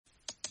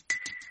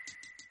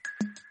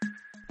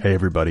Hey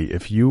everybody,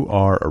 if you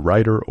are a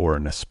writer or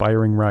an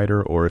aspiring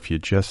writer, or if you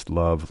just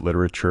love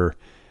literature,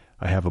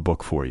 I have a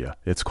book for you.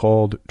 It's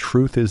called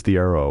Truth is the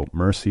Arrow,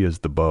 Mercy is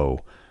the Bow,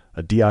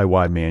 a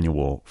DIY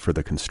manual for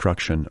the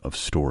construction of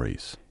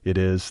stories. It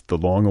is the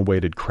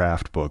long-awaited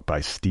craft book by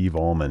Steve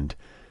Almond,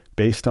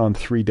 based on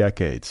 3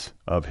 decades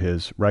of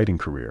his writing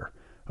career,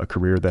 a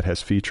career that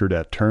has featured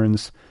at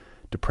turns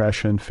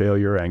depression,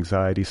 failure,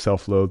 anxiety,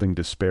 self-loathing,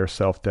 despair,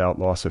 self-doubt,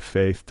 loss of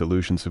faith,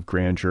 delusions of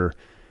grandeur,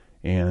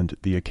 and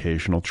the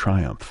occasional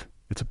triumph.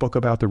 It's a book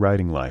about the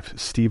writing life.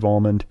 Steve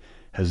Almond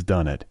has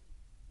done it.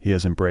 He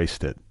has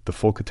embraced it, the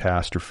full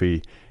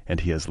catastrophe, and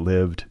he has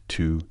lived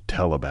to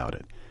tell about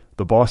it.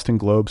 The Boston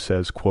Globe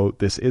says, quote,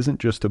 "This isn't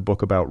just a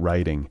book about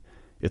writing,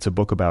 it's a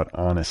book about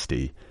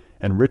honesty."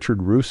 And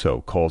Richard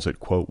Russo calls it,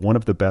 quote, "one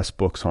of the best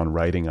books on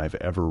writing I've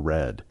ever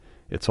read.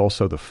 It's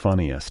also the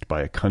funniest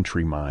by a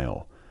country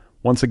mile."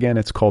 Once again,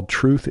 it's called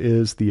Truth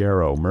is the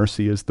Arrow,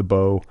 Mercy is the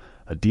Bow,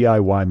 a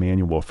DIY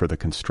manual for the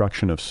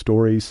construction of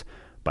stories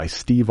by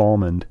Steve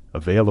Almond,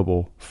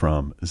 available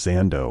from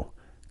Zando.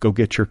 Go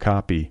get your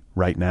copy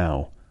right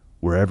now,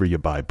 wherever you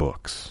buy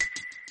books.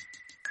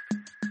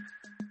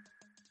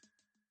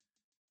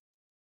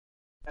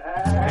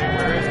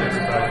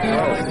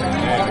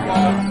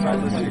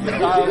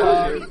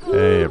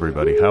 Hey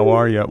everybody, how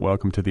are you?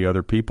 Welcome to the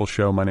Other People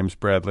Show. My name's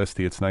Brad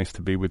Listy. It's nice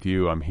to be with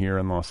you. I'm here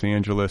in Los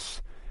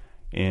Angeles.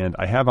 And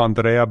I have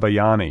Andrea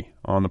Bajani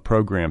on the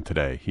program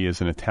today. He is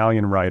an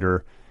Italian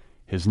writer.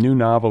 His new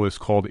novel is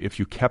called If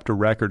You Kept a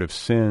Record of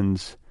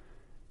Sins.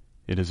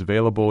 It is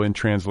available in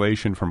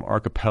translation from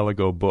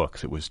Archipelago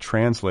Books. It was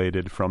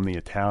translated from the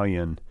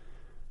Italian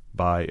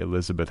by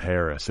Elizabeth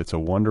Harris. It's a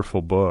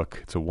wonderful book.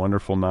 It's a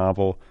wonderful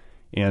novel,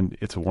 and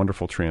it's a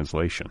wonderful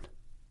translation.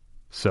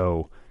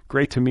 So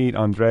great to meet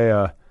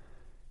Andrea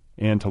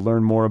and to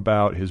learn more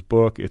about his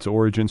book, its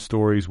origin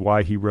stories,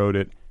 why he wrote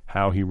it,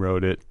 how he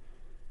wrote it,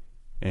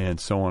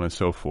 and so on and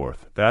so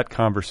forth. That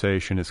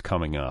conversation is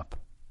coming up.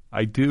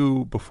 I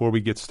do, before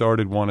we get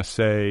started, want to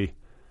say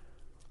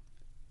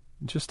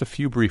just a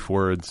few brief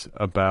words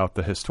about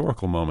the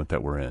historical moment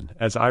that we're in.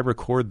 As I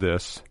record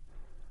this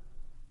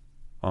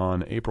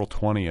on April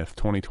 20th,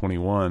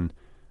 2021,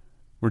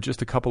 we're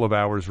just a couple of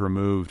hours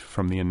removed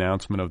from the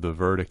announcement of the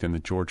verdict in the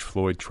George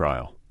Floyd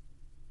trial.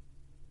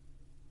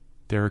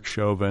 Derek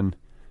Chauvin,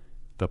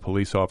 the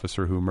police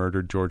officer who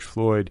murdered George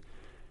Floyd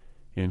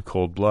in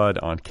cold blood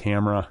on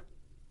camera,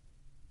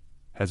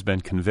 has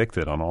been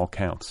convicted on all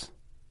counts,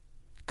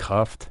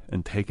 cuffed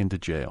and taken to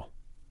jail.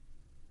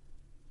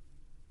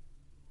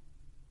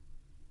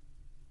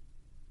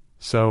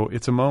 So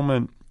it's a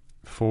moment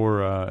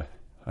for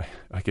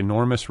like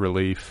enormous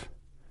relief,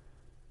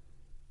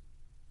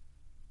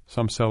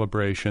 some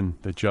celebration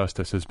that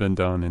justice has been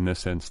done in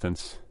this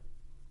instance.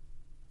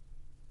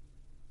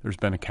 There's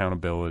been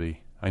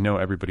accountability. I know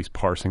everybody's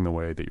parsing the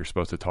way that you're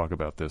supposed to talk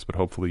about this, but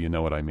hopefully you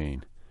know what I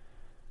mean.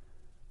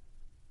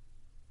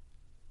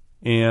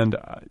 And,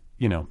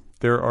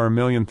 there are a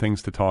million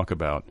things to talk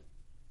about.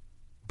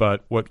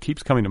 But what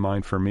keeps coming to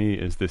mind for me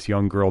is this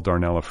young girl,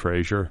 Darnella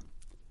Frazier,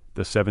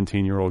 the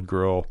 17-year-old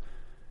girl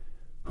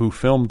who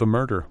filmed the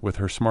murder with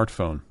her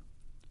smartphone.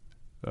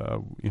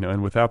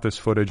 And without this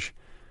footage,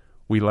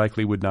 we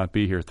likely would not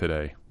be here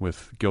today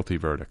with guilty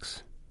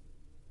verdicts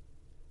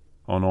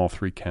on all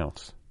 3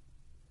 counts.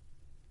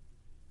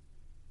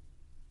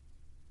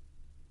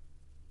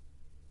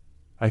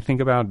 I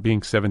think about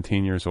being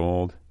 17 years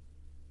old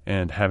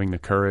and having the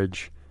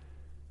courage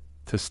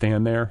to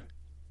stand there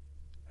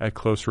at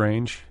close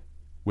range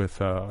with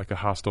like a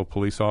hostile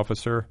police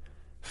officer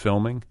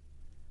filming,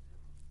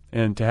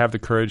 and to have the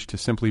courage to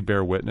simply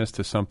bear witness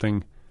to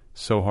something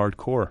so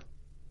hardcore.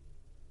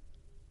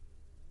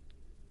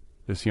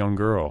 This young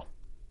girl.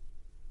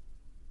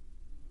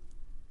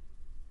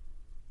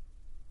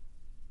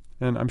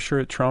 And I'm sure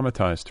it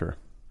traumatized her.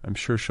 I'm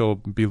sure she'll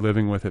be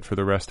living with it for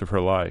the rest of her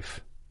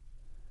life.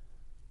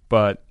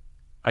 But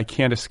I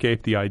can't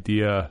escape the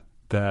idea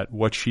that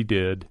what she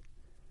did,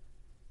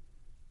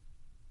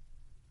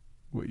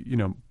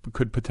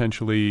 could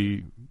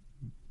potentially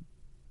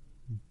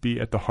be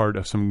at the heart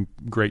of some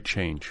great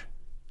change.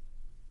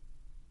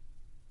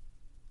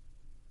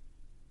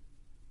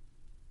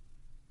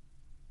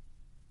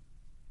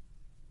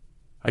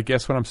 I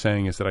guess what I'm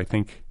saying is that I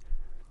think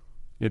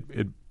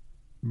it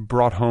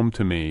brought home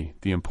to me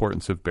the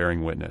importance of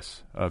bearing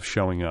witness, of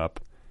showing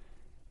up,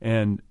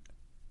 and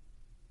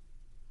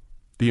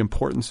the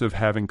importance of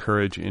having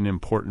courage in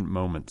important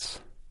moments.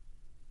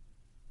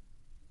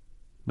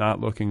 Not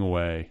looking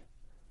away,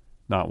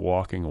 not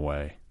walking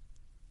away.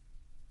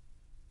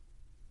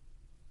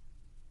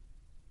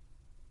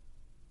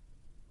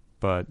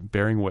 But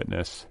bearing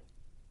witness,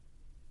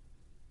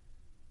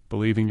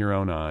 believing your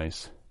own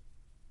eyes,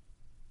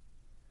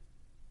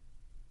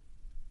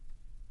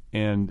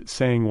 and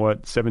saying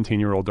what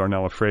 17-year-old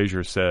Darnella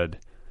Frazier said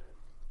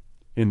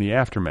in the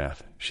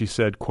aftermath. She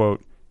said,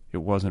 quote, "It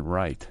wasn't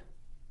right."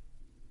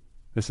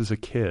 This is a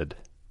kid.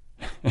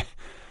 It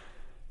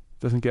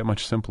doesn't get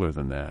much simpler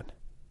than that.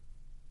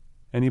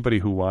 Anybody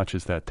who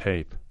watches that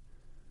tape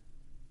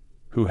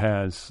who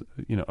has,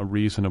 a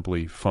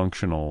reasonably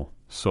functional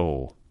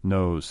soul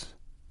knows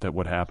that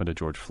what happened to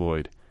George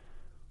Floyd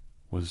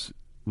was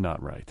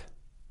not right.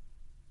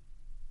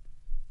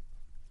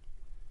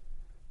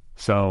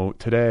 So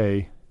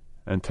today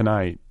and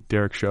tonight,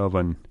 Derek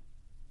Chauvin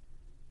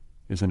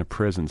is in a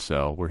prison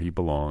cell where he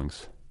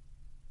belongs.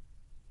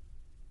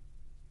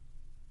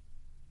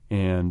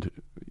 And,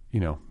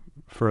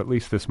 for at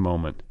least this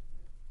moment,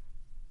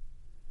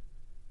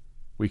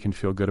 we can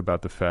feel good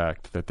about the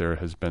fact that there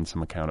has been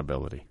some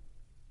accountability.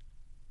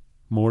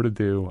 More to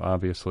do,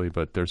 obviously,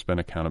 but there's been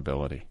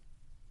accountability.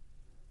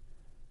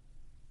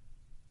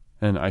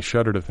 And I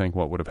shudder to think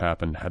what would have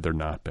happened had there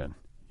not been,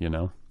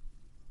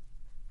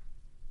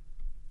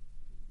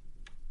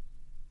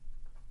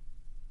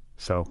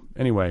 So,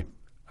 anyway,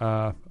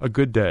 a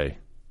good day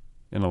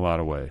in a lot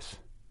of ways.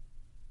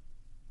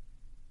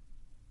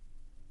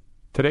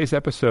 Today's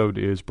episode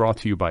is brought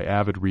to you by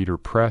Avid Reader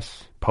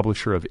Press,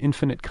 publisher of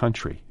Infinite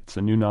Country. It's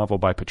a new novel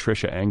by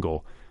Patricia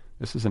Engel.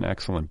 This is an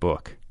excellent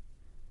book.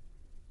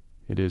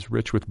 It is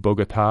rich with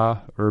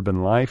Bogota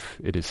urban life,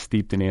 it is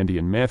steeped in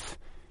Andean myth,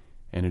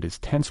 and it is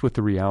tense with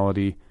the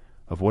reality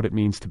of what it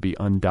means to be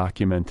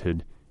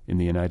undocumented in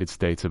the United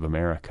States of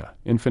America.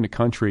 Infinite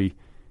Country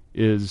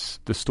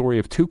is the story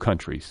of two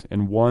countries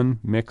and one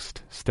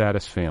mixed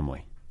status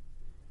family.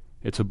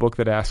 It's a book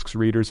that asks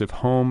readers if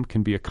home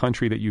can be a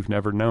country that you've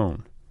never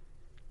known.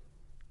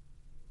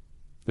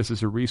 This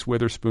is a Reese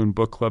Witherspoon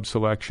Book Club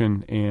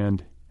selection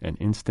and an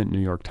instant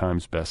New York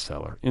Times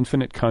bestseller.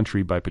 Infinite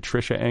Country by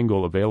Patricia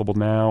Engel, available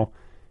now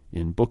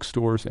in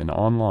bookstores and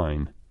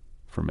online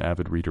from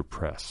Avid Reader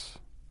Press.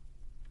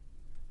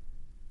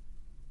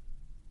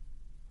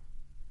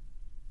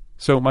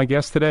 So my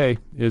guest today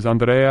is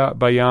Andrea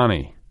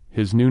Bajani.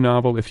 His new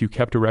novel, If You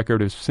Kept a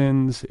Record of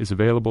Sins, is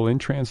available in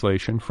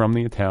translation from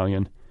the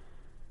Italian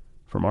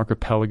from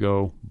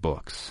Archipelago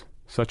Books.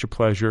 Such a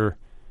pleasure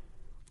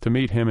to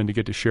meet him and to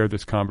get to share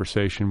this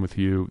conversation with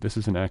you. This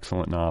is an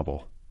excellent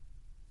novel.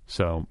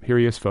 So here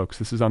he is, folks.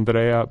 This is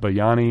Andrea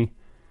Bajani,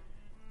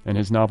 and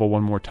his novel,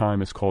 one more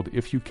time, is called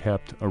If You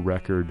Kept a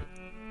Record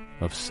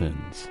of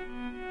Sins.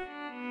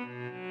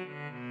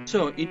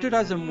 So in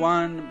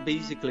 2001,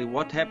 basically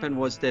what happened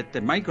was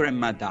that my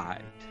grandma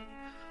died.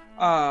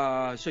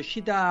 So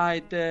she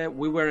died.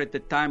 We were at the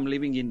time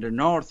living in the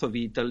north of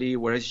Italy,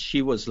 whereas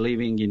she was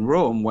living in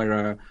Rome,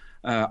 where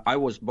I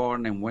was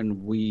born and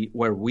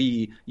where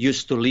we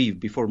used to live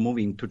before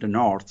moving to the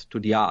north, to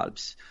the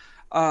Alps.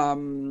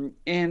 And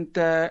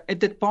at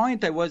that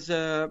point, I was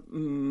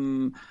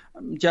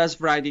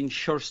just writing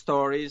short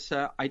stories.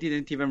 I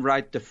didn't even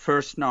write the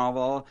first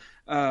novel.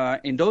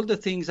 And all the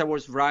things I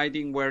was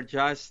writing were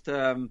just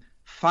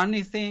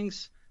funny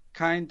things,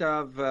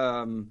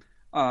 the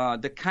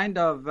kind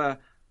of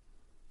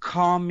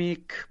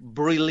comic,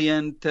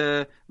 brilliant,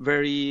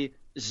 very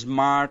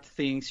smart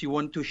things. You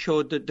want to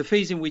show the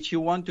phase in which you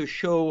want to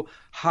show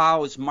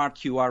how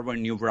smart you are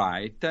when you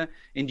write,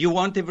 and you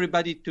want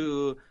everybody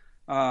to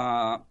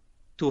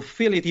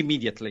feel it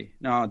immediately.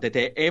 Now that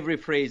every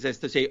phrase has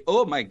to say,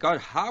 "Oh my God,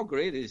 how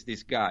great is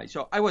this guy?"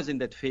 So I was in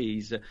that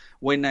phase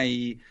when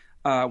my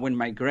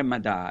grandma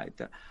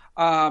died,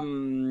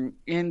 And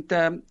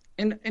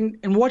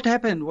what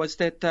happened was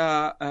that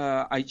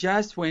I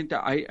just went.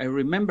 I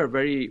remember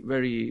very,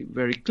 very,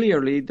 very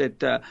clearly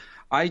that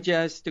I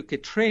just took a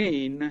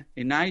train,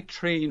 a night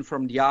train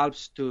from the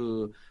Alps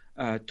to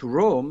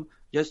Rome,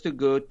 just to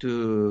go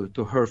to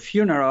her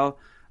funeral,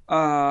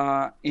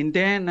 and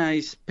then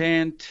I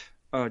spent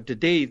the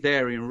day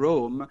there in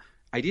Rome.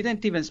 I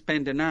didn't even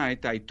spend the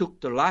night. I took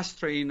the last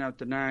train of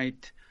the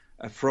night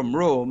from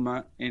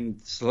Rome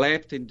and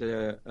slept in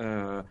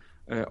the.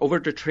 Over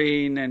the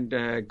train and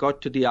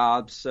got to the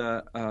Alps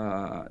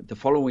the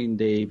following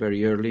day,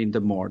 very early in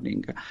the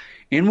morning.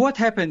 And what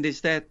happened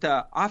is that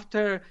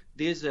after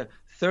these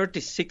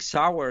 36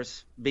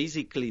 hours,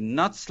 basically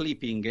not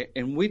sleeping,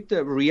 and with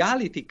the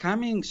reality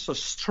coming so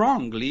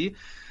strongly,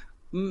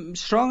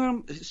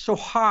 so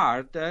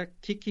hard,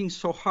 kicking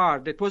so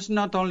hard, it was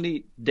not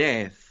only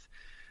death,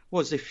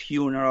 was a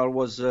funeral,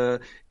 was a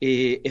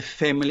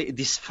family, a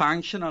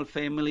dysfunctional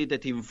family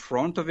that in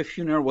front of a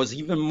funeral was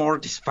even more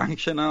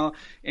dysfunctional,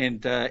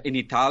 and an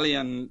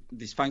Italian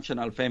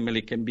dysfunctional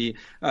family can be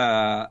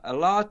a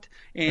lot.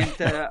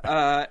 And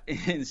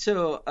and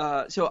so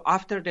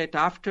after that,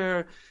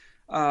 after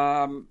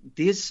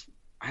this,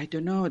 I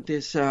don't know,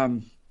 this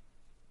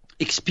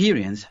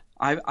experience,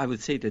 I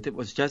would say that it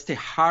was just a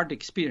hard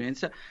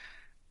experience.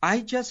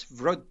 I just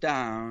wrote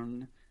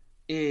down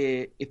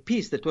a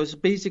piece that was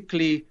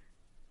basically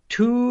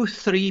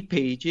 2-3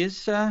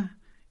 pages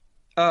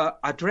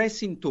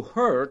addressing to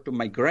her, to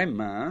my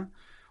grandma,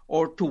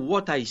 or to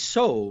what I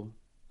saw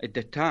at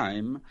the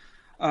time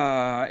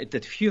at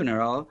that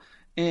funeral,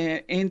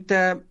 and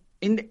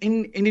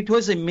it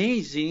was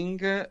amazing.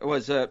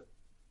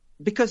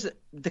 Because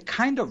the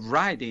kind of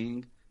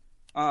writing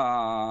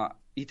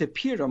it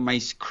appeared on my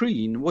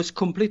screen was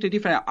completely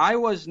different. I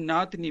was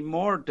not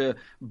anymore the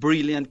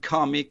brilliant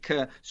comic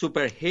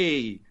super,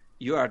 hey,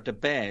 you are the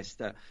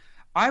best.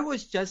 I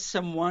was just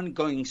someone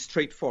going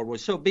straight forward.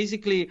 So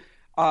basically,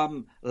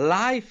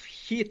 life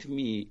hit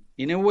me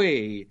in a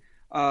way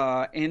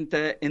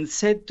and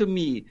said to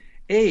me,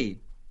 hey,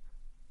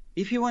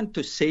 if you want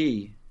to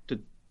say,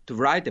 to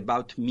write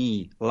about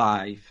me,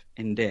 life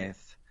and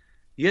death,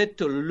 you have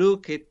to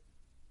look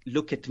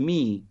at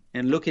me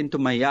and look into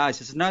my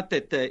eyes. It's not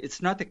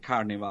a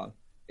carnival.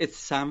 It's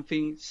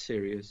something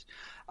serious.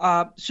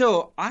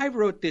 So I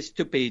wrote these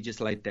 2 pages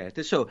like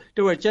that. So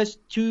there were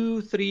just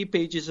 2-3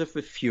 pages of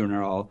a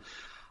funeral.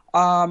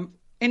 And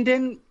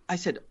then I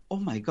said, oh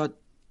my God,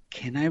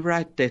 can I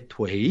write that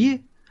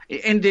way?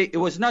 And it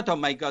was not, oh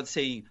my God,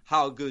 saying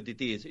how good it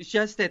is. It's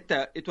just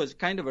that it was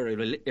kind of a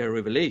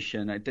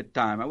revelation at that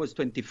time. I was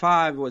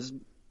 25,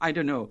 I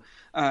don't know.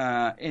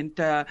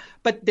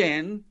 But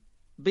then,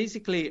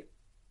 basically,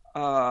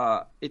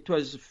 it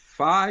was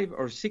 5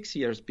 or 6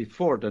 years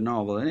before the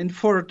novel. And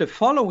for the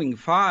following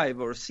 5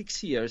 or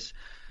 6 years,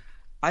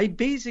 I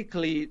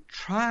basically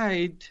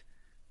tried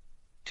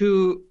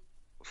to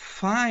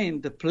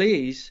find the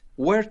place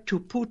where to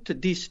put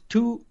these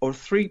 2 or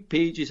 3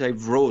 pages I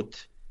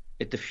wrote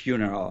at the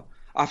funeral,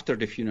 after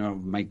the funeral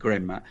of my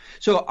grandma.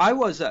 So I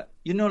was,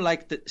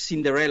 like the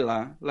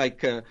Cinderella,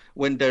 like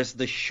when there's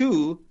the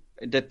shoe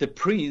that the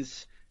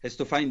prince has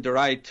to find the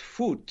right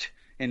foot,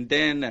 and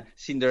then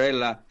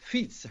Cinderella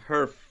fits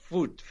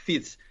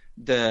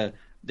the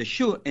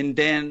shoe, and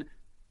then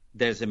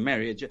there's a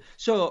marriage.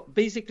 So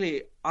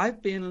basically,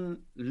 I've been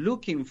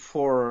looking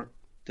for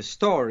the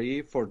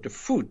story, for the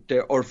foot,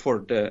 or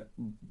for the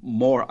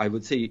more, I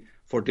would say,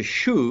 for the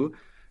shoe,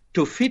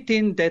 to fit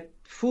in that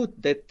foot,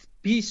 that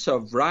piece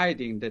of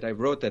writing that I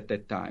wrote at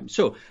that time.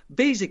 So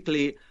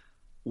basically,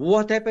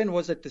 what happened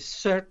was at a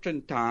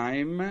certain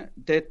time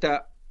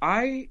that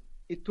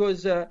it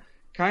was a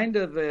kind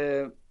of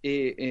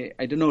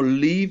I don't know,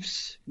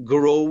 leaves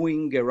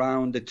growing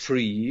around the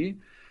tree.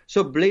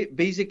 So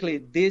basically,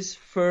 this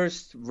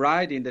first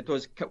writing that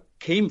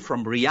came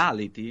from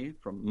reality,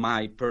 from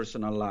my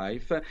personal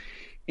life,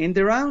 and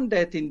around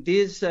that, in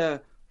these 4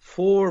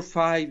 or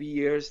 5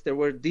 years, there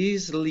were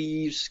these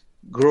leaves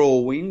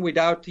growing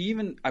without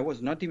even, I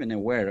was not even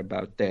aware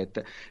about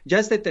that.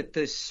 Just that at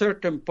a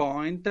certain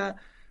point,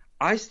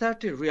 I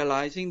started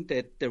realizing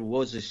that there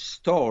was a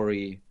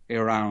story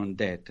around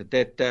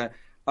that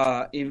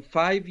in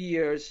 5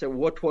 years,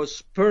 what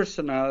was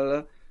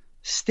personal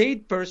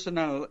stayed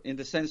personal in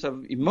the sense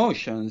of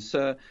emotions,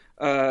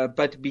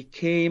 but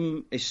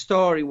became a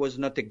story, was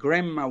not a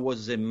grandma,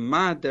 was a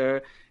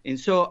mother. And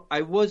so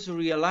I was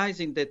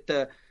realizing that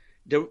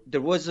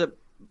there was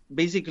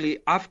basically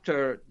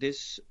after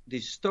this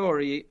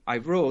story I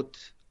wrote,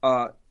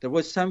 there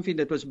was something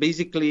that was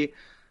basically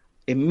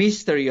a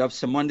mystery of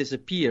someone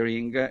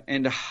disappearing,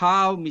 and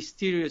how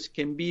mysterious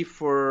can be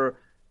for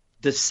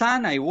the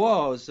son I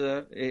was.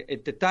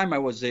 At the time I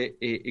was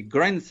a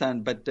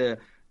grandson, but the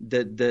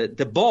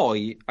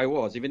boy I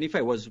was, even if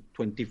I was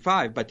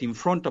 25, but in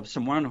front of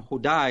someone who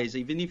dies,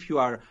 even if you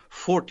are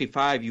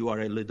 45, you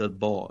are a little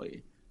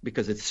boy,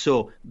 because it's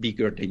so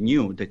bigger than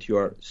you, that you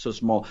are so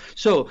small.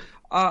 So,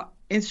 I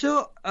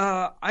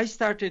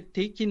started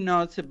taking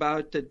notes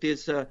about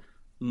this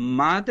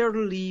mother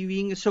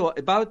leaving, so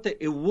about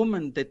a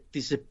woman that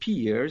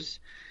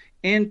disappears.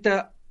 And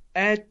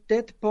at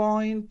that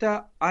point,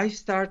 I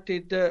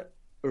started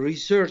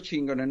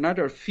researching on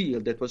another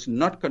field that was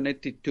not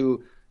connected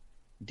to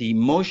the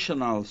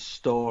emotional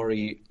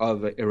story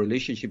of a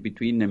relationship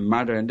between a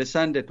mother and a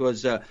son. That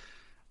was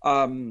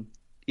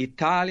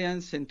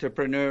Italians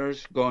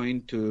entrepreneurs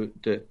going to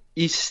the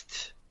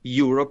East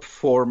Europe,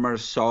 former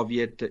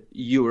Soviet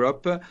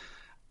Europe,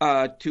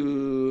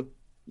 to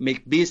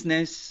make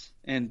business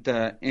and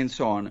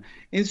so on.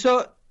 And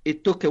so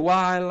it took a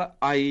while.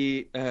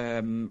 I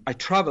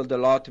traveled a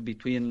lot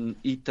between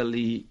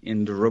Italy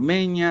and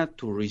Romania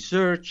to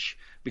research,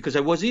 because I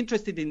was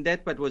interested in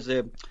that, but was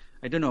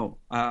I don't know,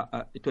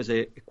 it was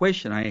a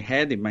question I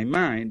had in my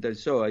mind. And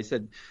so I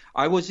said,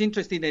 I was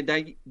interested, and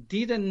I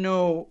didn't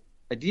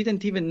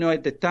even know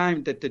at the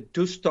time that the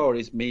two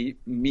stories,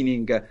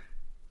 meaning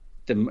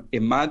a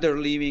mother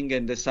leaving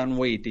and the son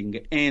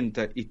waiting, and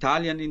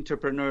Italian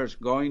entrepreneurs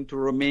going to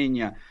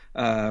Romania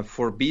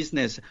for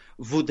business,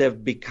 would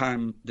have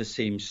become the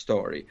same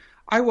story.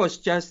 I was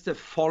just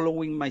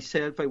following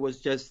myself. I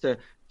was just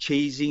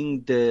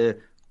chasing the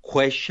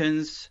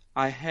questions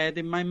I had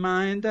in my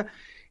mind.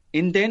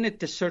 And then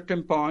at a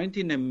certain point,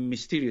 in a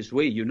mysterious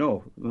way,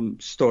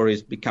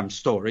 stories become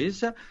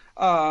stories.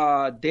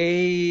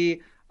 They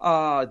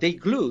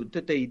glued,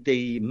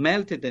 they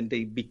melted, and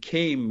they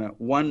became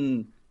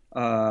one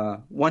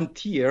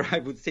tier, I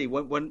would say,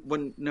 one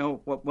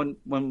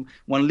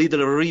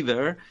little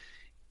river.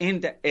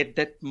 And at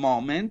that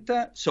moment,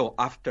 so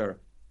after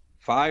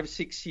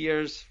 5-6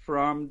 years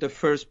from the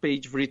first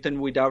page written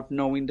without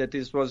knowing that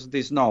this was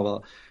this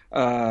novel,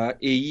 a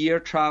year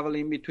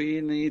traveling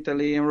between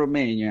Italy and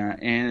Romania,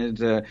 and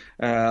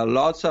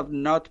lots of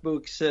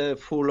notebooks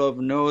full of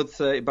notes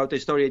about a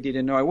story I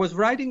didn't know. I was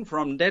writing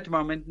from that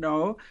moment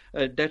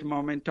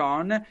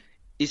on.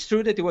 it's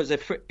true that it was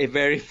a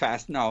very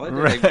fast novel that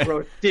Right. I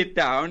wrote it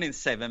down in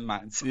 7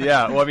 months.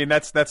 Yeah, well, I mean,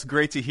 that's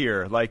great to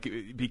hear. Like,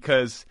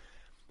 because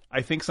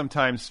I think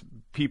sometimes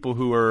people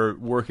who are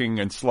working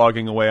and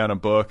slogging away on a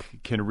book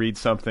can read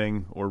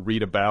something or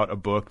read about a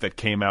book that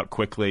came out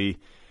quickly,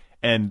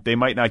 and they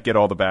might not get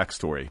all the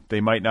backstory.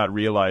 They might not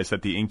realize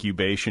that the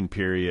incubation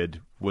period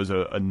was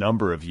a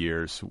number of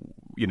years,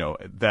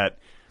 that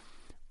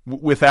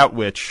without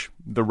which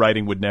the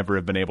writing would never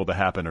have been able to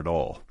happen at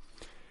all.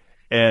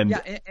 And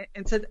Yeah,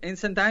 and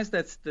sometimes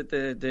that's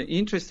the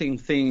interesting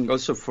thing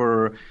also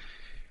for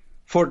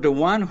the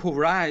one who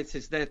writes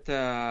is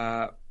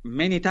that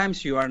many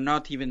times you are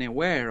not even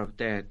aware of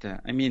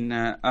that. I mean,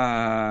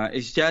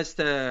 it's just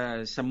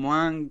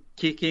someone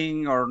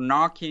kicking or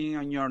knocking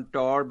on your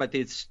door, but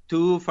it's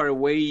too far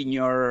away in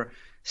your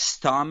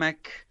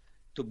stomach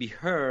to be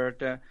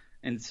heard.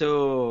 And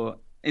so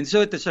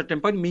at a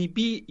certain point,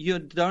 maybe you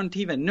don't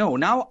even know.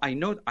 Now I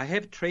know I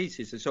have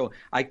traces, so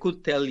I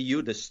could tell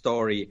you the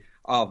story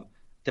of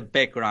the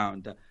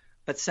background.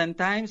 But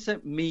sometimes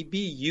maybe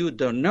you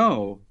don't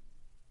know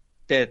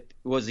that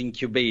was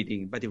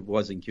incubating, but it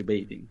was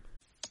incubating.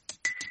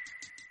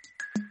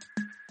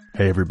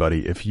 hey,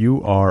 everybody, if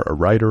you are a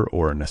writer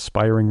or an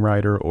aspiring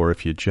writer, or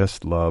if you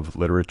just love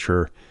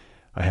literature,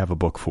 I have a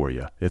book for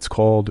you. It's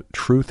called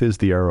Truth is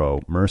the Arrow,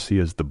 Mercy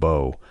is the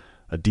Bow,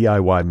 a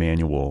DIY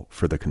manual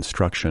for the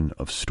construction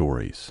of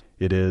stories.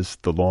 It is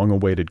the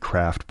long-awaited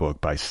craft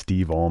book by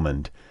Steve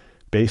Almond,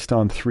 based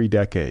on 3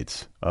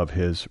 decades of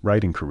his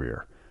writing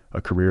career, a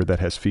career that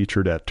has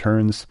featured at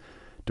turns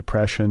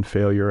depression,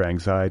 failure,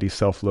 anxiety,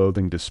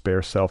 self-loathing,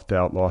 despair,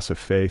 self-doubt, loss of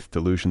faith,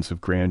 delusions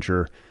of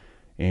grandeur,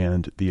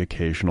 and the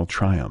occasional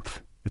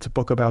triumph. It's a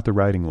book about the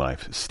writing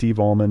life. Steve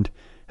Almond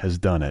has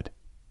done it.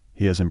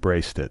 He has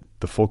embraced it,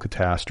 the full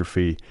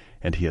catastrophe,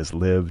 and he has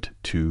lived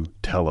to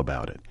tell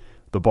about it.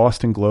 The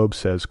Boston Globe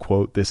says,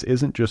 quote, "This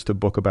isn't just a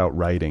book about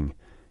writing,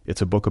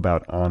 it's a book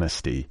about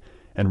honesty."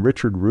 And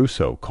Richard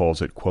Russo calls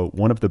it, quote,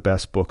 "one of the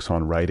best books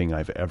on writing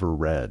I've ever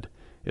read.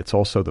 It's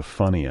also the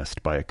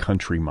funniest by a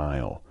country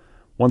mile."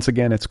 Once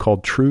again, it's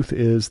called Truth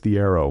is the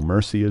Arrow,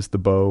 Mercy is the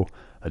Bow,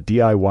 a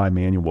DIY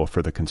manual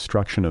for the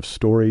construction of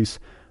stories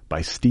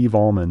by Steve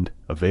Almond,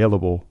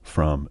 available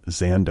from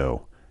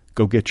Zando.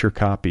 Go get your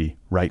copy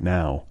right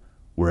now,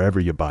 wherever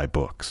you buy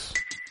books.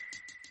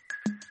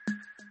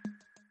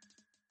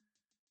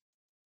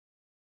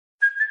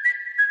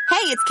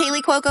 Hey, it's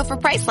Kaylee Cuoco for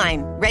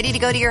Priceline. Ready to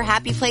go to your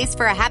happy place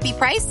for a happy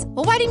price?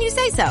 Well, why didn't you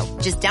say so?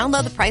 Just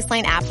download the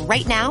Priceline app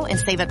right now and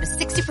save up to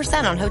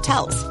 60% on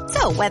hotels.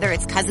 So whether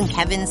it's Cousin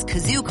Kevin's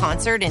Kazoo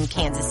Concert in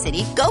Kansas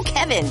City, go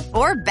Kevin,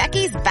 or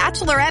Becky's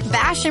Bachelorette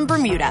Bash in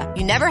Bermuda,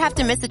 you never have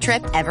to miss a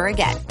trip ever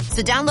again.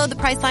 So download the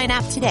Priceline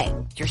app today.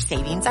 Your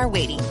savings are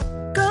waiting.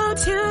 Go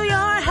to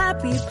your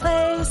happy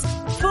place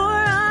for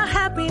a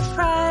happy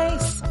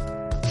price.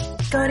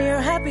 Go to your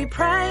happy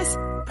price,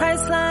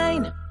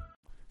 Priceline.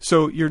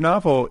 So your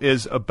novel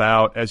is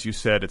about, as you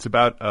said, it's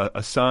about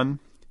a son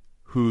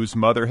whose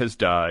mother has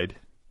died.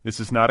 This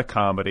is not a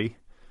comedy.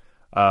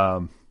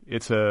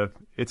 It's a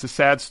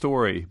sad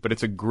story, but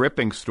it's a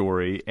gripping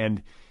story,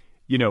 and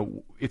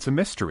it's a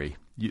mystery.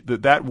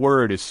 That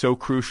word is so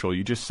crucial.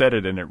 You just said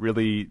it, and it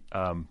really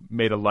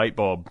made a light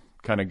bulb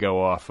kind of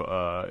go off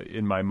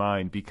in my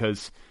mind,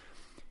 because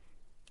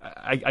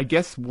I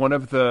guess one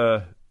of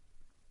the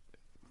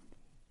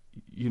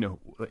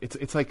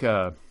it's like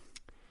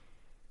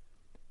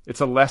it's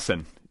a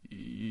lesson,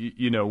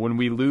 when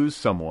we lose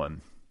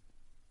someone,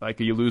 like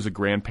you lose a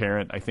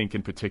grandparent, I think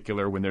in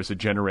particular, when there's a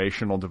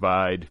generational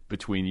divide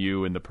between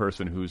you and the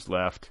person who's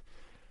left,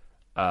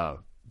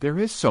 there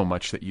is so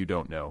much that you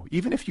don't know.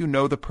 Even if you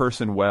know the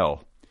person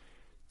well,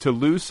 to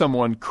lose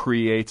someone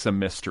creates a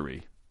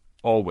mystery,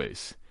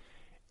 always.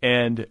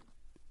 And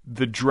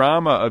the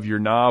drama of your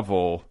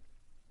novel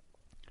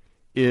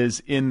is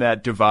in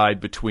that divide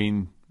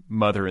between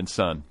mother and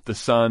son. The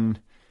son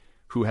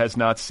who has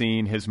not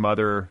seen his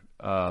mother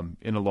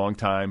in a long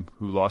time,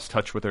 who lost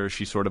touch with her.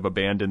 She sort of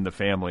abandoned the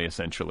family,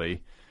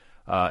 essentially,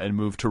 and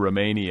moved to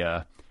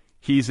Romania.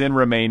 He's in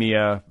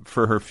Romania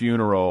for her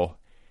funeral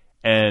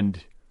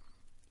and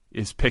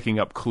is picking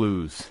up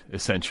clues,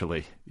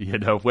 essentially,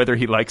 whether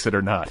he likes it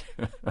or not.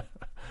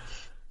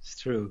 It's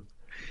true.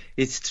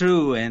 It's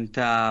true. And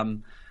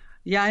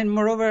and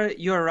moreover,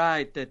 you're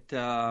right that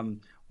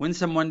when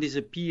someone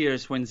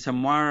disappears, when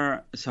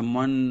someone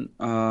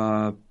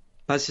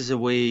passes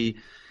away,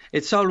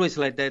 it's always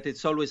like that.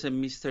 It's always a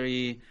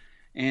mystery,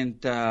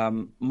 and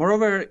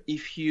moreover,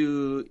 if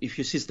you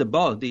see the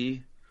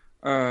body,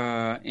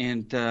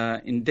 and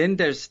then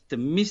there's the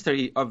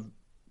mystery of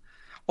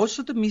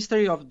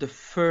the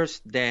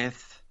first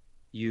death.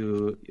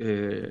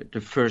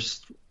 The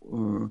first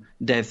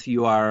death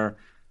you are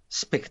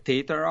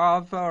spectator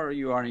of, or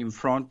you are in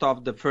front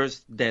of the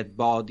first dead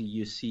body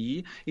you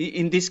see.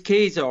 In this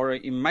case, or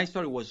in my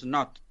story, was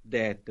not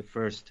dead the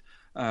first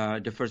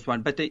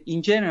one, but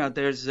in general,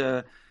 there's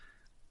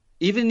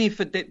even if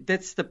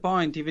that's the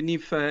point. Even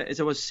if, as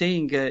I was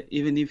saying,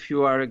 even if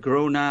you are a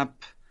grown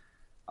up,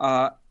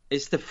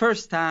 it's the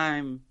first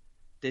time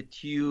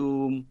that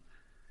you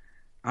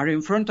are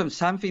in front of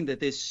something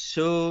that is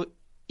so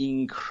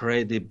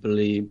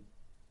incredibly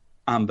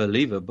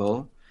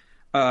unbelievable.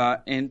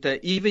 And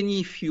even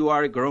if you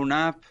are grown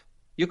up,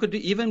 you could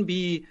even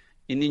be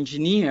an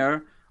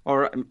engineer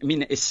or, I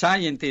mean, a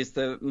scientist,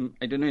 I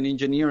don't know, an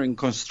engineer in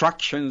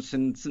constructions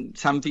and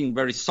something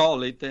very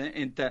solid.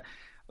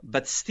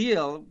 But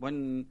still,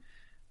 when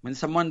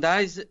someone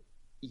dies,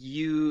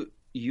 you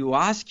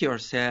ask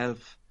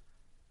yourself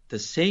the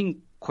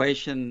same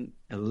question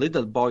a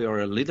little boy or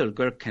a little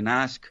girl can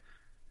ask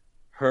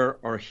her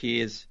or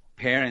his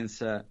parents.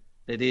 That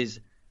is,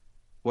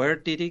 where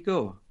did he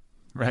go?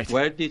 Right.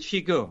 Where did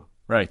she go?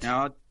 Right.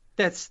 Now,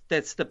 that's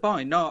the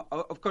point. No,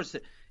 of course,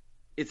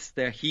 it's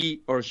the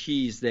he or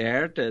she is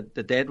there,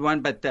 the dead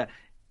one, but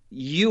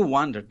you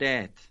wonder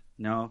that,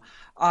 no?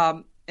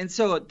 And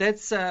so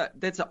that's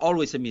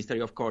always a mystery,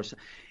 of course.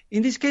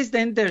 In this case,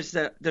 then there's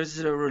a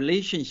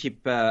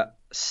relationship,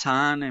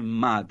 son and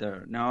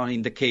mother, no?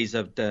 In the case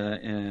of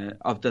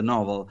the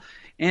novel,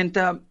 and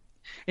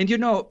you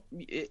know,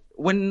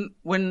 when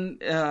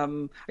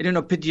I don't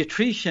know,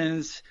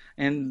 pediatricians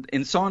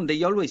and so on,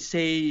 they always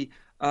say,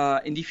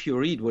 and if you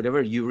read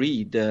whatever you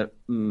read, you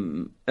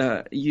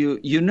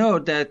know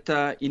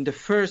that in the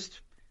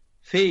first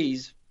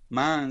phase,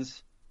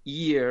 months,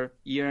 year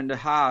and a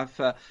half,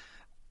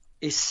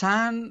 a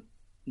son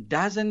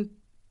doesn't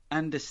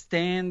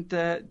understand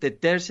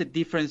that there's a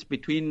difference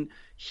between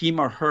him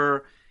or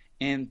her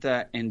and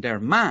their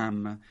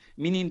mom,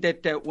 meaning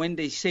that when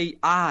they say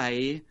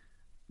I,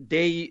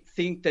 they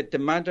think that the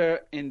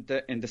mother and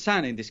the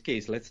son, in this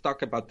case, let's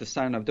talk about the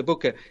son of the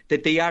book,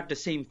 that they are the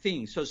same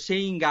thing. So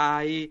saying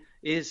I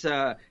is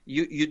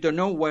you don't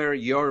know where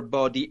your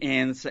body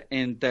ends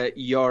and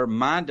your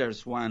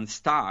mother's one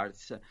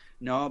starts,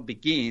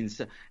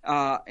 begins,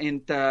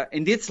 and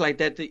it's like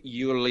that.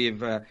 You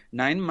live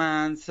 9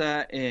 months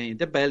in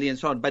the belly and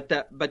so on, but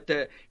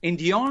and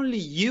the only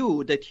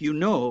you that you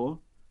know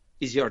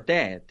is your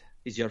dad.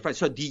 Is your father.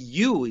 So the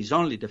you is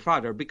only the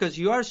father, because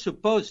you are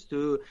supposed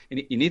to,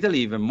 in Italy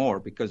even more,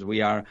 because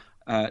we are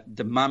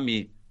the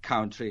mummy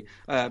country.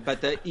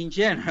 But in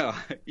general,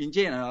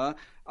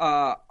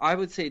 I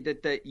would say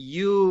that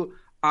you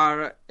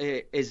are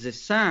as a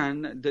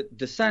son.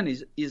 The son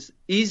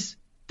is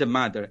the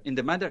mother, and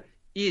the mother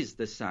is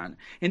the son,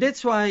 and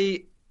that's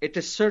why at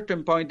a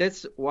certain point,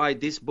 that's why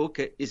this book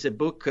is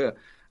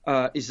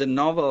a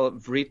novel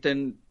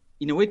written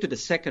in a way to the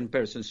second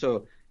person.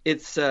 So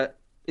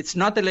it's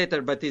not a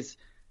letter, but it's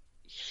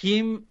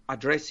him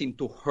addressing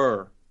to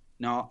her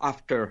now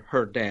after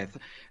her death,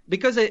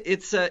 because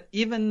it's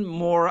even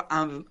more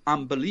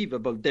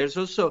unbelievable. There's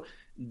also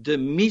the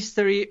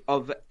mystery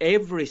of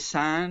every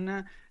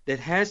son that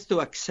has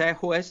to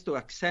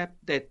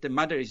accept that the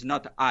mother is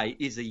not I,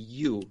 is a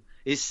you,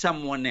 is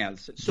someone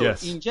else. So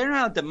yes. In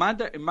general, the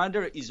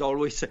mother is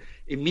always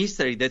a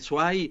mystery. That's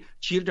why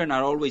children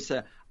are always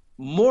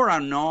more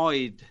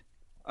annoyed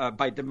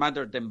by the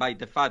mother than by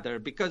the father,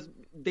 because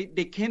they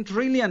can't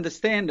really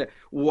understand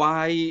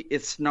why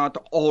it's not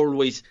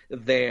always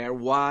there,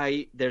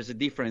 why there's a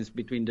difference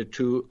between the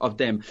two of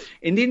them.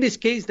 And in this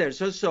case,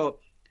 there's also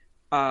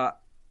a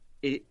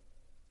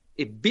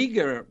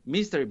bigger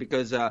mystery,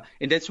 because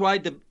and that's why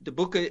the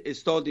book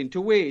is told in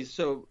two ways.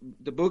 So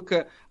the book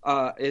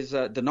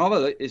the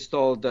novel is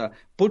told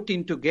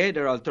putting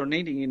together,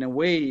 alternating in a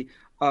way,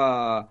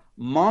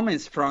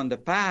 moments from the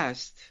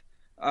past,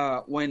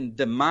 when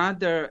the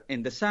mother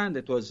and the son,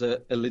 that was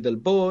a little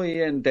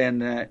boy and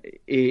then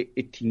a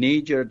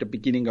teenager, the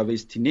beginning of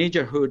his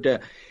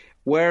teenagerhood,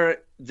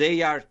 where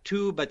they are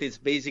two, but it's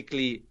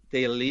basically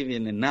they live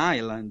in an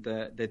island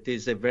that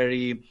is a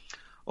very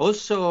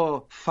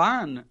also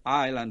fun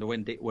island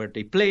where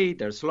they play.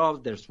 There's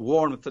love, there's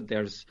warmth,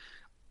 there's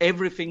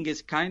everything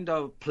is kind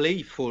of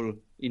playful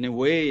in a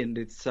way, and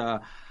it's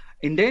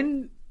and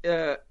then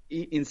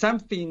in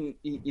something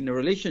in a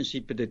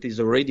relationship that is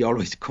already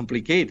always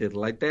complicated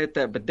like that,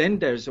 but then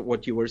there's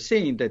what you were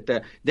saying,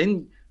 that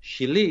then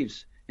she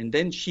leaves, and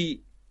then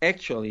she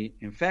actually,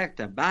 in fact,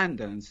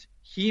 abandons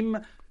him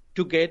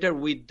together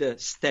with the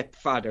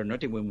stepfather,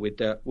 not even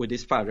with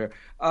his father,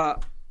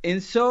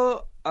 and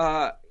so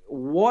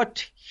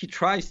what he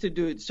tries to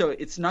do, so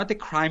it's not a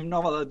crime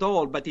novel at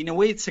all, but in a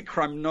way it's a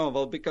crime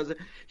novel, because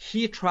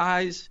he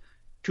tries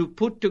to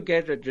put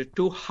together the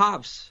two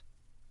halves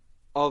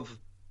of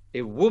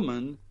a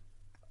woman.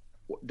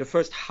 The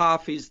first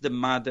half is the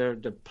mother,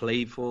 the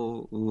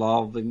playful,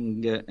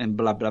 loving, and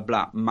blah, blah,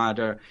 blah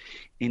mother.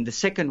 And the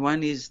second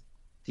one is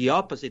the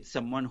opposite,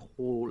 someone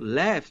who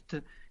left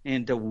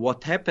and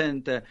what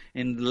happened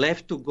and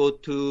left to go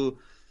to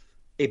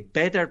a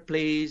better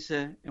place.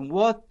 And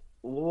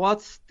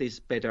what's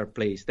this better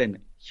place? Then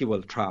he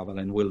will travel,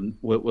 and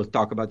we'll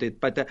talk about it.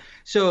 But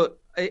so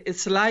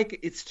it's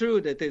like, it's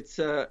true that it's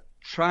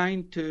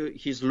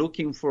he's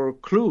looking for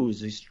clues.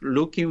 He's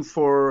looking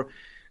for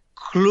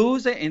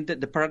clues, and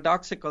the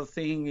paradoxical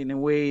thing in a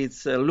way,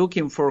 it's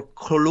looking for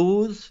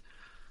clues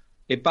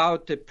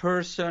about a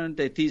person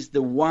that is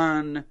the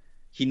one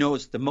he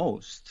knows the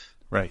most.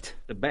 Right.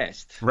 The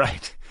best.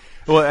 Right.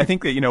 Well, I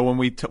think that,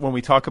 when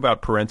we talk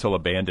about parental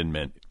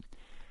abandonment,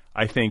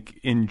 I think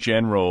in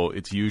general,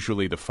 it's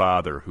usually the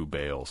father who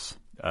bails.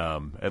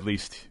 At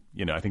least,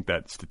 I think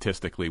that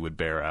statistically would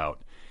bear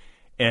out.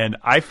 And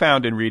I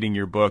found in reading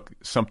your book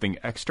something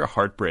extra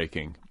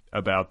heartbreaking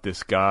about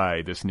this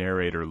guy, this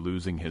narrator,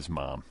 losing his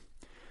mom.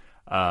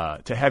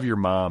 To have your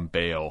mom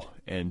bail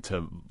and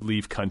to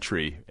leave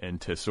country and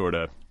to sort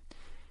of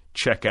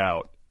check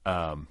out,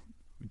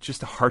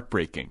 just a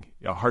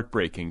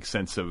heartbreaking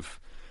sense of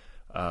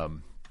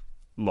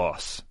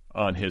loss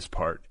on his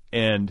part.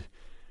 And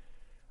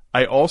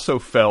I also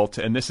felt,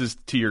 and this is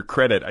to your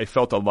credit, I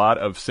felt a lot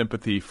of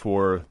sympathy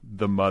for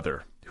the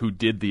mother who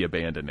did the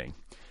abandoning.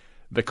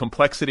 The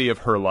complexity of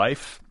her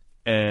life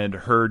and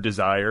her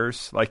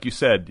desires, like you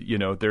said,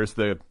 there's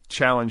the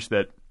challenge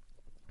that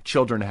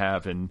children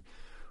have in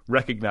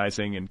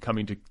recognizing and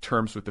coming to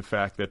terms with the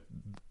fact that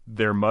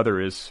their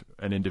mother is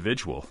an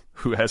individual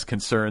who has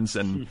concerns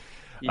and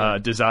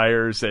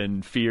desires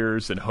and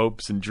fears and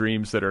hopes and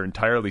dreams that are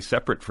entirely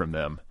separate from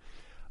them.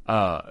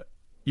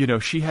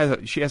 She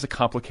has a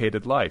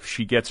complicated life.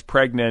 She gets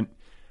pregnant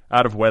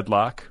out of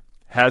wedlock,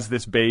 has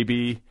this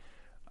baby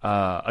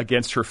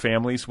against her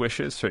family's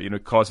wishes. So,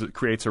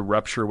 creates a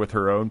rupture with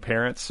her own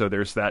parents. So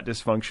there's that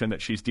dysfunction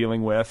that she's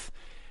dealing with.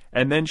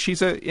 And then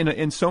she's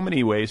in so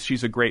many ways,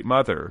 she's a great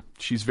mother.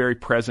 She's very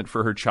present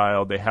for her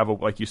child. They have,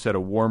 like you said, a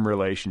warm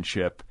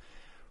relationship.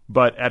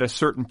 But at a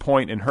certain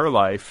point in her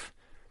life,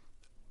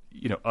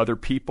 other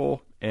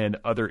people and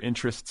other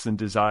interests and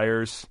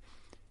desires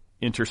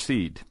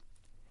intercede.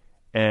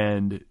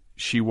 And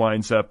she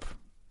winds up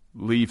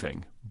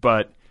leaving.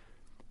 But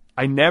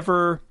I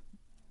never,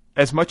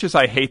 as much as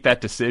I hate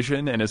that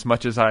decision and as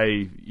much as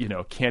I,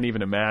 can't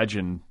even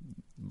imagine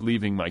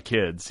leaving my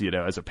kids,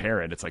 as a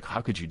parent, it's like,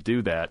 how could you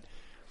do that?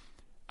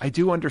 I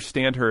do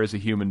understand her as a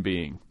human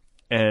being.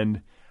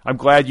 And I'm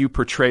glad you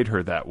portrayed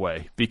her that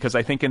way, because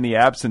I think in the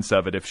absence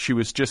of it, if she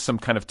was just some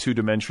kind of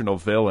two-dimensional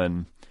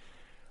villain,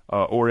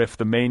 or if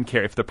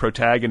the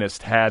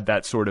protagonist had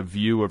that sort of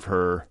view of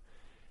her,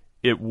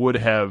 it would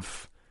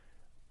have,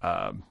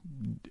 I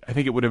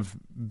think it would have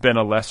been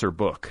a lesser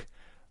book.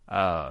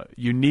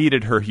 You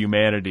needed her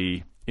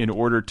humanity in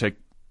order to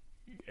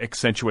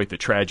accentuate the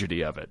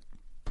tragedy of it.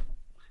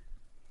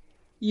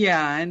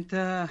 Yeah, and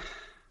the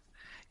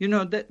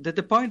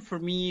point for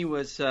me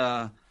was,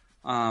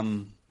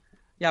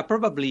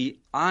 probably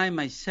I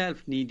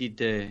myself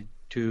needed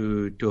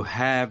to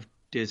have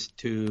these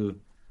two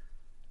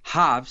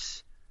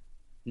halves,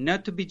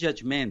 not to be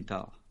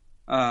judgmental.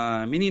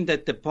 Meaning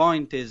that the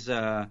point is,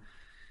 I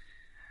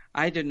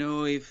don't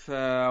know if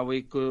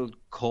we could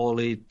call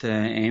it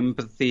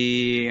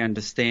empathy,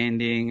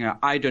 understanding.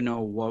 I don't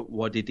know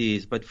what it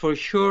is, but for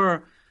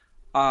sure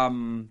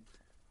there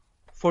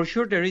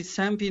is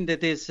something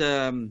that is,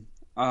 and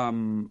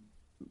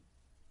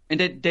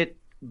that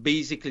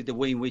basically the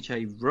way in which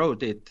I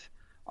wrote it,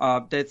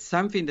 that's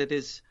something that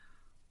is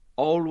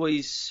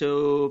always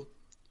so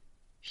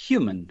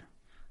human.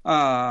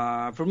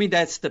 For me,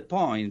 that's the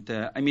point.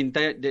 The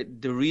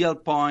real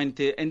point,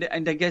 and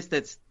I guess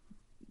that's,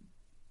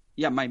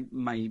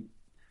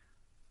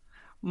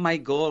 my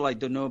goal. I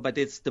don't know, but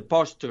it's the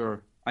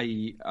posture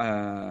I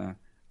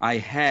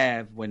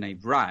have when I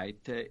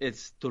write.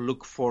 It's to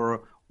look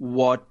for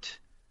what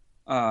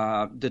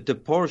the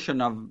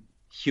portion of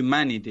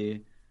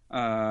humanity.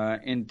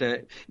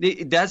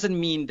 It doesn't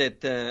mean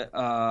that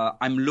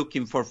I'm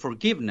looking for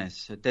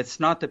forgiveness. That's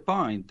not the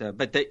point.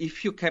 But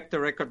if you kept a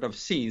record of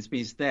sins,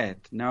 means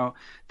that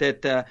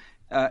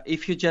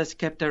if you just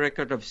kept a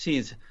record of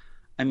sins,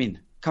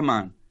 come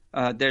on,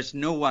 there's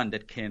no one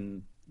that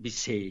can be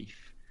saved.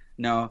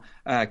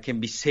 Can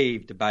be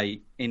saved by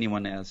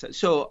anyone else.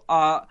 So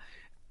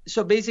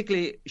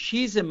basically,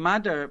 she's a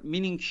mother,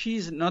 meaning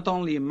she's not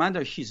only a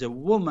mother, she's a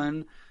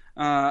woman.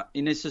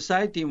 In a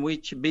society in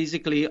which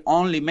basically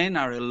only men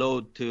are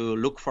allowed to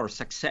look for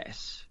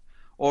success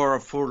or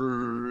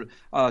to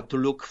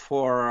look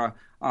for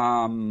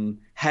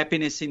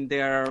happiness in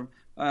their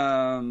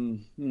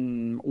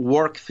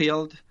work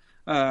field,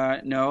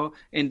 and a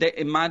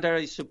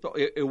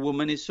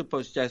woman is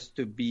supposed just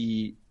to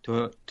be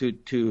a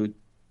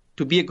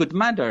good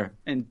mother,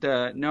 and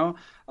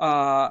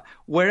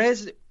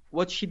whereas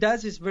what she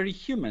does is very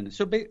human.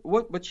 So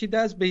what she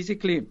does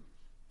basically,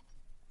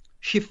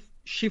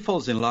 she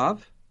falls in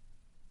love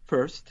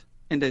first,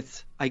 and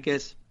that's, I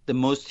guess, the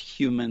most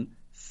human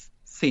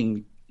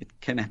thing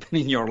it can happen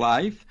in your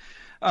life.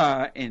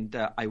 And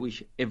I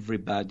wish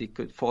everybody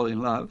could fall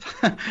in love,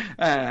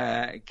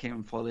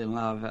 can fall in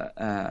love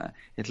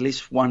at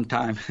least one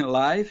time in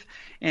life.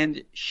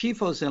 And she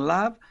falls in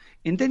love,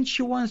 and then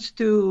she wants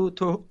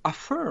to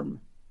affirm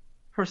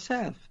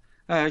herself.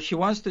 She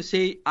wants to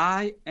say,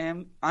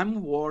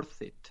 I'm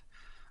worth it.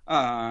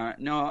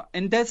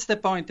 And that's the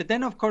point.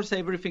 Then, of course,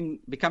 everything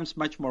becomes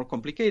much more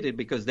complicated,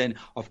 because then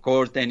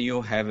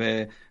you have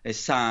a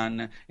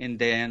son, and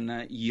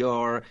then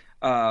your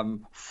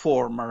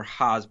former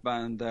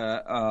husband,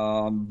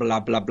 blah,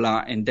 blah,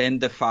 blah. And then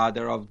the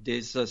father of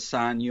this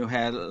son you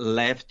had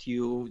left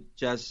you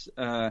just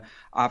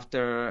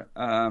after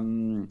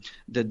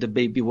the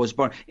baby was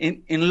born,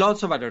 and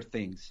lots of other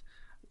things.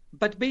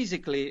 but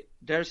basically,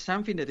 there's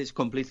something that is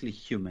completely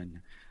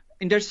human.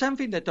 And there's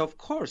something that, of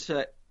course,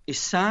 a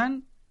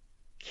son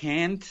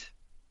can't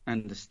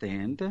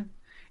understand.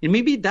 And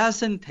maybe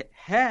doesn't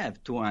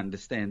have to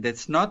understand.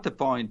 That's not the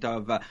point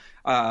of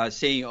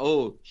saying,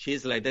 oh,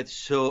 she's like that,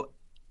 so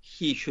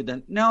he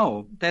shouldn't.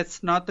 No,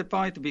 that's not the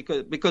point,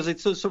 because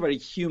it's also very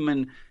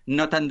human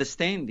not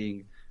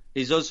understanding.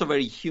 It's also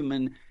very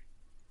human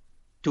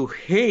to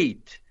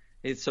hate.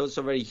 It's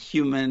also very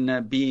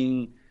human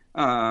being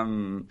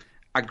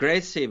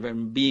aggressive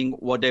and being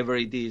whatever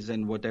it is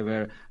and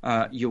whatever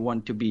you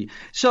want to be.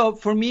 So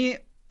for me,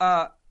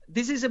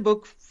 this is a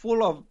book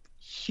full of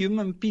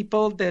human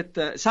people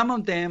that some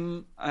of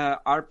them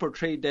are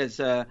portrayed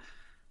as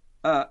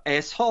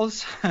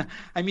assholes.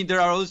 I mean, there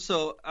are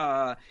also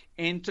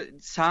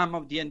some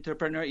of the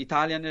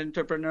Italian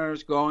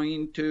entrepreneurs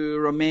going to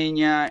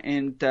Romania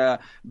and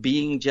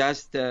being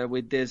just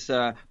with this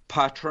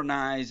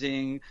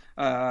patronizing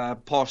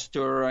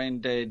posture,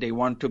 and they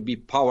want to be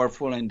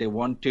powerful and they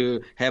want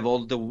to have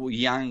all the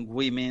young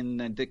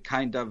women and the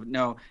kind of,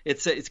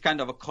 it's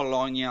kind of a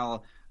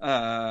colonial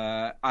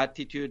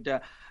attitude.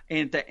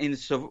 And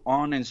so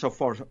on and so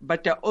forth.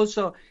 But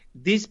also,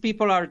 these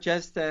people are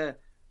just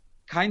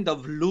kind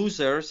of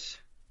losers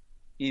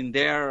in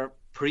their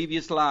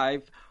previous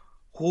life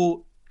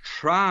who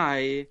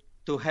try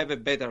to have a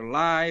better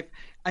life.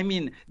 I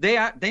mean, they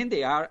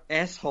are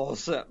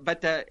assholes.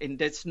 But and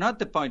that's not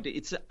the point.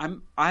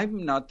 I'm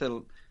not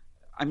a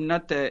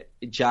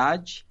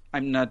judge.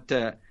 I'm not.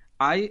 In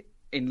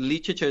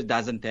literature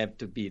doesn't have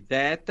to be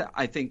that.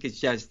 I think it's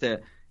just the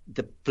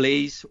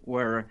place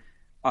where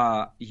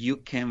you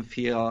can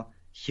feel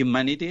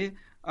humanity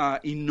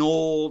in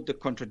all the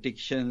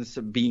contradictions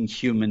being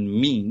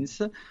human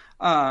means,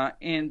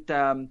 and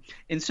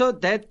so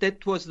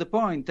that was the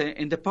point.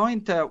 And the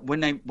point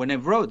when I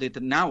wrote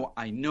it, now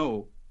I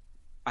know,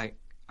 I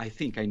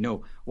think I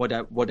know what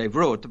I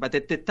wrote. But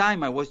at the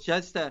time, I was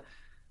just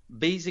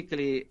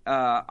basically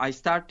I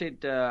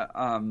started.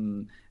 I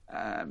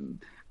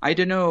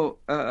don't know.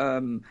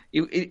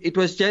 It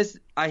was just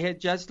I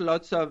had just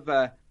lots of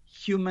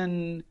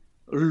human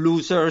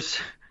losers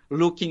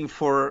looking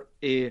for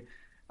a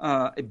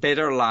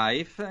better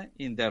life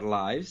in their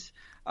lives,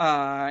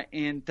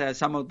 and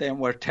some of them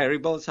were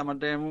terrible, some of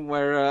them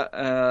were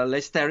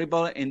less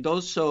terrible, and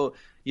also,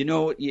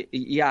 Lula,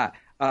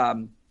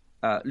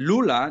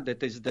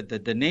 that is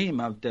the name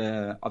of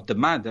the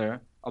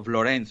mother of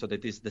Lorenzo,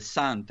 that is the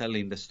son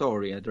telling the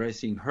story,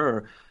 addressing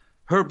her.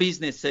 Her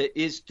business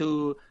is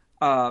to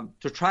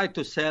try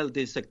to sell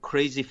this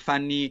crazy,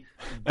 funny,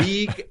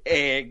 big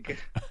egg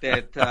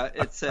that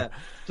it's to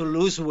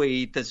lose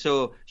weight.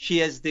 So she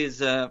has this,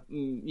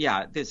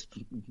 this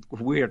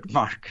weird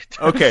market.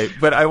 Okay,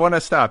 but I want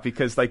to stop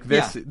because, like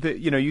this,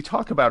 you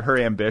talk about her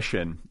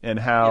ambition and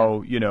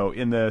how,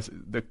 in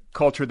the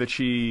culture that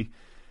she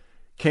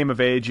came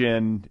of age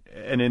in,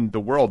 and in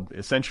the world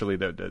essentially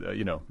that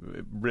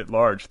writ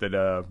large,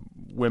 that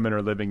women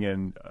are living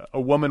in, a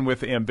woman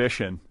with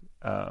ambition.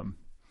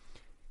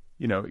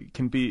 It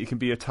can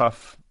be a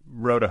tough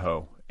road to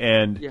hoe,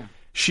 and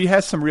she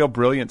has some real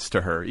brilliance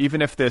to her.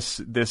 Even if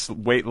this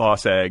weight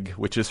loss egg,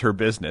 which is her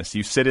business,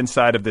 you sit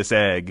inside of this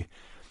egg,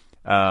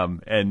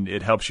 and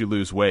it helps you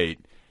lose weight,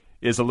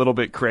 is a little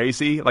bit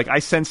crazy. Like, I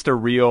sensed a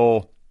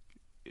real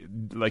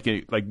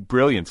like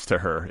brilliance to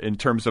her in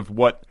terms of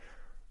what,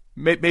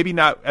 maybe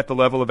not at the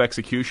level of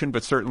execution,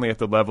 but certainly at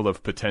the level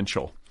of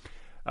potential.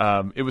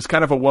 It was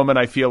kind of a woman,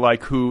 I feel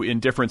like, who in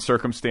different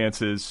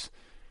circumstances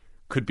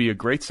could be a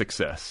great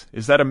success.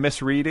 Is that a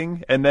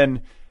misreading? And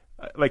then,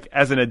 like,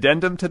 as an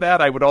addendum to that,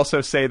 I would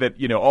also say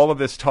that, all of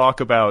this talk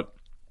about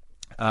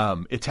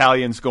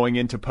Italians going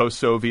into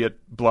post-Soviet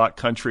bloc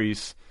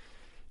countries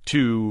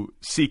to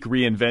seek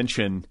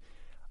reinvention,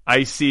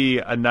 I see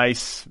a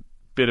nice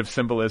bit of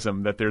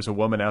symbolism that there's a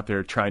woman out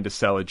there trying to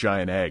sell a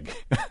giant egg.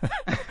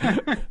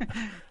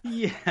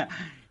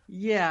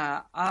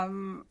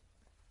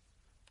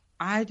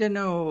 I don't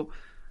know.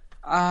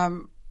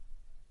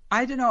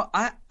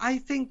 I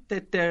think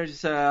that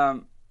there's,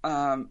 in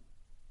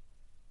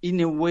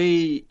a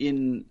way,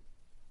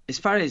 as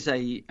far as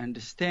I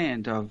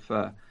understand of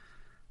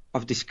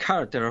this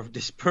character, of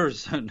this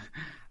person,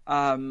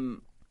 I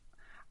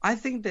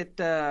think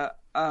that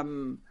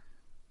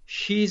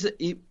she's,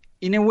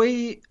 in a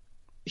way,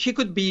 she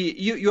could be.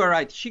 You are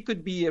right. She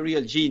could be a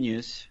real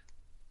genius,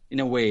 in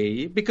a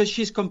way, because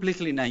she's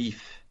completely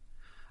naive.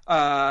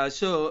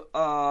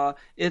 So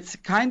it's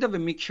kind of a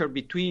mixture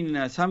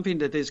between something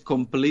that is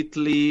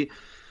completely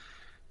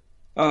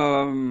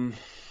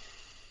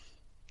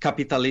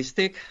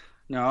capitalistic,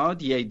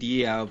 the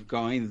idea of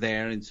going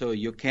there, and so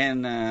you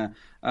can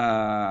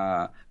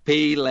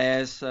pay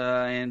less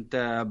and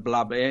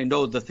blah blah, and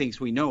all the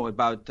things we know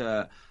about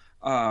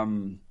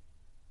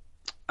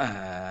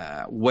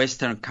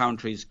Western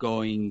countries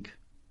going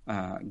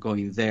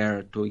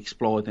there to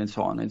exploit and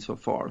so on and so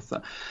forth.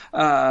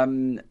 But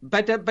in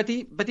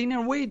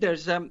a way,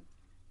 there's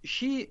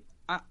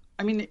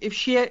if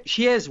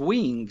she has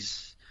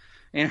wings,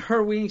 and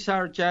her wings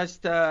are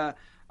just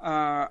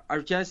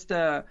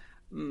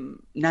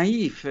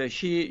naive.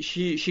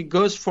 She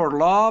goes for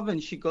love,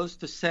 and she goes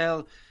to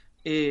sell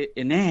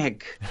an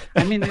egg.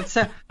 I mean,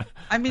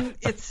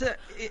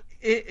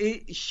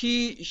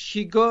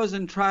 she goes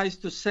and tries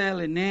to sell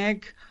an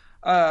egg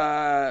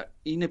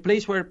in a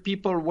place where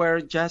people were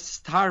just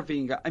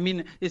starving. I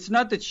mean, it's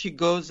not that she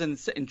goes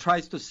and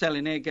tries to sell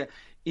an egg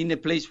in a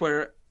place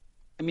where,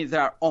 I mean,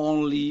 there are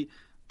only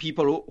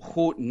people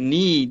who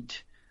need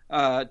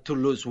to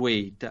lose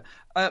weight.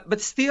 But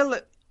still,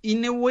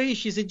 in a way,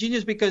 she's a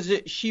genius because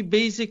she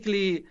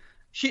basically,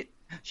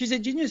 she's a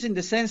genius in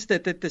the sense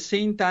that at the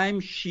same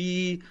time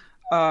she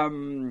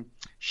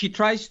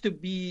tries to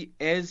be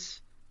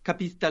as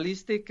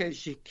capitalistic as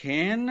she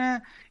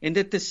can, and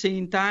at the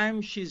same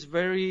time she's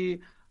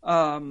very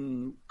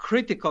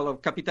critical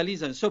of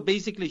capitalism. So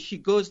basically she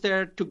goes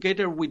there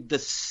together with the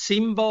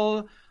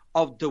symbol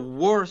of the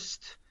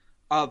worst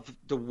of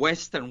the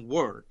Western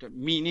world,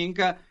 meaning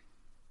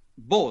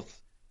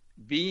both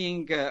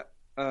being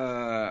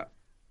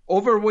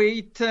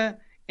overweight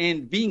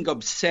and being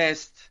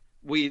obsessed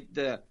with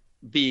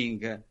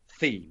being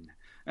thin.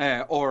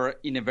 Or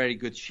in a very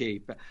good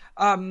shape. But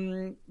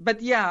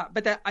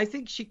I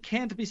think she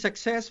can't be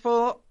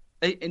successful.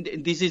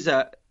 And this is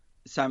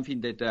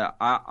something that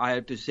I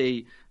have to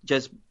say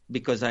just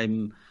because I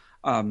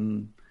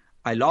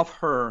love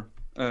her,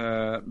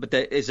 but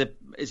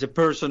as a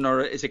person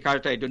or as a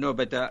character, I don't know.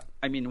 But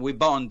I mean, we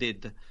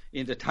bonded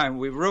in the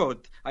time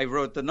I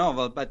wrote the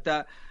novel.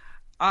 But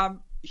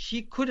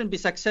she couldn't be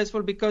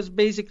successful because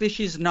basically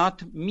she's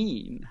not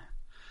mean.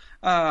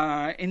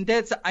 And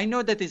I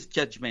know that is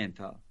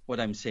judgmental, what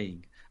I'm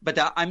saying. But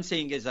I'm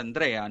saying as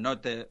Andrea,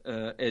 not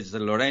as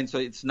Lorenzo.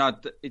 It's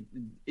not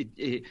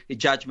a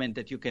judgment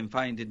that you can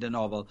find in the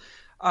novel.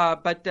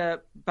 But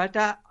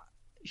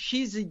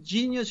she's a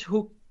genius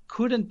who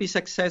couldn't be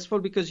successful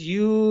because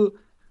you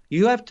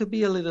have to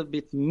be a little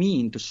bit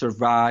mean to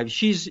survive.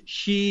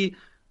 She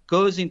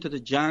goes into the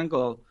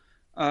jungle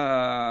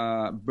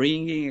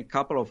bringing a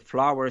couple of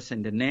flowers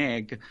and an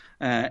egg.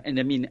 And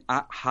I mean,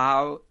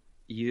 how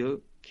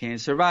you can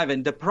survive.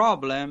 And the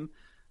problem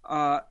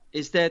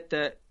is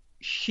that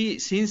she,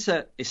 since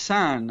a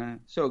son,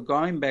 so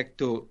going back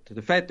to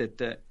the fact that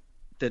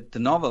the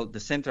novel, the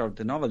center of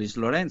the novel is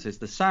Lorenzo, is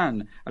the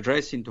son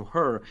addressing to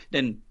her,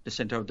 then the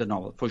center of the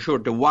novel. For sure,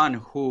 the one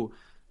who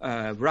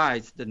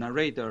writes, the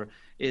narrator,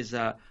 is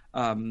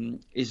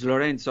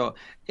Lorenzo.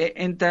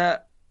 And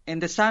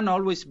the son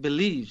always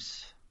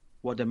believes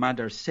what the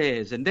mother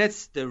says. And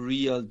that's the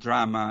real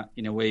drama,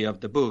 in a way, of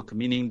the book,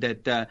 meaning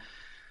that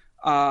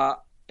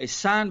a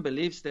son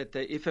believes that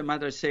if a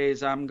mother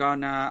says,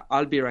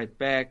 I'll be right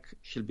back,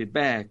 she'll be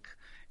back,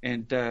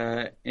 and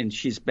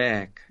she's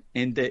back.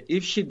 And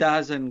if she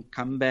doesn't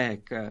come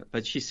back,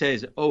 but she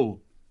says, oh,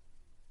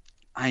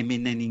 I'm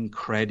in an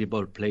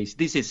incredible place.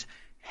 This is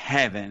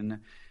heaven.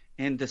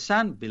 And the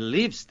son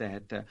believes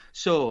that.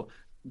 So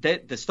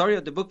the story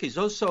of the book is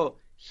also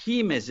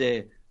him as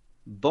a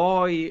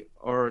boy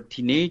or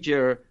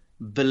teenager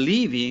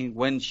believing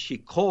when she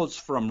calls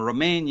from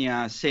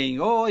Romania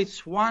saying, oh,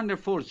 it's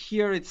wonderful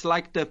here. It's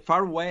like the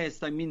Far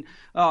West. I mean,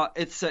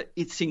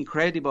 it's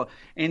incredible.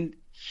 And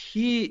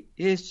he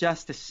is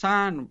just a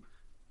son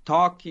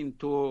talking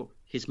to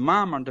his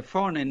mom on the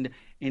phone, and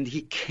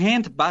he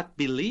can't but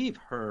believe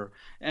her.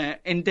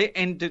 And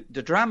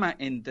the drama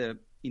and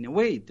in a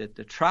way,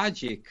 the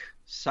tragic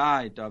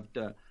side of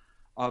the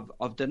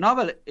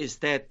novel is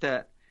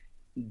that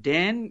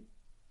then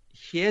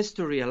he has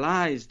to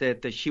realize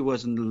that she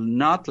was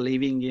not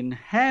living in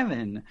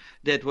heaven.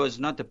 That was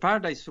not the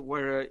paradise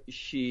where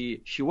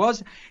she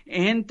was,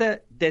 and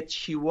that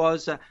she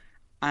was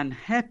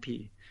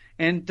unhappy.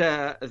 And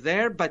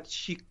but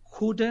she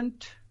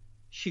couldn't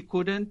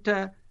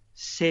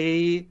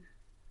say,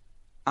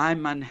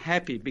 I'm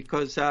unhappy,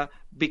 because a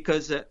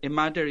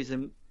mother is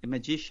a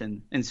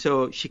magician, and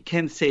so she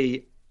can't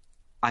say,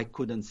 I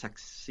couldn't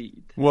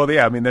succeed. Well,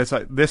 yeah, I mean,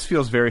 this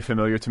feels very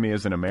familiar to me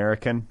as an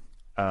American.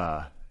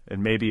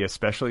 And maybe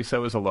especially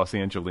so as a Los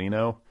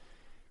Angelino,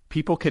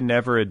 people can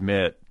never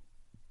admit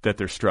that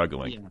they're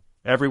struggling. Yeah.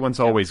 Everyone's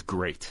always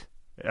great.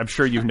 I'm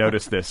sure you've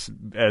noticed this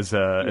as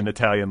an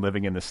Italian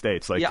living in the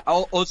States. Like, yeah,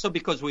 also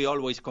because we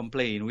always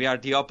complain. We are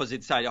the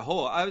opposite side.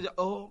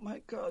 Oh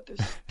my God,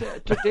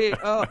 today,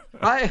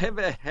 I have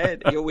a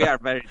headache. We are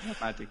very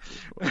dramatic.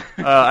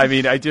 I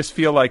mean, I just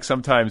feel like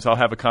sometimes I'll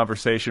have a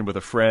conversation with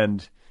a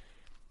friend,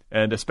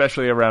 and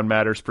especially around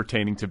matters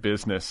pertaining to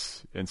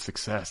business and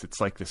success,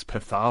 it's like this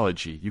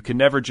pathology. You can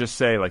never just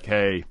say, like,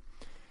 hey,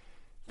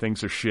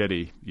 things are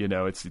shitty. You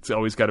know, it's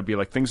always got to be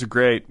like, things are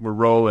great, we're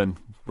rolling,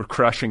 we're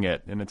crushing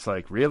it. And it's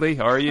like,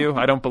 really? Are you?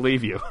 I don't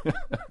believe you.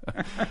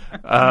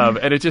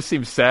 And it just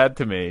seems sad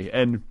to me.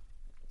 And,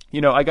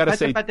 you know, I got to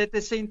say... But at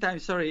the same time,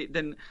 sorry,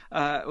 then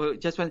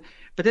just one.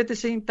 But at the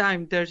same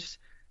time, there's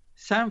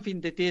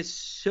something that is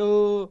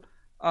so,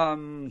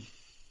 in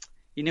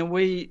a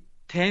way,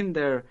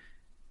 tender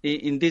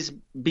in this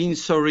being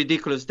so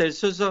ridiculous.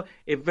 There's also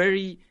a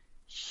very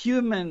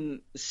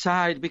human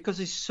side, because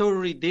it's so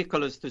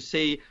ridiculous to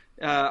say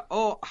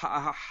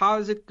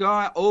how's it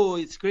going? Oh,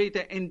 it's great.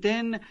 And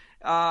then,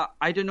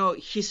 I don't know,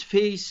 his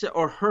face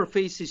or her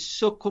face is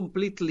so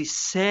completely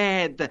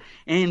sad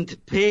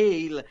and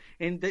pale.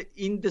 And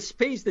in the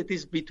space that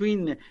is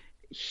between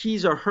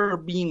his or her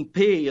being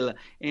pale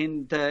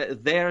and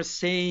they're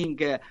saying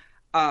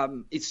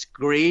it's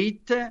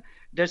great,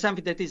 there's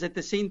something that is at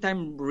the same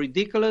time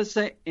ridiculous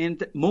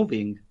and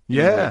moving.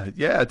 Yeah,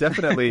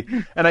 definitely.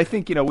 And I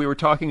think, we were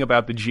talking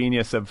about the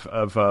genius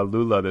of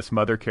Lula, this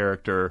mother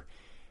character.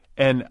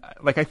 And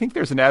I think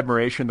there's an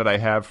admiration that I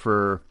have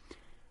for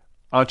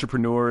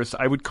entrepreneurs.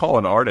 I would call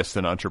an artist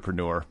an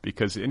entrepreneur,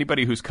 because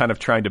anybody who's kind of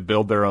trying to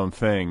build their own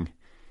thing,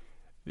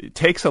 it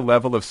takes a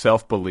level of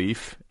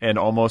self-belief and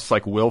almost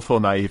like willful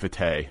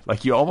naivete.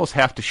 Like you almost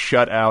have to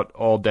shut out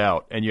all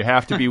doubt, and you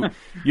have to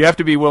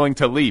be willing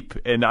to leap.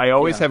 And I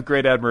always have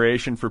great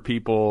admiration for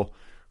people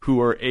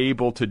who are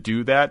able to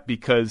do that,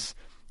 because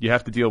you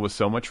have to deal with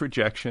so much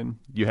rejection,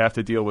 you have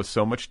to deal with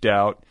so much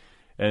doubt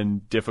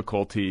and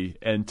difficulty,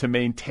 and to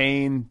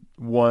maintain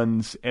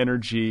one's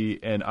energy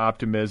and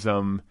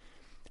optimism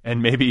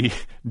and maybe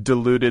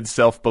diluted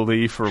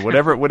self-belief or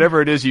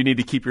whatever it is you need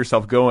to keep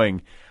yourself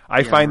going.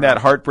 I find that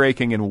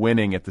heartbreaking and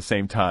winning at the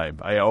same time.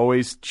 I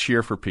always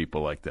cheer for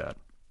people like that.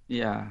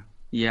 Yeah.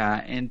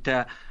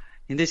 And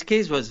in this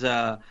case was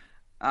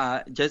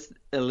just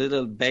a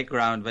little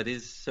background, but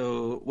it's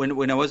so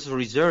when I was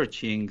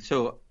researching,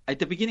 so at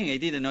the beginning I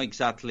didn't know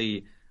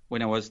exactly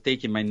when I was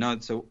taking my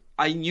notes. So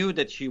I knew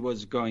that she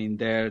was going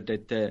there,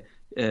 that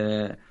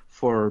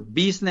for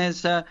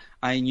business.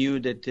 I knew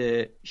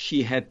that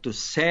she had to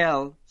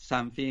sell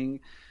something,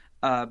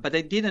 but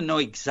I didn't know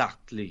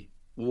exactly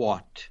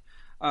what.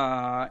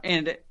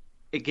 And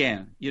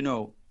again,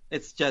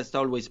 it's just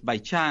always by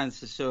chance.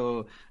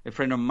 So a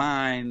friend of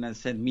mine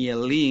sent me a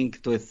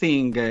link to a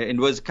thing, and it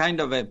was kind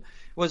of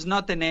was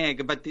not an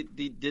egg, but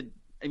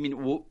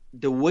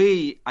the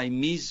way I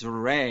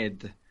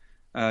misread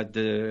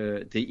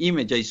the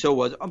image I saw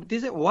was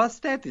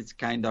it's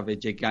kind of a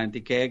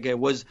gigantic egg. It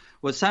was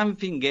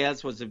something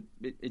else, was a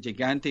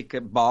gigantic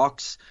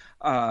box,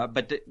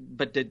 but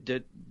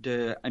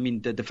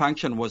the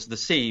function was the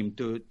same,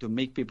 to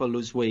make people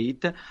lose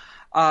weight.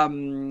 But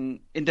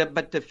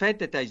the fact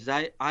that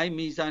I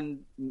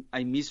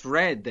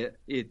misread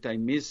it, I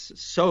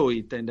missaw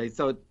it, and I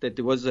thought that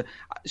it was.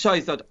 So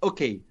I thought,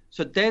 okay,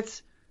 so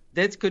that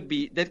could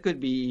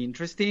be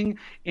interesting.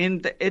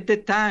 And at the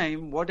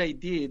time, what I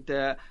did,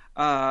 it's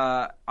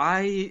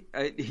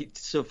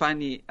so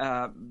funny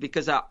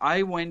because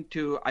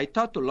I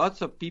talked to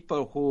lots of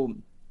people who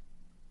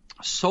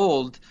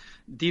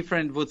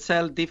would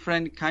sell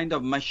different kind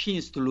of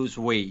machines to lose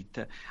weight.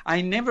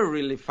 I never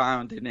really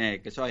found an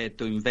egg, so I had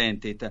to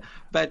invent it.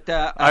 But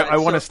I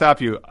want to stop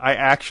you. I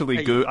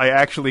actually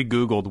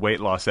Googled weight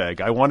loss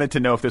egg. I wanted to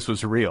know if this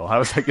was real. I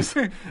was like,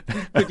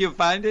 could you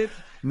find it?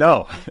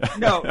 No.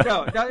 No.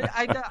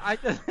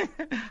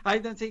 I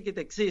don't think it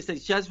exists.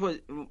 It's just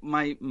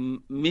my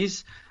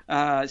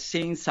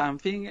seeing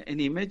something, an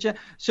image.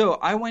 So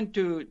I went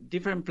to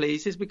different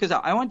places because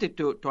I wanted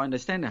to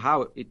understand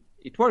how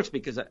it works,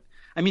 because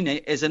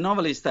as a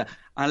novelist,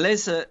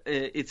 unless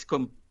it's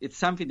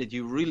something that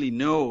you really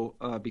know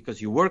because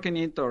you work in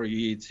it or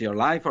it's your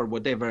life or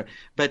whatever,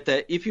 but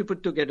if you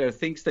put together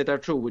things that are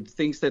true with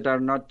things that are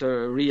not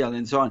real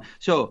and so on.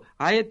 So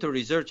I had to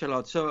research a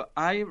lot. So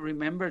I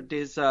remember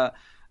this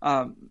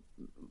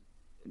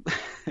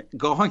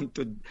going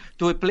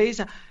to a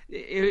place.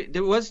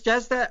 There was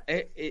just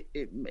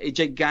a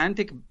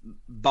gigantic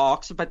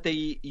box, but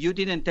you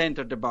didn't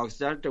enter the box.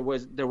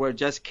 There were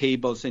just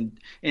cables and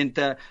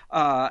so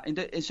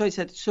I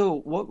said, so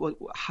what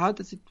how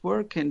does it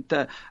work? And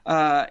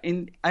I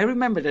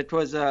remember that it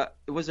was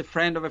a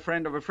friend of a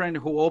friend of a friend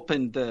who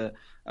opened the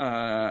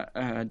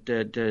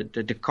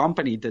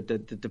company,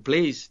 the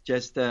place,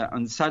 just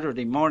on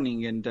Saturday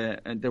morning, and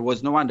there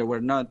was no one.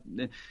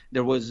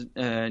 There was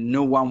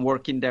no one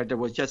working there. There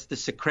was just the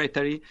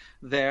secretary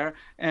there,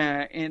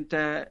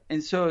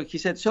 and so he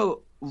said,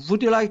 so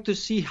would you like to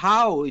see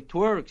how it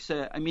works?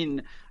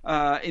 And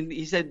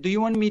he said, do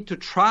you want me to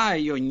try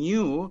your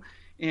new?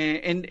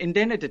 And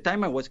then at the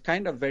time I was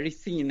kind of very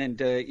thin, and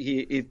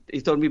he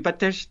told me,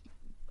 but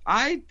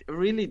I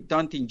really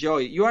don't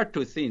enjoy it. You are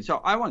too thin,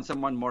 so I want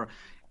someone more.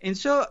 And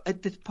so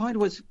at that point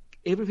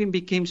everything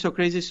became so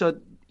crazy. So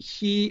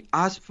he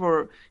asked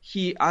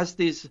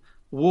this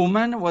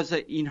woman, was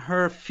in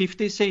her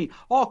 50s, saying,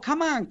 oh,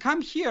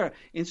 come here.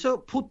 And so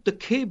put the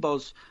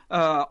cables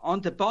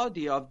on the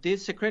body of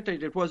this secretary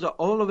that was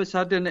all of a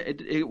sudden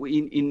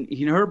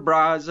in her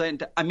bras.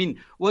 And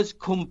was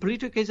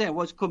completely crazy. I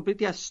was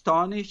completely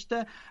astonished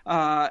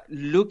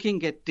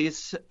looking at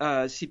this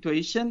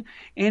situation.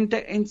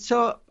 And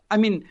so,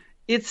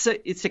 it's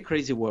a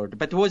crazy world,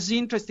 but it was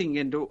interesting,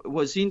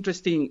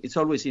 it's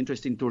always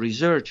interesting to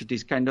research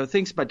these kind of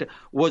things, but it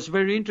was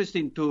very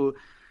interesting to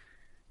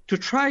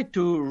try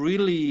to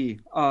really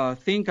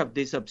think of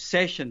this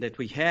obsession that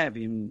we have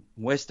in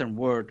Western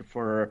world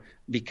for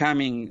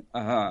becoming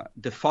the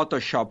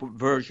Photoshop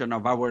version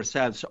of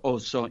ourselves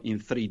also in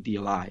 3D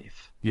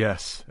life.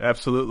 Yes,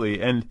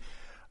 absolutely. And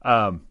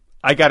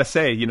I got to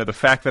say, the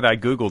fact that I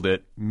Googled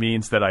it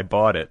means that I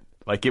bought it.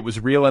 Like, it was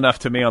real enough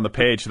to me on the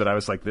page that I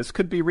was like, this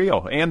could be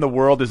real. And the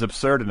world is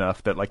absurd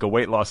enough that, like, a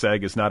weight loss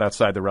egg is not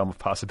outside the realm of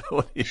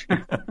possibility.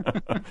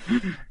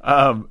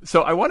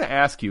 So I want to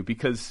ask you,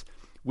 because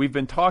we've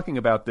been talking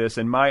about this,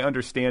 and my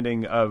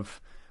understanding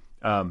of,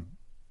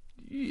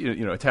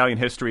 Italian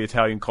history,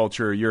 Italian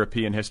culture,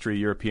 European history,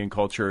 European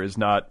culture is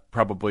not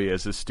probably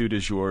as astute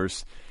as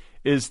yours.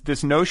 Is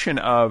this notion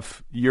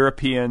of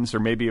Europeans, or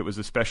maybe it was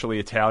especially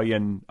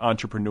Italian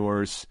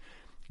entrepreneurs,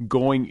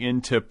 going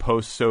into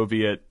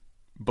post-Soviet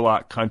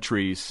bloc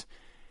countries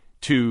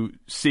to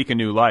seek a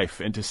new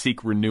life and to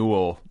seek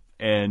renewal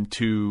and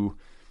to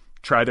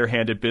try their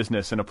hand at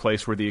business in a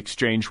place where the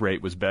exchange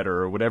rate was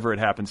better or whatever it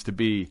happens to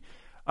be.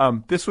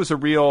 This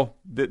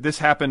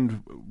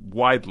happened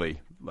widely.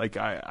 Like,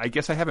 I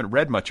guess I haven't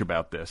read much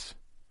about this.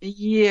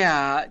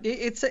 Yeah,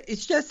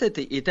 it's just that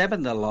it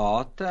happened a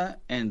lot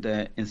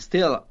and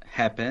still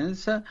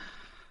happens.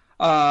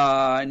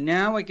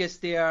 Now I guess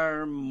they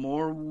are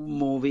more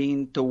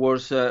moving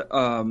towards the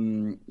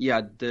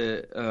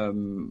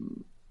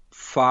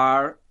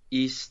far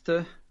east,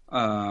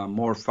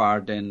 more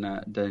far than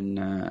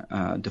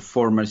the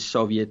former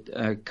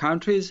Soviet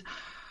countries.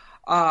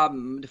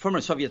 The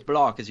former Soviet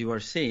bloc, as you were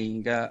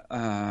saying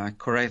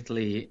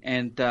correctly,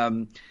 and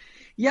and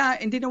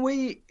in a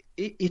way.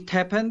 It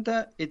happened.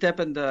 It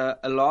happened a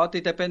lot.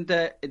 It happened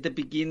at the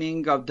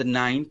beginning of the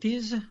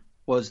 90s.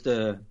 Was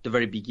the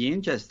very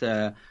beginning, just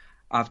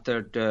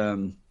after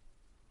the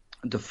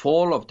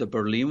fall of the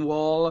Berlin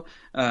Wall,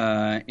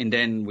 and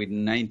then with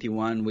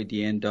 91, with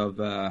the end of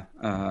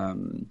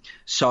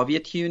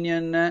Soviet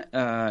Union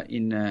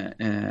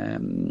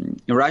in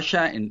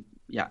Russia, and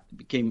it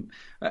became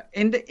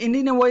and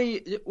in a way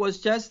it was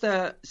just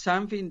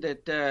something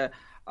that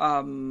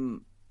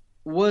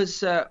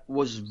was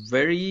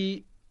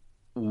very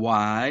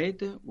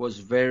wide, was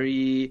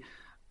very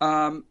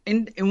and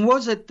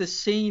was at the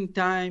same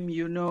time,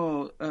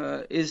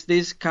 is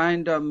this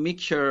kind of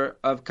mixture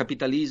of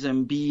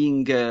capitalism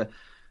being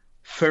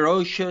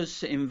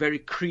ferocious and very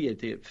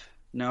creative.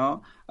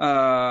 No,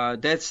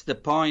 that's the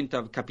point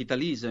of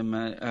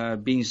capitalism,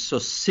 being so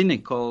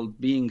cynical,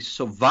 being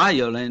so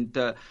violent,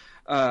 but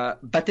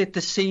at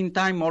the same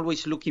time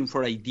always looking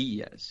for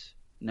ideas.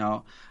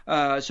 No,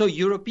 so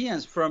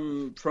Europeans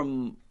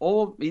from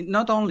all,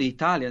 not only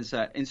Italians,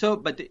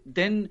 but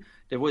then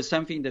there was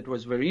something that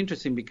was very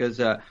interesting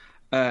because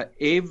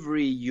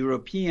every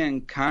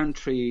European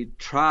country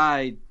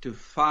tried to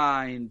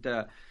find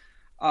a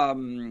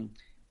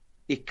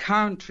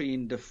country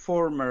in the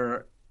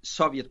former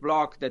Soviet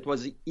bloc that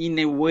was in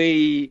a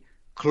way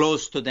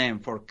close to them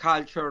for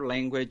culture,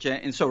 language,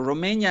 and so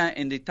Romania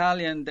and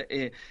Italian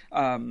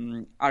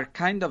are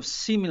kind of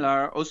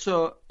similar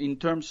also in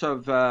terms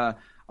of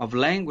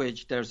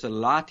language. There's a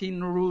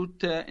Latin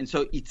root, and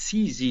so it's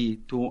easy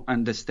to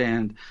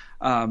understand.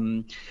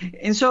 And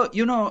so,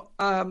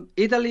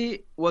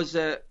 Italy was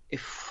a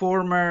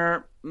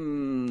former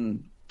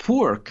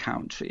poor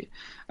country.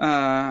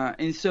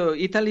 And so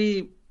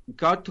Italy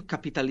got to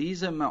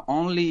capitalism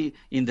only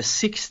in the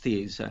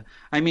 60s.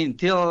 I mean,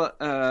 till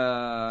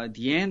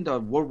the end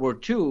of World War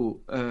II,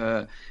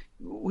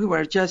 we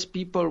were just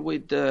people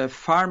with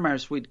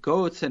farmers with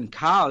goats and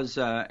cows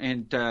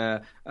and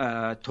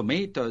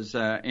tomatoes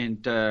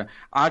and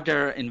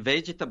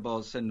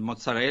vegetables and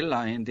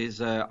mozzarella and these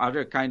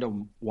other kind of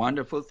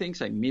wonderful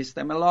things. I miss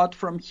them a lot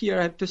from here,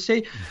 I have to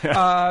say.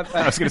 I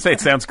was going to say,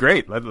 it sounds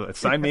great.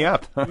 Sign me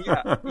up.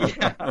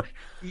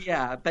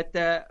 Yeah.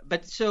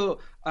 But so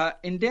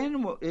and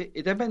then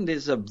it happened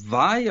as a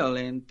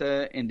violent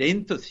and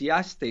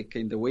enthusiastic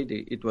in the way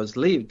that it was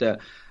lived.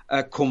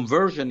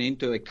 Conversion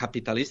into a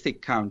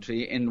capitalistic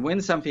country, and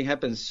when something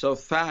happens so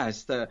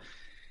fast,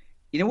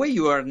 in a way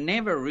you are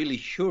never really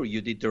sure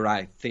you did the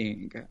right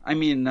thing. I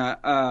mean,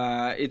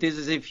 it is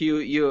as if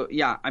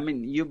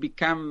you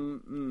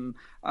become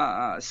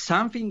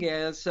something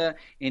else,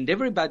 and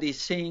everybody is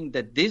saying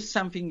that this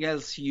something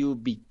else you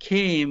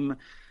became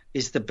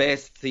is the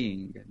best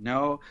thing,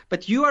 no?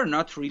 But you are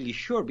not really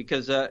sure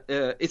because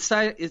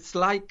it's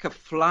like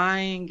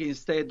flying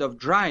instead of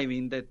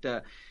driving,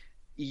 that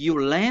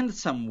you land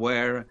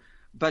somewhere,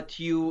 but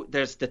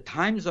there's the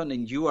time zone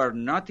and you are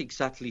not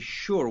exactly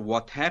sure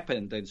what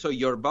happened. And so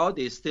your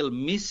body is still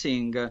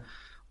missing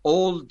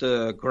all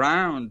the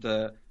ground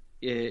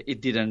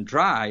it didn't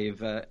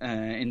drive.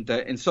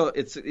 And so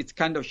it's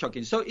kind of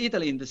shocking. So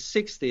Italy in the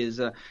 60s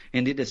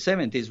and in the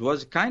 70s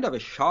was kind of a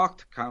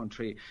shocked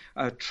country,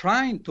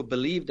 trying to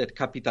believe that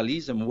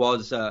capitalism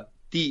was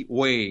the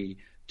way,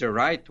 the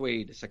right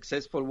way, the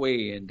successful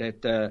way, and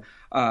that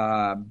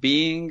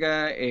being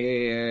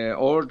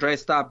all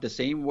dressed up the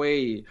same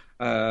way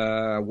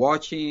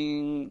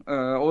watching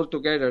all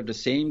together the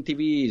same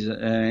TVs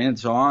and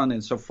so on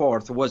and so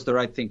forth was the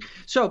right thing.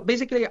 So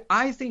basically,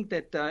 I think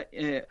that,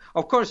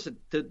 of course,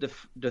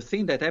 the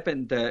thing that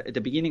happened at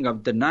the beginning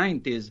of the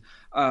 90s,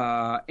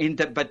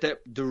 but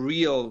the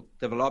real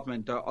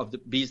development of the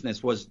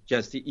business was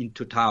just in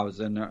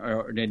 2000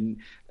 or then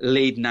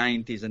late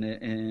 90s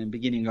and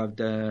beginning of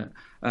the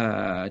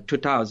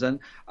 2000,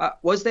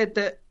 was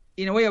that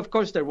in a way, of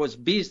course, there was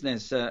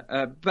business,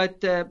 but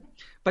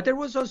there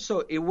was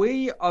also a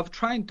way of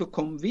trying to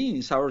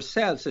convince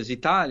ourselves as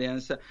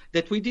Italians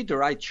that we did the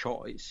right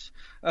choice.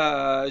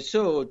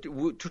 So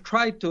to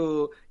try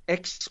to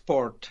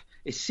export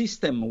a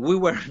system we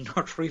were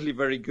not really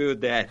very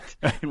good at,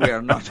 we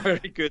are not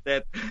very good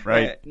at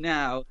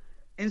now.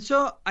 And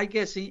so I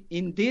guess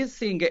in this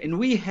thing, and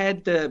we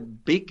had the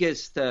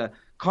biggest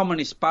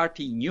communist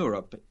party in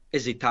Europe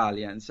as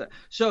Italians.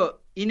 So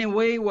in a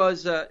way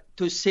was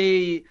to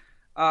say,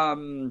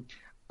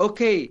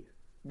 okay,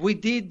 we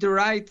did the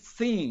right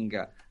thing,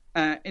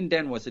 and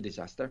then was a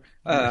disaster.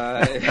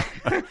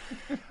 I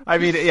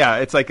mean, yeah,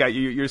 it's like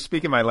you're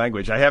speaking my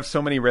language. I have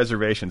so many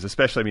reservations,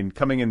 especially, I mean,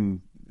 coming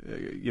in,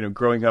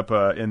 growing up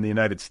in the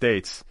United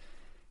States,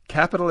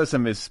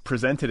 capitalism is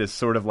presented as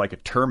sort of like a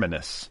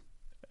terminus,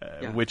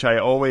 which I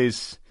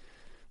always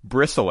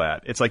bristle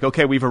at. It's like,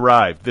 okay, we've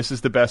arrived. This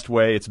is the best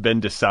way. It's been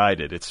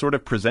decided. It's sort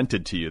of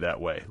presented to you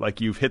that way, like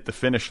you've hit the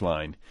finish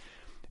line.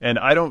 And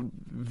I don't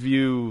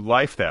view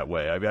life that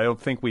way. I mean, I don't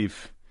think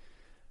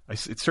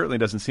it certainly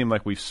doesn't seem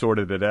like we've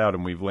sorted it out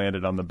and we've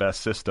landed on the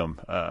best system.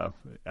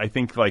 I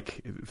think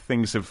like it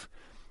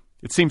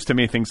seems to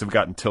me things have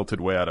gotten tilted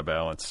way out of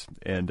balance.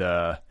 And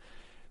but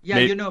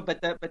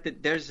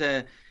there's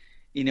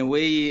in a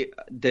way,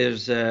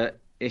 there's a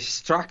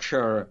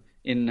structure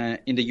in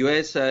the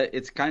U.S.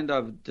 It's kind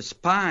of, the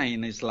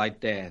spine is like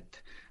that.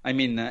 I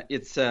mean,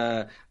 it's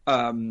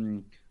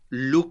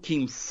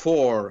looking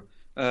for,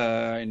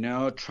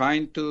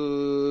 trying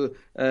to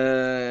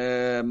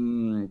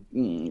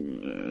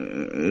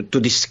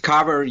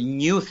discover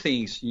new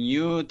things,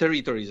 new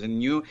territories, and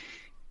new.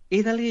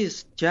 Italy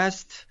is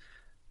just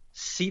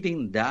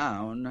sitting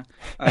down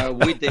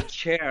with the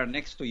chair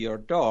next to your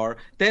door.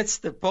 That's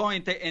the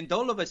point. And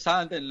all of a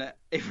sudden,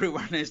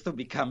 everyone has to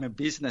become a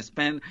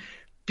businessman.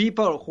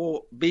 People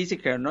who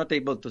basically are not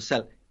able to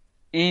sell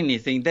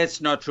anything. That's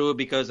not true,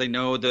 because I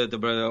know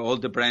all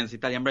the brands,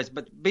 Italian brands,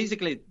 but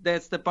basically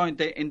that's the point.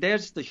 And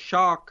there's the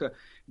shock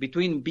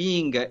between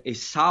being a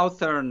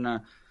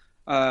southern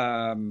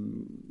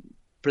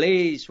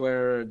place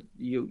where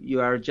you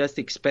are just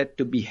expect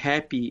to be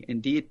happy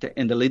and eat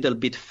and a little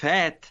bit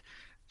fat,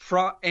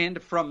 from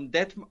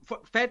that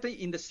fat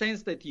in the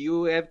sense that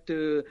you have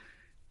to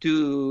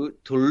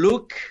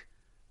look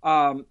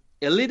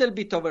a little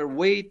bit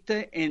overweight,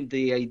 and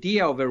the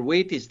idea of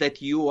overweight is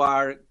that you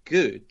are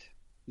good,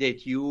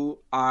 that you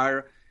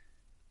are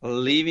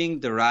living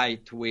the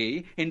right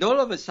way, and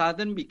all of a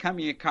sudden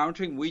becoming a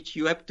country in which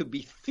you have to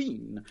be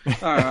thin.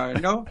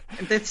 No,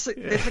 and that's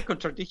a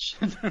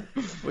contradiction.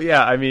 Well,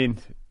 yeah, I mean,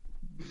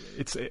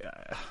 it's.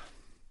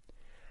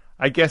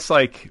 I guess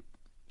like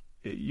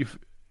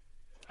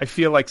I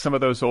feel like some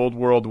of those old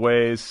world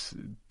ways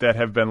that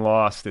have been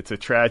lost. It's a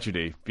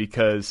tragedy,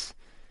 because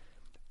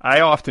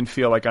I often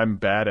feel like I'm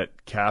bad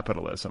at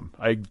capitalism.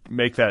 I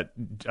make that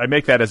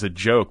as a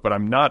joke, but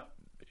I'm not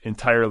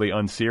entirely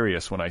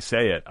unserious when I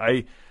say it.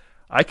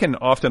 I can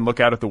often look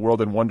out at the world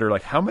and wonder,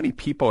 like, how many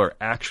people are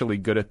actually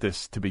good at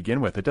this to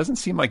begin with? It doesn't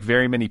seem like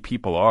very many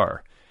people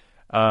are.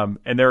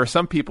 And there are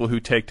some people who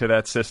take to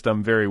that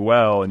system very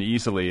well and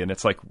easily, and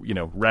it's like,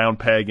 round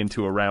peg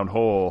into a round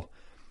hole.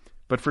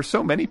 But for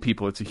so many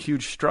people, it's a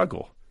huge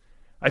struggle.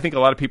 I think a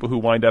lot of people who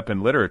wind up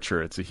in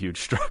literature, it's a huge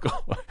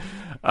struggle.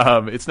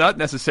 It's not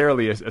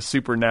necessarily a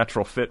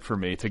supernatural fit for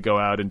me to go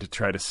out and to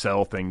try to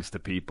sell things to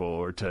people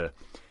or to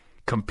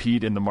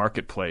compete in the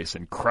marketplace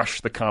and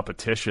crush the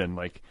competition.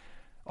 Like,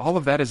 all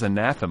of that is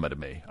anathema to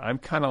me. I'm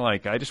kind of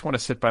like, I just want to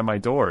sit by my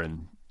door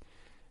and,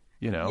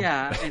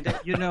 Yeah, and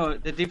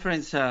the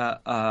difference,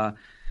 the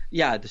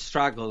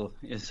struggle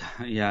is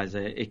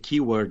a key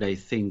word, I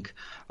think.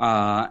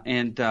 But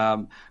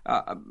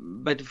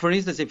for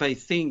instance, if I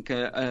think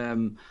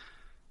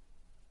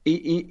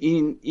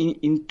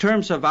in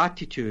terms of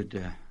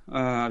attitude,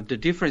 the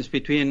difference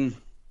between,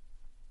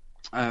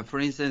 for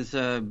instance,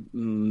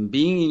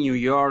 being in New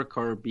York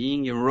or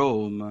being in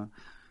Rome,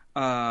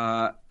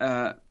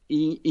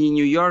 in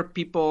New York,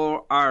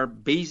 people are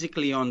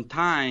basically on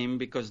time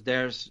because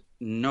there's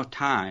no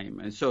time.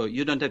 And so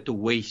you don't have to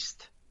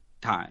waste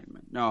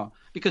time, no,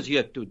 because you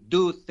have to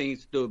do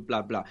things, do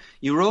blah, blah.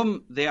 In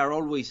Rome, they are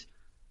always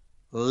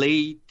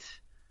late.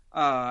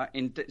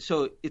 And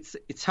so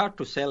it's hard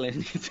to sell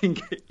anything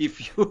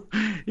if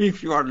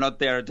you are not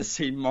there at the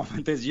same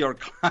moment as your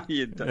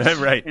client.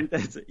 Right. And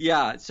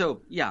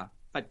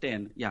but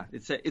then,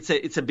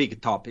 it's a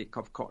big topic,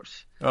 of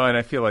course. Oh, and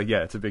I feel like,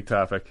 it's a big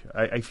topic.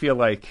 I feel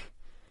like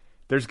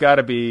there's got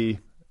to be,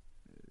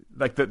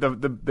 like,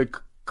 the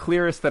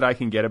clearest that I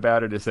can get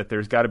about it is that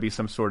there's got to be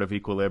some sort of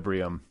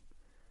equilibrium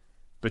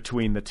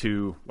between the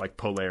two like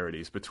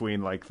polarities,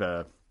 between like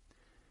the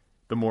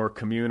more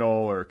communal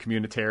or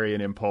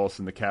communitarian impulse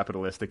and the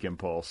capitalistic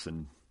impulse.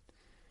 And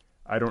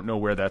I don't know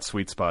where that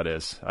sweet spot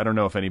is. I don't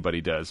know if anybody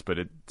does, but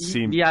it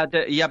seems...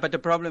 But the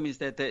problem is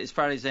that as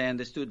far as I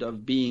understood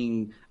of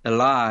being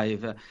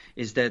alive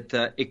is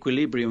that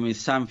equilibrium is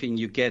something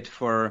you get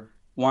for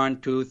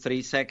 1, 2,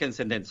 3 seconds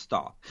and then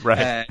stop.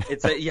 Right.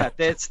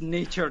 That's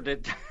nature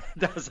that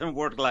doesn't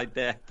work like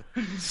that.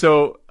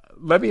 So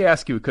let me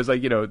ask you, because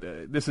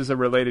this is a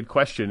related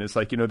question. It's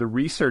like, the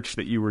research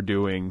that you were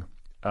doing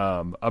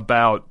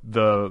about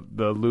the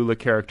Lula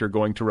character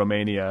going to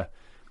Romania,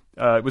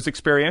 it was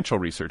experiential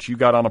research. You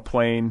got on a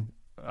plane,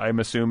 I'm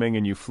assuming,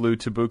 and you flew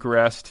to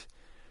Bucharest.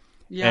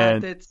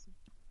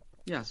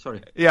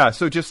 Sorry. Yeah,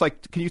 so just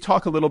like, can you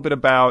talk a little bit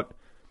about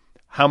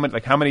how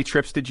many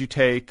trips did you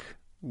take?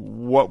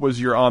 What was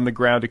your on the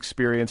ground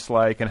experience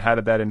like, and how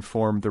did that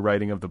inform the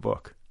writing of the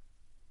book?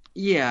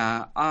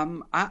 Yeah,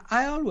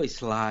 I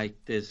always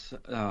liked this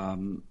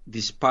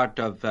part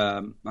of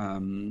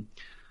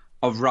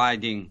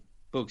writing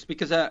books,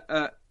 because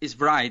it's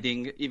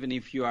writing, even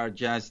if you are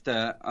just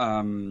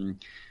going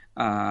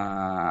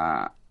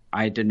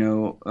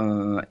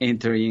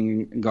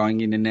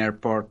in an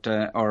airport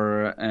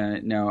or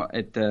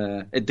at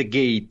the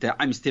gate.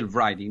 I'm still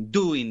writing.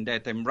 Doing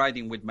that, I'm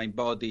writing with my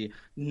body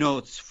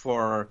notes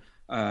for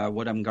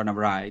what I'm gonna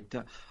write.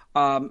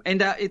 And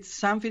it's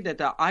something that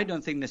I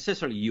don't think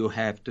necessarily you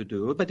have to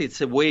do, but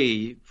it's a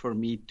way for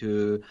me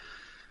to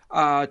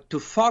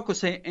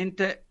focus.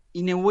 And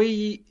in a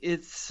way,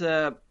 it's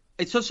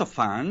also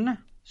fun.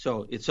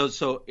 So it's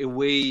also a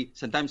way.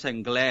 Sometimes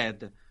I'm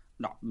glad.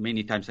 No,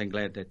 many times I'm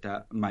glad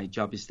that my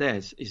job is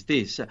this.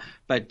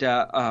 But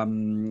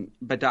I'm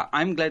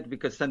glad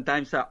because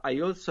sometimes I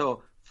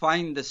also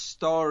find the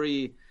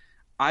story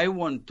I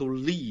want to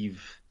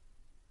live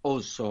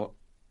also.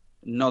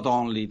 Not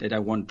only that I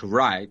want to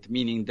write,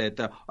 meaning that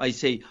I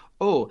say,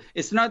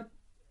 it's not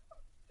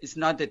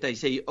that I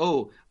say,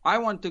 I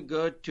want to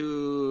go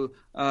to,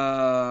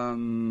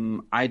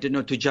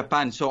 to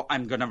Japan, so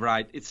I'm going to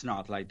write. It's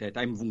not like that.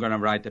 I'm going to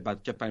write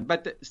about Japan.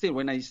 But still,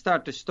 when I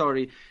start a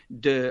story,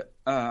 the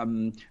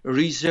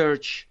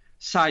research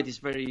side is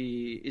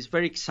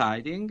very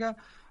exciting.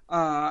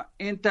 And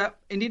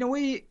in a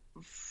way,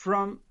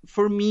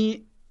 for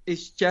me,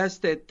 it's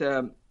just that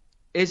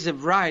as a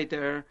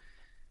writer,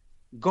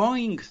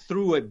 going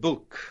through a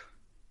book,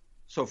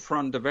 so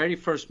from the very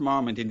first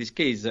moment, in this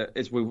case,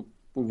 as we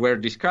were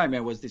describing,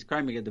 I was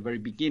describing at the very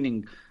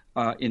beginning,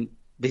 in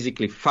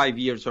basically 5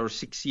 years or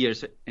 6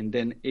 years, and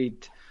then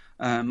 8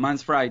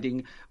 months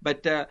writing.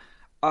 But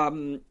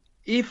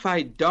if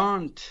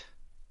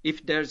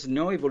there's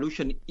no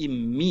evolution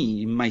in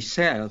me, in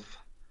myself,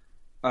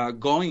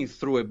 going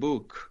through a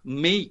book,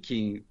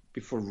 making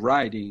before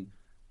writing,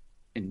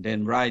 and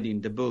then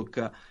writing the book,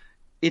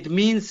 it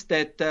means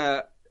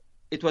that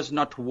it was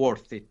not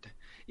worth it.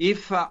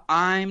 If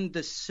I'm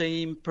the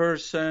same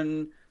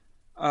person,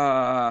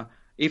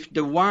 if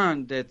the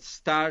one that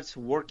starts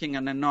working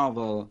on a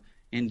novel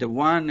and the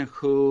one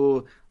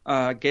who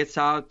gets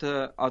out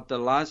of the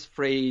last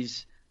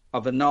phrase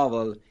of a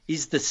novel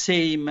is the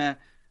same,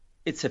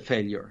 it's a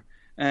failure.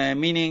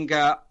 Meaning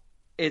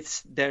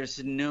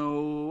there's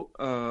no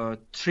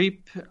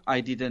trip. I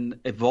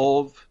didn't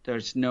evolve.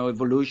 There's no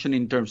evolution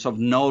in terms of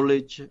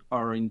knowledge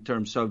or in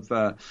terms of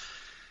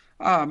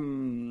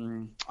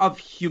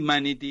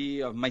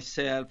humanity, of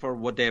myself, or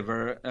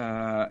whatever.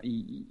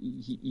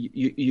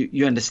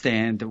 You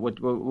understand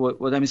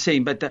what I'm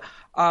saying. But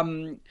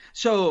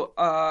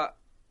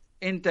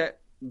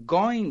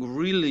going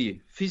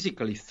really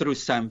physically through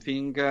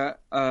something,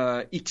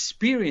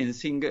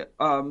 experiencing,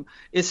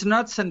 it's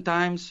not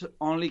sometimes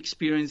only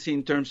experiencing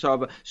in terms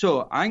of,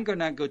 so I'm going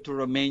to go to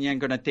Romania, I'm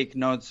going to take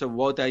notes of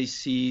what I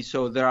see.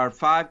 So there are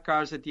 5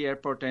 cars at the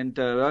airport and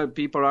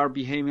people are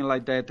behaving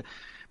like that.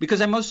 Because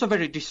I'm also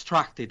very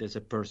distracted as a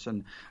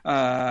person.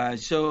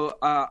 So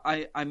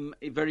I'm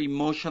a very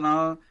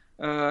emotional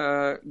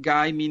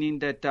guy, meaning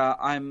that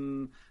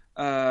I'm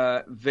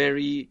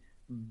very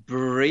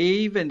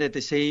brave, and at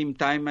the same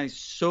time I'm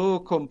so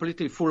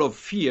completely full of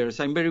fears.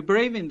 I'm very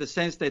brave in the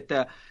sense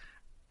that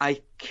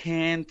I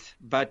can't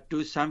but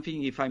do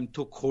something if I'm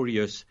too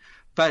curious.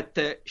 But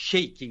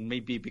shaking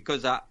maybe,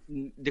 because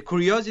the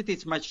curiosity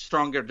is much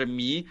stronger than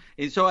me.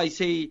 And so I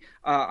say,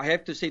 I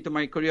have to say to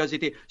my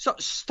curiosity, so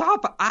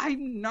stop,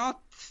 I'm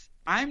not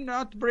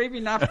brave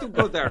enough to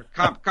go there.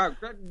 Come.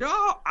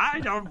 No,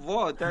 I don't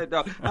want.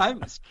 No,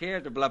 I'm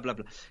scared, blah, blah,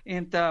 blah.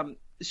 And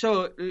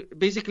so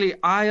basically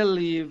I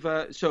live,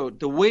 so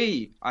the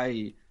way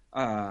I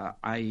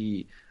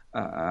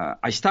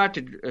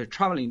started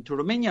traveling to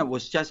Romania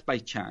was just by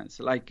chance,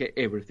 like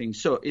everything.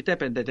 So it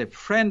happened that a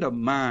friend of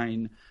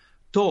mine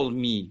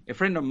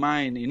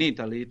in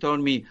Italy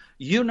told me,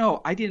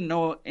 I didn't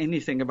know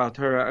anything about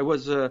her.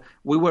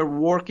 We were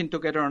working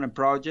together on a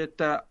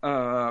project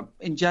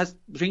and just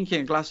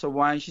drinking a glass of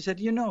wine. She said,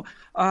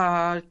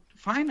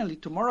 finally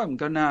tomorrow I'm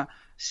going to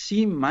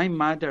see my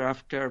mother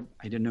after,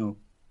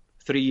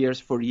 3 years,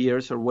 4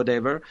 years or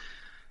whatever.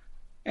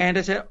 And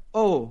I said,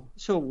 oh,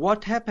 so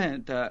what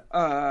happened?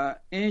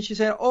 And she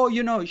said,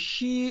 oh,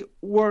 she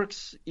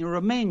works in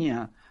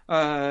Romania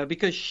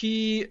because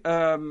she's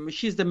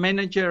the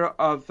manager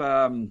of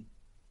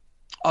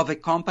a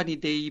company.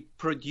 They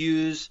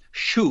produce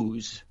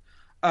shoes,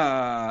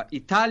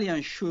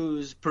 Italian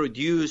shoes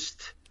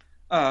produced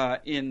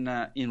in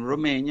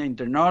Romania, in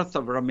the north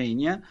of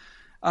Romania.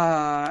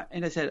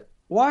 And I said,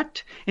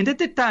 what? And at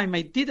the time,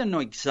 I didn't know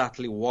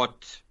exactly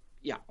what.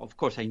 Yeah, of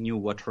course, I knew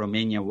what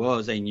Romania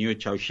was. I knew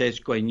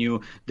Ceausescu. I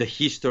knew the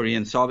history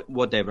and so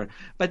whatever.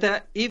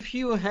 But if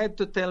you had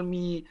told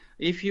me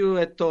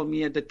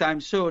at the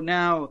time, so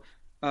now,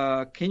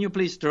 can you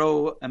please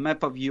draw a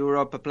map of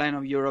Europe, a plan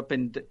of Europe,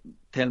 and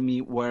tell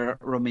me where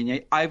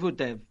Romania? I would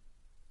have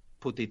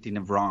put it in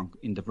the wrong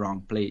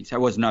place. I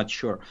was not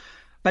sure.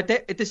 But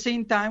at the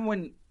same time,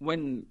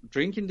 when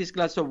drinking this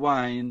glass of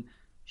wine,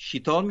 she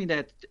told me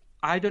that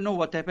I don't know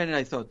what happened. And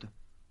I thought,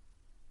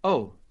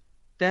 oh,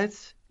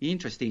 that's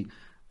interesting.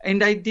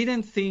 And I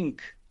didn't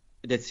think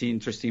that's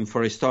interesting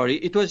for a story.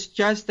 It was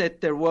just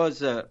that there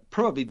was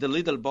probably the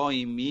little boy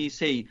in me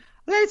saying,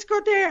 let's go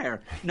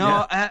there.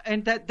 No, yeah.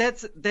 And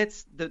that's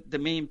the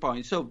main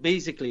point. So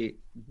basically,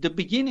 the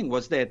beginning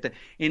was that.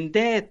 And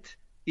that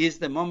is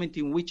the moment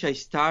in which I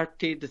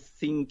started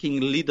thinking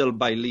little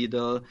by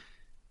little.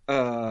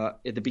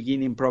 At the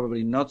beginning,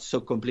 probably not so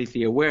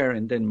completely aware,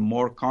 and then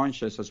more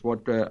conscious as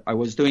what I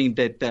was doing,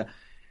 that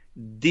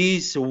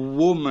this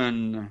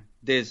woman,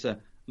 this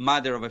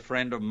mother of a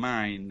friend of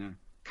mine,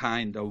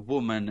 kind of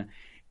woman,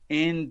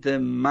 and the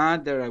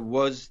mother I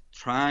was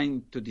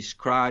trying to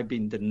describe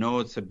in the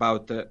notes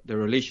about the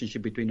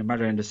relationship between the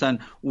mother and the son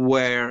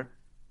were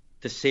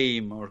the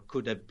same or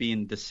could have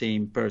been the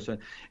same person.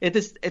 At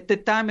the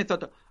time, I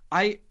thought,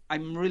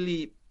 I'm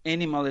really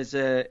animal as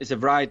a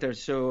writer,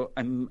 so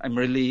I'm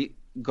really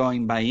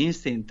going by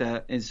instinct,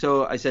 and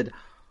so I said,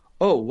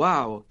 oh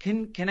wow,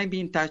 can I be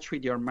in touch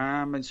with your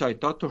mom? And so I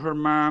talked to her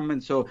mom,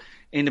 and so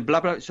in blah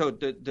blah. So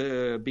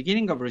the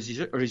beginning of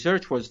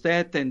research was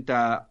that, and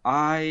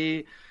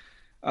I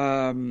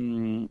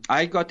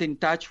got in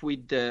touch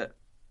with the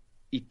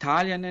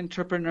Italian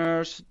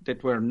entrepreneurs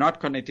that were not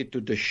connected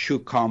to the shoe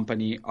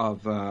company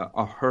of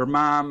her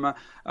mom,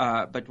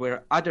 but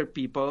were other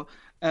people.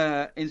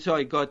 And so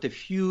I got a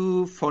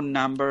few phone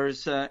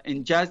numbers,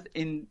 and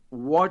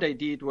what I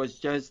did was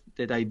just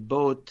that I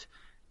bought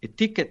a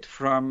ticket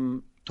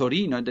from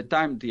Torino at the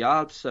time, the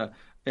Alps,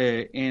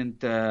 and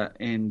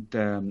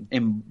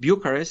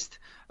Bucharest.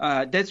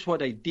 That's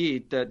what I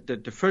did,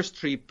 the first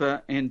trip.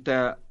 And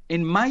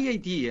my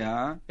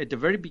idea at the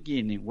very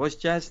beginning was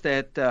just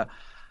that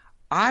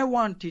I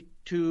wanted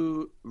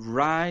to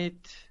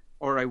write,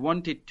 or I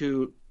wanted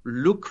to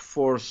look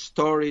for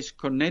stories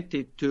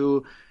connected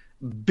to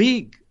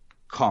big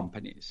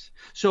companies.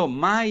 So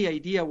my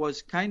idea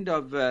was kind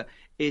of a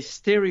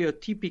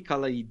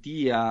stereotypical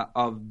idea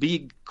of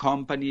big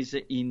companies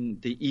in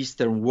the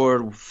Eastern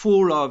world,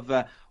 full of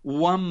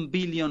 1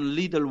 billion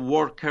little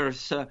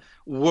workers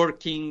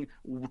working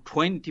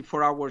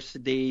 24 hours a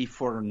day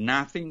for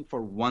nothing,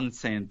 for 1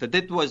 cent.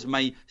 That was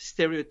my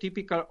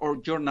stereotypical or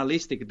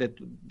journalistic, that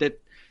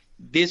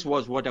this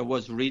was what I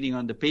was reading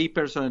on the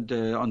papers, on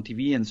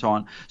TV and so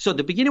on. So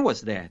the beginning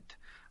was that.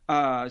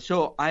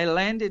 So I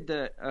landed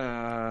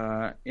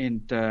to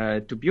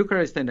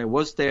Bucharest, and I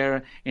was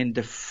there. And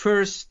the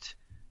first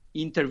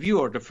interview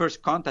or the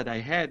first contact I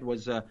had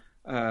was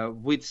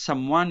with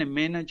someone, a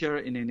manager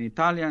in an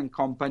Italian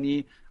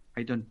company.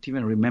 I don't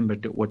even remember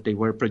what they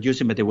were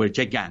producing, but they were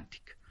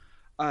gigantic.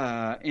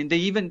 And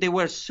they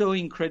were so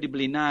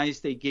incredibly nice.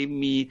 They gave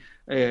me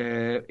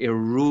a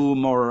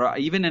room or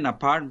even an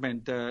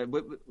apartment.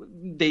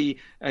 They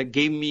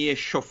gave me a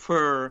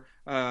chauffeur,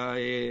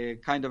 a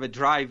kind of a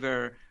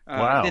driver.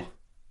 Wow.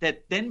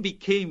 That then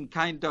became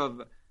kind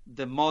of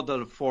the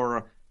model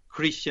for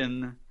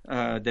Christian,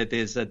 that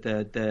is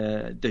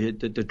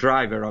the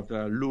driver of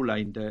Lula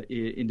in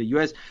the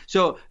U.S.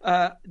 So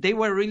they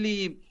were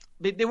really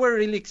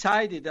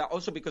excited,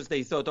 also because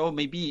they thought, oh,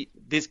 maybe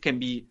this can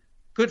be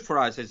good for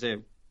us as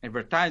a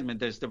advertisement.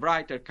 There's the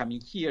writer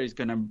coming here, is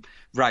going to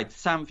write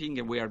something,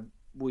 and we're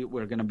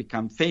going to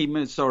become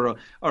famous, or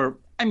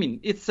I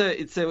mean, it's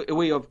a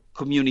way of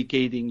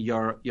communicating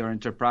your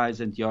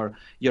enterprise and your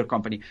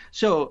company.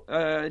 So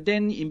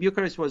then in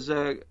Bucharest was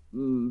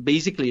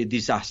basically a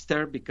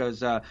disaster,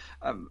 because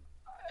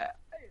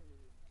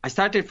I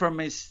started from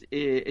a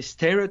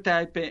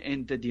stereotype,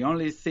 and the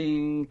only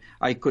thing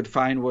I could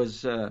find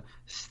was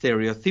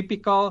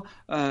stereotypical.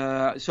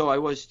 So I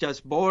was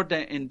just bored,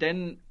 and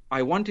then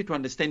I wanted to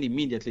understand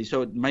immediately.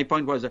 So my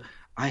point was,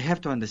 I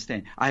have to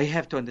understand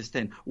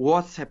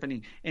what's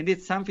happening. And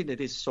it's something that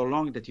is so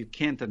long that you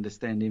can't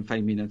understand in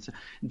 5 minutes.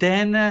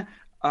 Then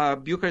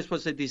Bucharest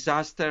was a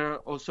disaster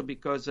also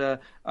because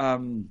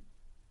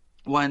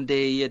one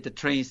day at the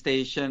train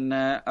station,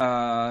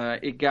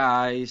 a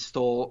guy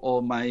stole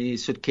all my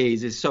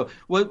suitcases. So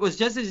it was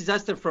just a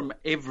disaster from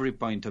every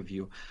point of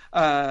view.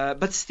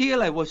 But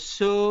still, I was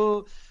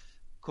so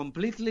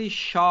completely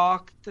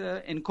shocked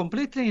and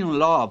completely in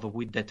love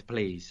with that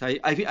place. I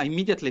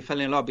immediately fell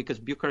in love because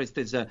Bucharest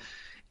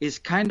is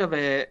kind of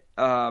it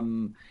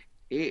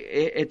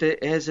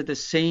has at the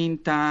same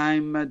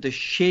time the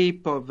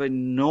shape of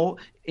an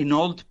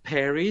old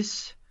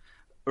Paris,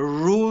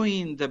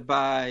 ruined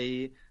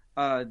by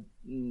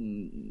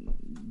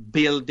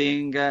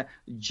building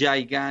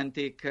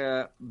gigantic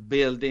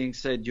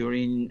buildings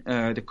during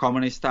the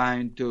communist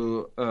time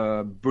to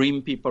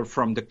bring people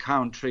from the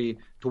country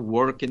to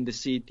work in the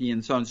city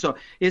and so on. So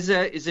it's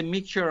a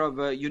mixture of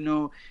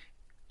an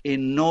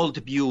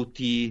old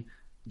beauty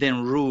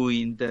then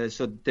ruined.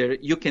 So there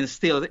you can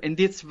still, and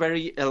it's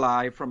very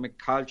alive from a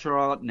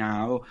cultural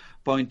now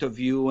point of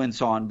view and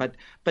so on. But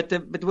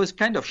it was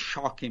kind of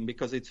shocking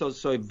because it's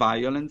also a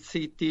violent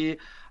city.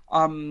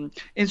 And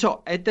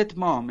so at that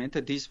moment,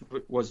 this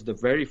was the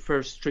very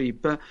first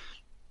trip,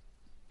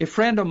 a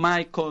friend of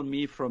mine called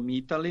me from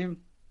Italy,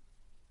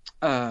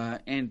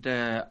 and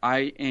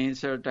I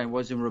answered, I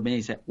was in Romania.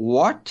 He said,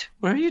 "What?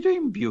 What are you doing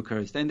in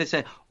Bucharest?" And they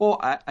said, "Oh,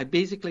 I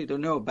basically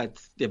don't know."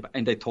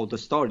 And I told the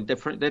story.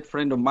 That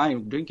friend of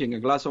mine drinking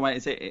a glass of wine, I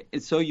said,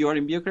 "So you are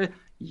in Bucharest?"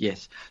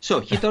 Yes. So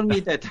he told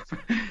me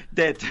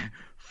that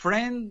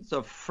friends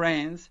of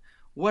friends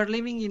were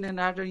living in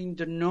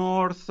the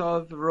north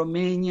of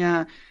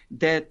Romania,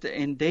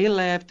 and they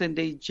left and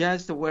they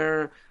just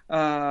were,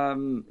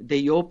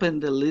 they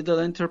opened a little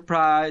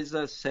enterprise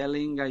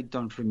selling, I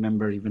don't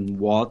remember even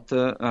what,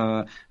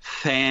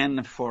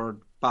 fan for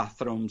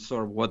bathrooms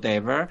or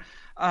whatever.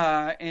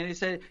 And he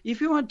said,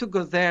 "If you want to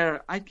go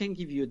there, I can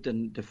give you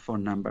the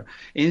phone number."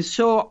 And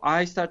so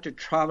I started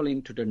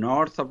traveling to the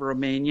north of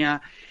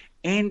Romania,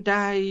 and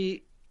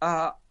I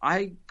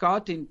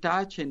got in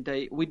touch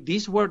with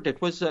this word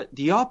that was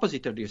the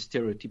opposite of the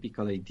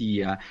stereotypical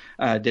idea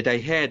that I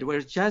had,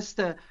 where just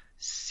a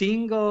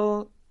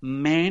single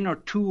man or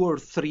two or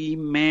three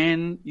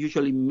men,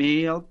 usually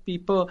male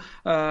people,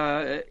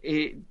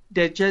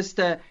 they just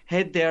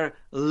had their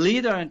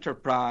little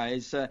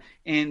enterprise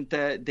and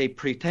they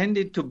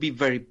pretended to be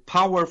very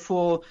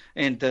powerful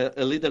and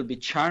a little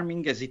bit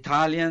charming as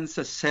Italians,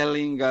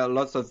 selling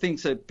lots of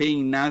things,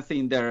 paying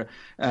nothing their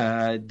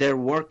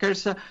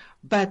workers.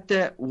 But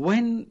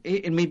when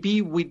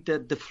maybe with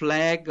the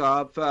flag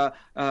of a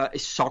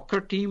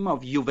soccer team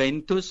of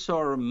Juventus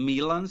or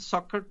Milan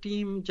soccer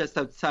team just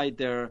outside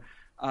their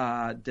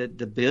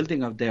the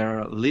building of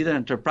their little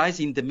enterprise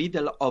in the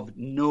middle of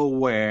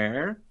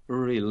nowhere,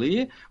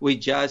 really,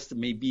 with just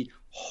maybe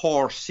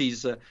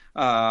horses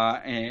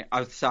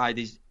outside.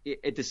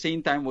 At the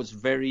same time was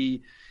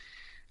very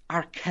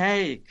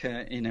archaic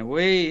in a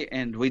way,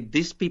 and with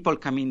these people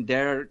coming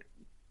there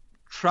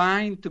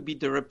trying to be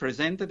the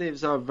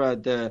representatives of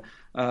the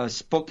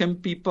spoken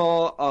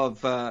people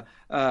of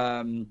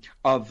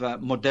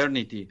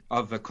modernity,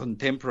 of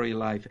contemporary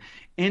life.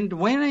 And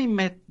when I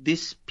met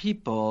these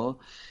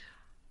people,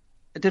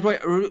 that were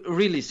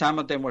really, some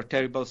of them were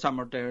terrible, some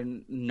of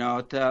them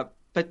not.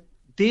 But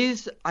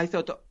this, I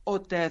thought, oh,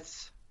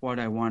 that's what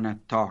I want to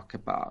talk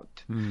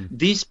about.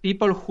 These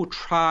people who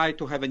try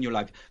to have a new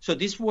life. So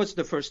this was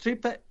the first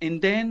trip.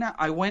 And then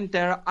I went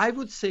there, I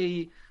would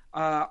say,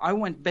 I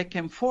went back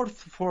and forth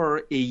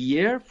for a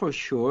year for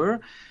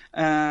sure.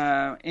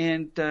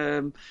 And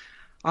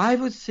I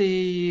would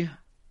say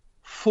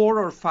 4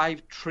 or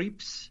 5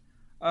 trips.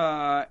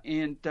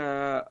 And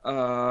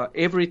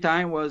every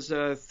time was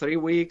 3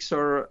 weeks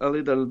or a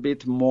little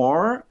bit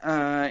more,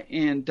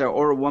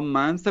 or 1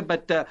 month.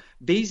 But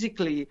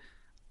basically,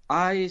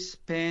 I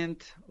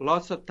spent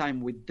lots of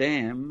time with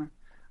them,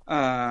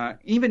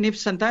 even if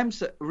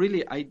sometimes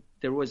really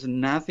there was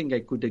nothing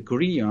I could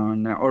agree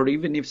on, or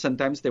even if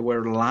sometimes they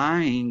were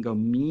lying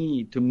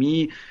to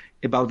me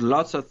about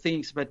lots of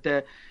things. But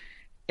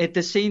at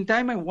the same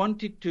time, I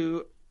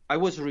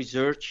was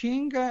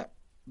researching.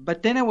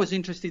 But then I was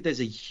interested as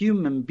a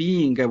human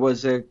being. I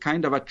was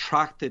kind of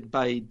attracted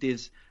by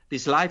this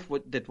life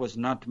that was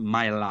not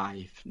my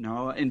life,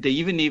 no. And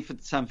even if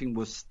something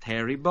was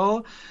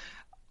terrible,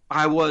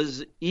 I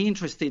was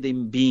interested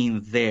in being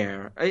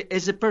there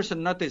as a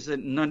person, not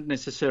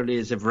necessarily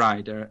as a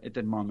writer at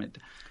that moment.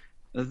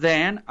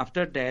 Then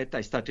after that,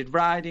 I started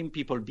writing.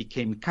 People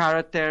became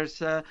characters.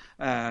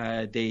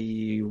 But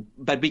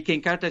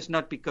became characters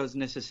not because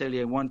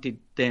necessarily I wanted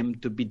them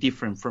to be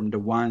different from the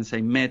ones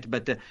I met,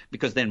 but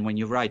because then when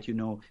you write,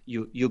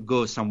 you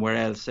go somewhere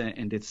else,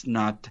 and it's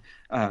not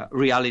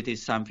reality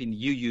is something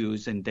you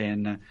use, and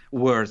then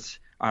words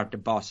are the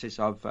bosses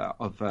of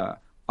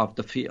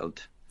the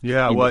field.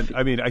 Yeah, well,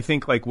 I mean, I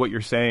think like what you're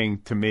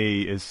saying to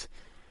me is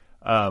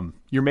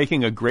you're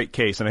making a great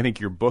case, and I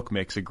think your book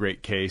makes a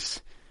great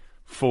case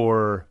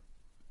for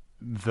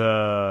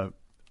the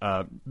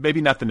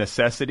maybe not the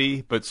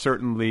necessity, but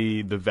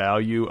certainly the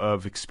value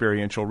of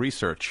experiential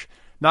research,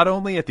 not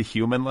only at the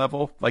human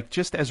level. Like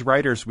just as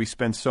writers, we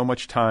spend so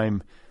much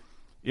time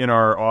in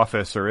our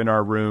office or in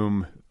our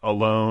room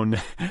alone,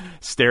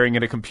 staring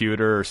at a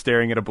computer or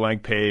staring at a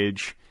blank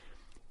page,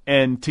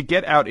 and to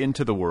get out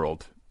into the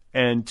world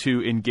and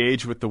to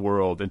engage with the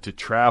world and to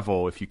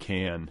travel if you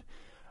can,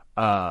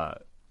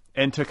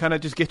 and to kind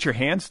of just get your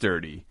hands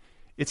dirty.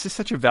 It's just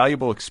such a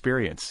valuable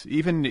experience.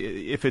 Even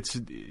if it's,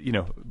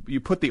 you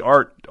put the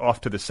art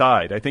off to the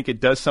side, I think it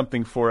does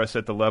something for us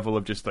at the level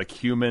of just like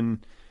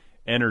human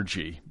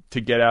energy to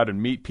get out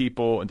and meet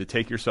people and to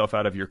take yourself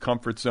out of your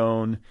comfort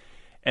zone.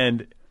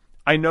 And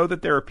I know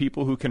that there are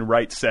people who can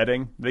write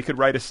setting. They could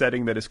write a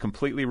setting that is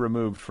completely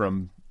removed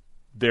from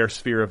their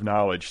sphere of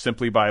knowledge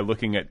simply by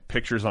looking at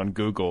pictures on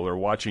Google or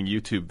watching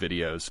YouTube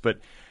videos. But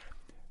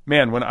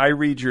man, when I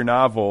read your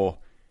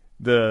novel,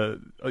 a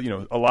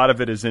lot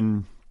of it is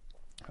in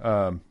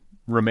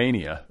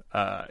Romania.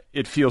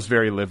 It feels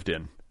very lived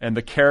in, and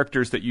the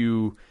characters that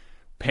you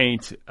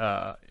paint,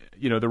 the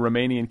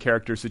Romanian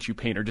characters that you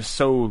paint are just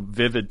so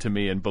vivid to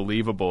me and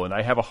believable. And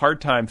I have a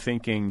hard time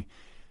thinking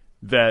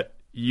that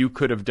you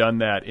could have done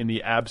that in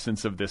the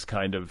absence of this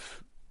kind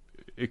of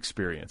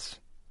experience.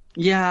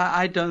 Yeah,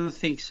 I don't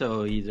think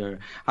so either.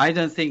 I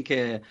don't think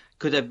it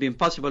could have been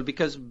possible,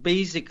 because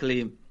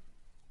basically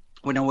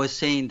when I was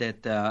saying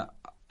that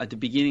at the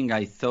beginning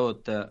I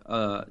thought that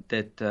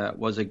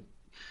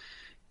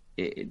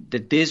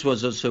this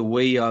was also a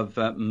way of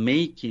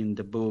making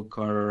the book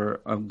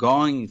or of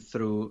going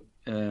through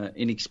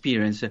an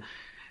experience.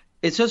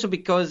 It's also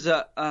because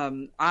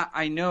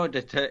I know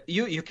that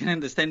you can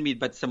understand me,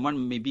 but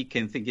someone maybe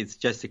can think it's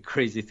just a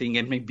crazy thing,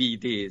 and maybe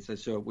it is.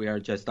 So we are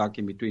just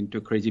talking between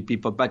two crazy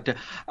people. But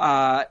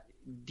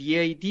the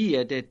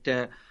idea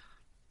that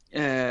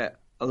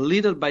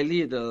little by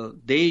little,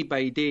 day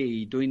by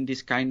day, doing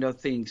these kind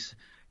of things,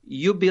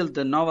 you build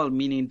the novel,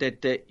 meaning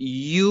that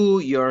you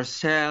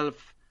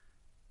yourself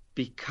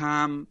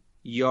become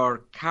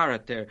your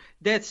character.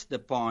 That's the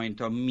point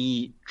of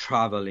me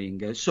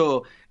traveling.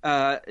 So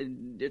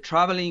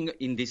traveling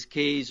in this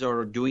case,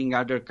 or doing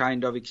other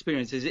kind of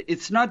experiences,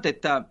 it's not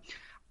that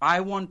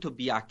I want to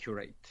be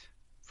accurate.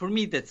 For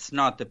me, that's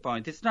not the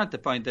point. It's not the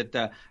point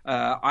that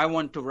I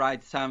want to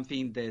write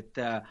something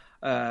that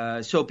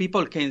so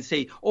people can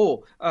say,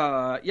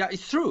 yeah,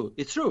 it's true.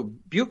 It's true.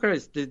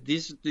 Bucharest,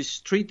 this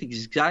street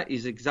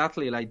is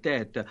exactly like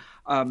that.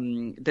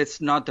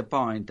 That's not the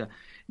point.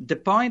 The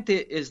point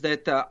is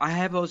that I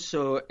have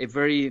also a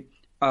very,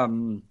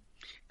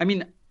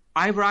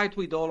 I write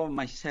with all of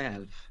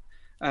myself.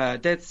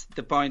 That's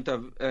the point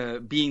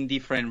of being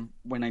different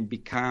when I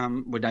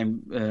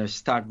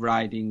start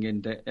writing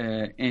and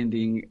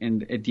ending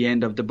and at the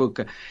end of the book.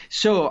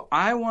 So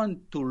I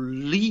want to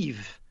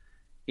live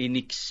an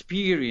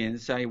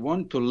experience. I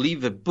want to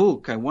live a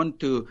book. I want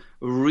to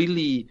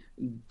really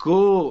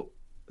go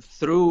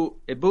through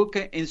a book.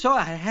 And so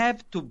I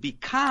have to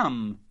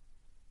become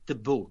the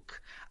book.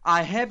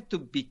 I have to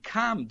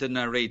become the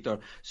narrator.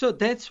 So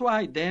that's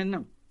why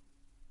then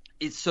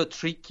it's so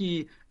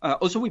tricky.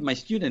 Also with my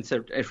students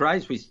at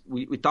Rise,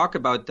 we talk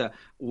about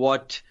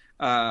what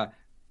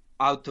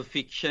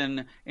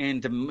autofiction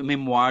and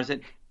memoirs.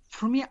 And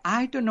for me,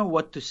 I don't know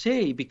what to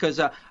say, because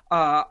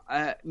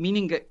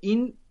meaning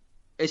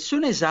as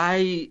soon as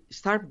I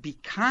start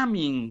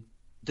becoming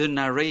the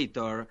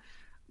narrator,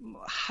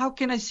 how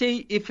can I say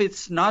if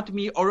it's not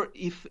me, or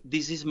if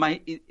this is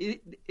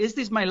is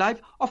this my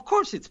life? Of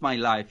course it's my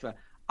life.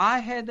 I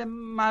had a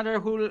mother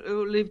who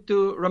lived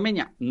to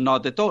Romania.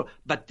 Not at all.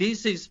 But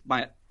this is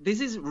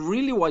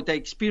really what I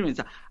experienced.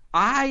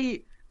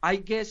 I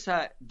guess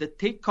the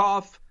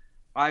takeoff,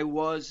 I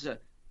was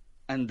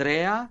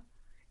Andrea,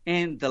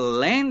 and the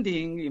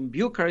landing in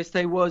Bucharest,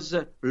 I was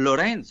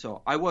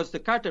Lorenzo. I was the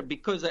character,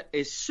 because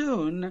as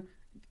soon,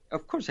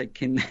 of course, I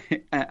can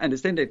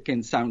understand it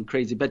can sound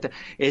crazy, but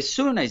as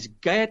soon as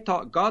I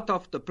got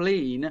off the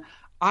plane,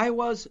 I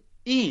was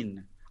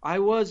in. I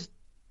was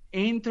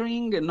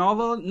entering a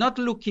novel, not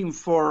looking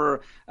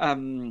for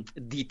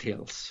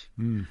details.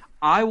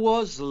 I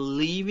was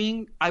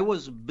living, I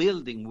was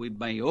building with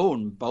my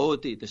own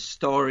body the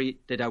story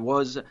that I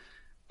was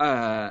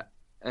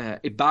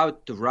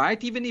about to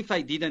write, even if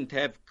I didn't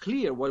have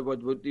clear what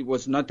it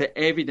was not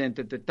evident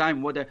at the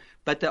time.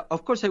 But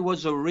of course, I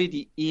was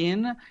already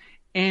in.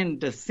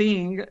 And the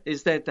thing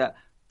is that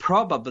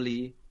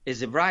probably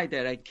as a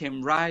writer, I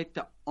can write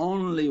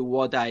only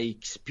what I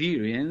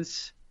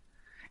experience.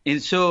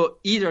 And so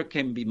either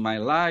can be my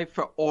life,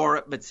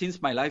 but since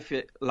my life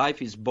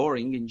is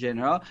boring in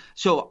general,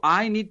 so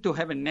I need to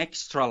have an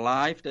extra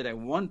life that I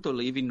want to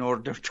live in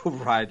order to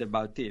write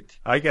about it.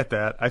 I get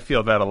that. I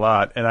feel that a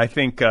lot. And I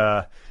think,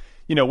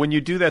 when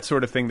you do that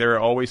sort of thing, there are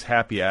always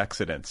happy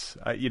accidents.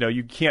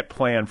 You can't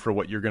plan for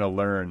what you're going to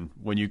learn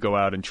when you go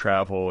out and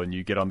travel and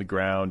you get on the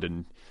ground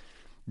and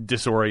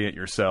disorient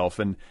yourself.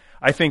 And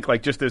I think,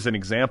 like, just as an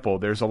example,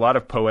 there's a lot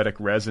of poetic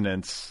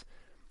resonance,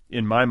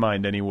 in my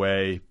mind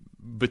anyway,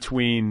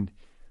 between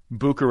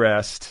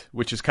Bucharest,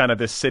 which is kind of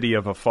this city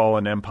of a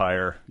fallen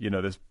empire,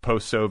 this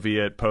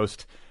post-Soviet,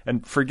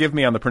 and forgive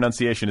me on the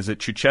pronunciation, is it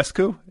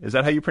Ceausescu? Is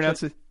that how you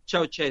pronounce it?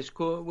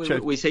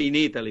 Ceausescu, we say in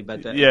Italy,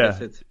 but yeah.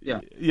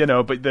 Yeah.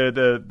 But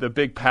the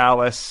big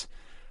palace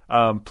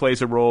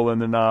plays a role in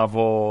the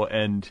novel,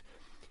 and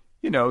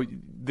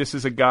this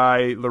is a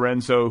guy,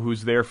 Lorenzo,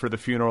 who's there for the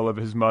funeral of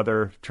his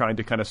mother, trying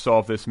to kind of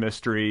solve this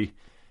mystery.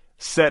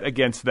 Set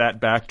against that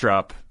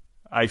backdrop,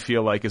 I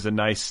feel like is a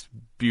nice,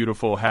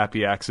 beautiful,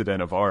 happy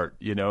accident of art,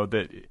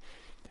 that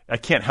I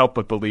can't help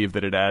but believe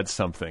that it adds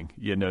something,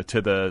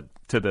 to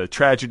the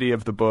tragedy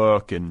of the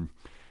book, and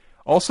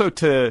also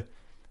to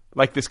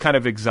like this kind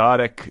of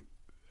exotic,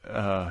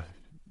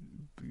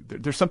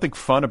 there's something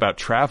fun about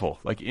travel,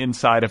 like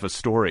inside of a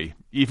story,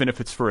 even if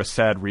it's for a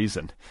sad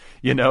reason,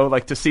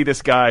 like to see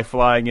this guy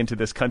flying into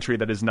this country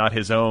that is not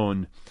his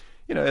own.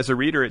 As a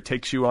reader, it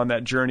takes you on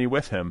that journey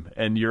with him,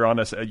 and you're on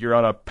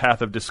a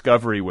path of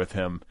discovery with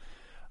him,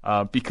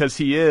 because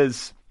he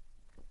is,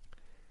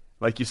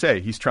 like you say,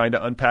 he's trying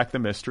to unpack the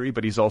mystery,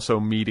 but he's also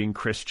meeting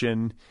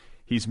Christian.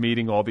 He's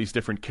meeting all these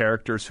different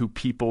characters who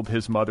peopled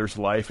his mother's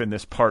life and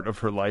this part of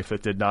her life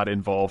that did not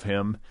involve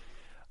him.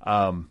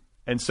 And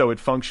so it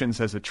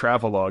functions as a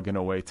travelogue in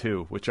a way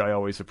too, which I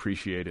always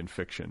appreciate in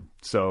fiction.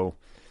 So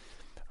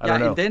I don't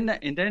know.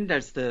 And then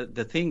there's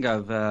the thing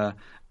of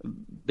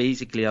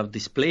basically of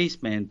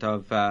displacement,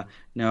 of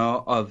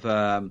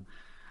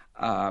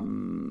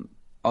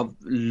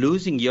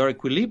losing your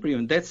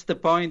equilibrium. That's the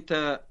point.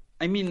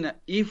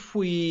 If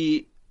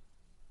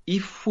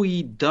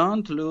we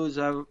don't lose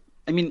our,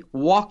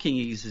 walking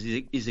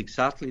is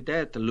exactly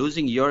that,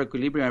 losing your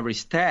equilibrium every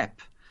step.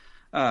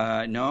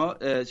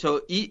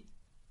 So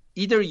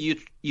either you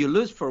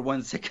lose for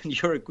 1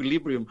 second your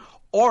equilibrium,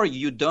 or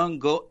you don't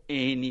go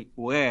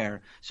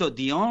anywhere. So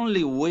the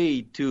only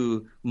way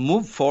to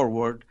move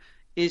forward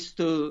is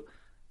to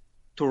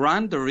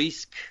run the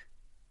risk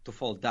to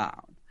fall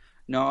down.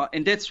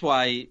 And that's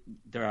why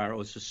there are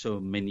also so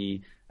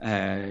many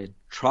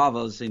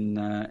travels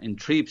in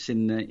trips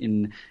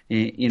in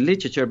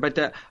literature.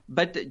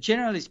 But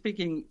generally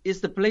speaking,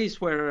 is the place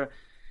where,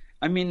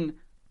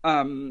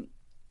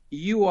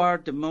 you are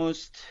the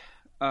most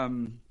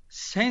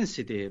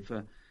sensitive.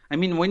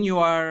 When you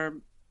are,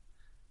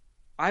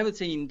 I would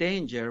say, in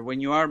danger, when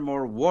you are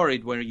more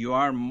worried, when you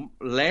are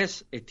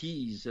less at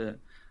ease,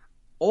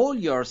 all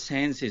your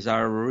senses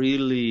are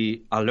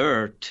really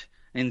alert.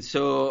 And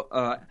so,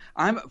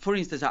 for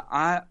instance,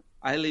 I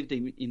lived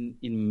in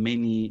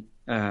many,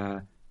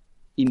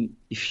 in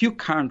a few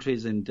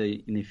countries and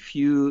in a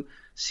few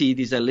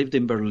cities. I lived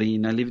in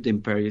Berlin, I lived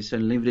in Paris, I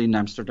lived in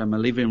Amsterdam, I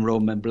live in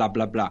Rome, and blah,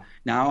 blah, blah.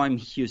 Now I'm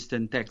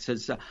Houston,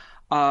 Texas.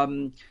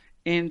 And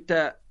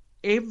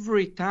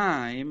every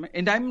time,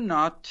 and I'm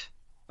not,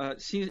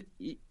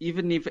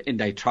 even if,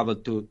 and I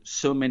traveled to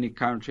so many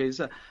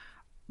countries,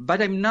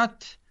 but I'm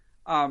not,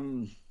 I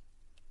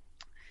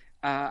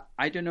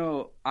don't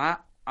know,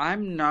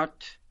 I'm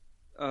not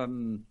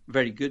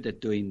very good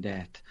at doing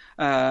that,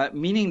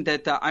 meaning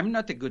that I'm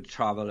not a good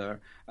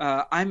traveler.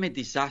 I'm a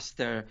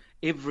disaster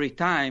every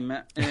time,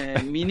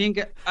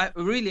 meaning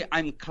really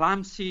I'm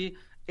clumsy.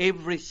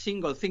 Every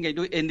single thing I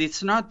do, and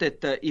it's not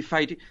that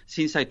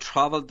since I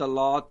traveled a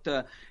lot,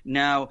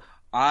 now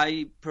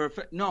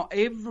no,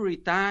 every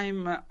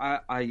time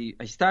I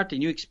start a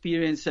new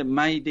experience,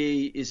 my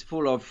day is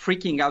full of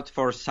freaking out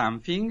for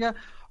something.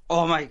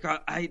 Oh my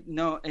God, I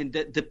know, and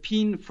the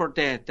pin for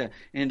that,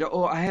 and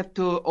I have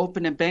to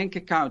open a bank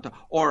account,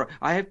 or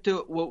I have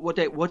to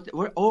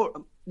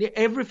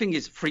everything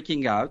is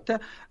freaking out,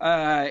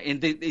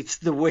 and it's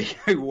the way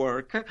I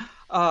work.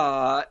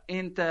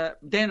 And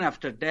then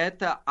after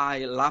that,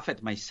 I laugh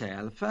at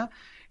myself,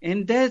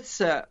 and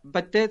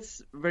but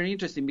that's very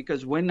interesting,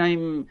 because when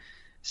I'm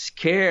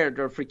scared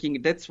or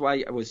freaking, that's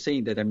why I was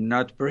saying that I'm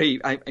not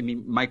brave.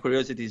 My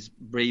curiosity is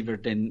braver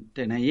than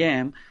I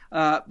am,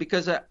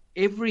 because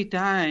every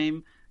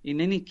time,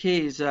 in any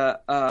case,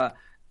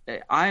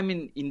 I'm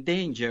in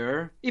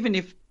danger, even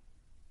if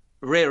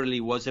rarely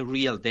was a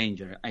real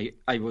danger.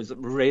 I was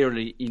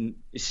rarely in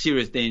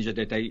serious danger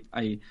that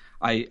I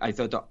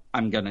thought,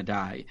 I'm going to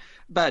die.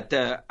 But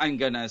I'm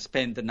going to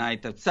spend the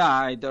night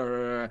outside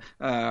or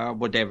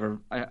whatever,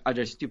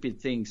 other stupid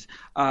things.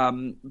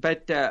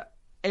 But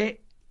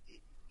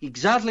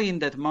exactly in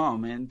that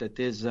moment, that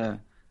is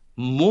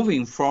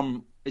moving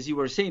from, as you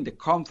were saying, the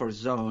comfort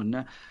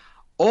zone,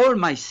 all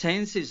my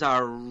senses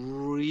are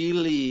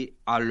really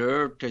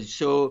alert.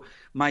 So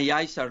my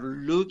eyes are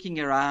looking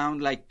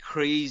around like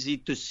crazy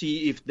to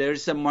see if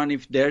there's someone,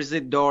 if there's a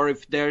door,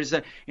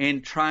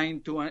 and trying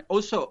to,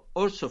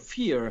 also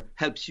fear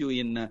helps you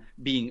in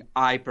being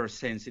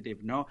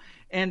hypersensitive, no?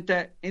 And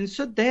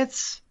so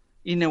that's,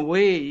 in a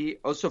way,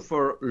 also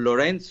for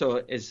Lorenzo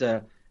as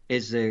a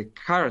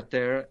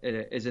character,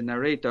 as a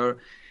narrator,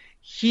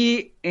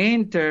 he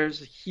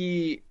enters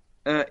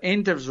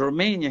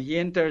Romania, he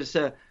enters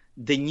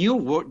the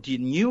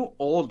new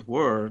old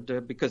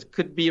world, because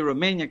could be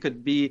Romania,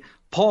 could be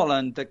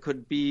Poland,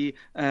 could be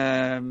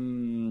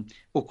Ukraine,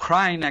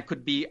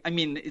 could be.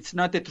 It's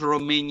not that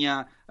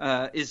Romania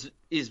is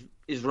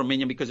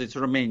Romania because it's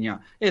Romania.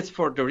 It's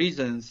for the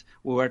reasons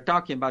we were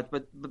talking about.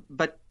 But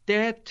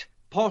that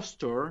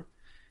posture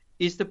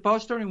is the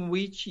posture in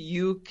which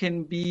you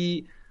can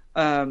be,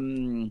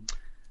 you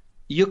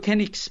can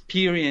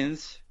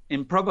experience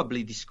and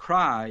probably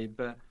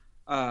describe.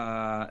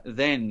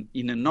 Then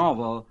in a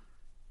novel,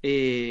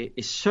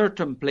 a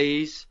certain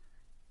place,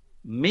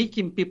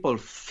 making people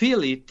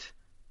feel it,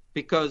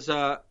 because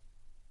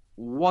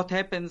what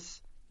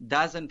happens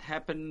doesn't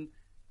happen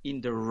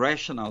in the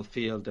rational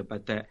field,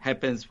 but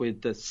happens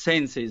with the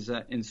senses.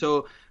 And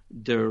so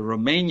the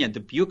Romania, the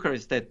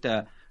Bucharest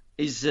that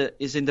is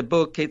in the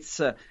book, it's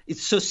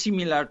so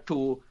similar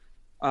to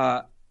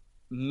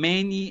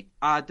many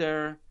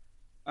other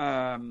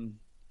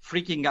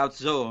freaking out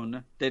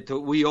zone that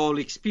we all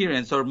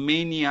experience, or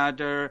many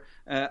other.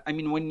 I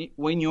mean,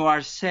 when you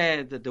are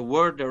sad, the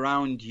world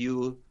around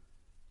you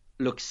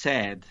looks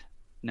sad.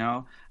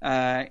 No,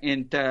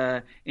 and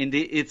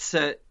it's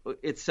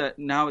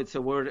now it's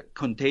a word,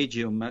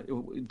 contagium,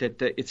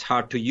 that it's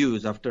hard to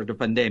use after the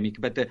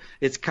pandemic, but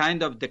it's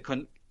kind of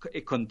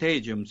a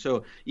contagium.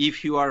 So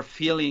if you are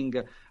feeling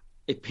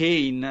a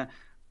pain,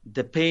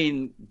 the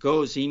pain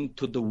goes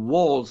into the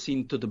walls,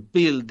 into the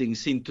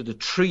buildings, into the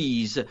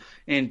trees,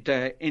 and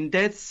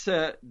that's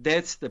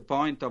the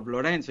point of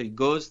Lorenzo. He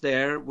goes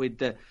there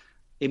with a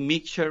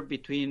mixture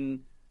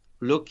between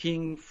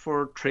looking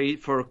for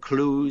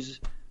clues,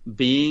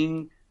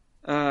 being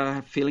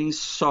feeling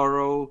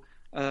sorrow,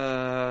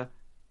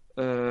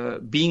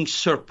 being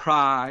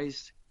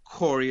surprised,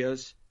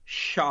 curious,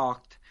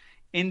 shocked.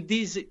 And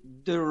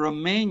the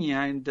Romania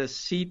and the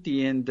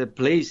city and the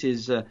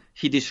places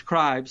he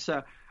describes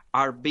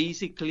are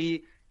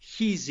basically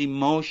his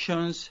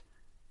emotions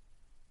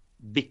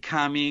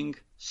becoming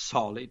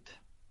solid.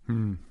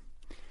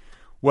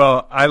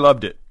 Well, I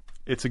loved it.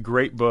 It's a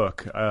great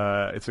book.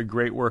 It's a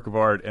great work of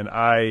art. And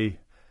I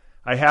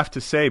have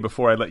to say,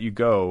 before I let you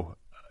go,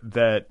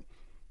 that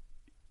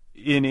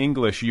in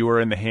English, you are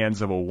in the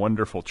hands of a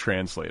wonderful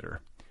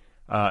translator.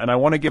 And I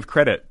want to give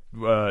credit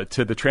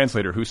to the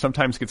translator, who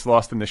sometimes gets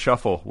lost in the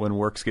shuffle when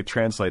works get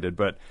translated.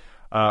 But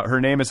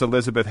her name is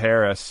Elizabeth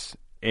Harris,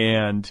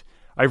 and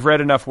I've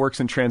read enough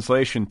works in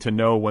translation to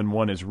know when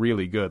one is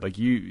really good. Like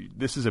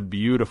this is a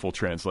beautiful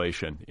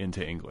translation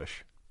into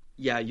English.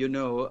 Yeah,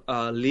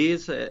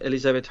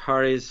 Elizabeth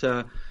Harris,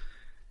 to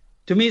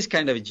me, is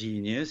kind of a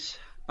genius.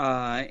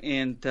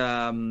 And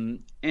the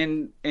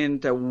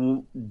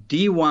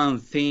one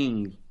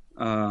thing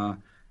that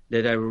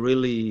I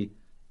really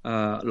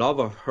love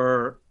of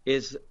her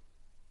is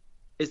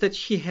that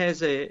she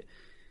has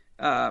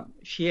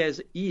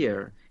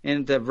ear,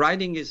 and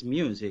writing is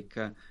music,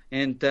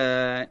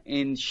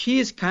 and she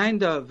is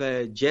kind of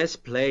a jazz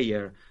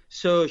player.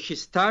 So she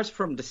starts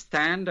from the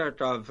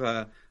standard of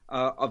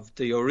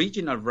the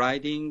original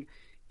writing,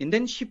 and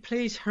then she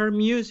plays her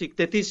music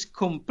that is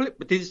complete,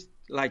 but is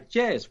like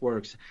jazz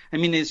works. I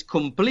mean, it's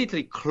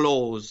completely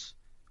close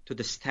to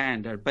the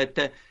standard, but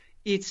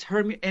it's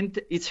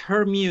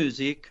her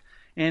music,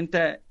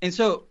 and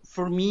so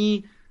for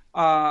me,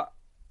 I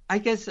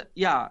guess,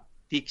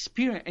 the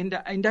experience,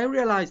 and I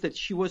realized that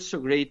she was so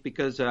great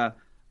because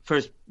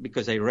first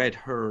because I read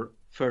her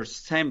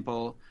first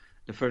sample,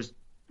 the first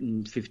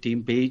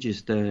 15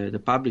 pages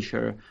the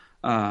publisher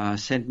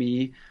sent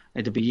me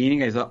at the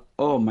beginning. I thought,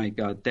 oh my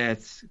God,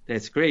 that's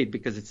great,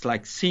 because it's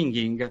like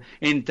singing.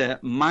 And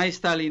my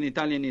style in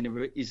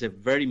Italian is a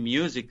very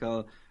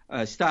musical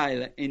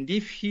style. And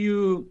if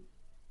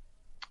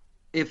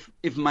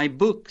my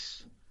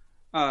books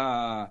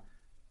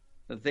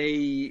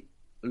they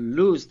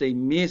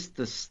miss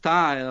the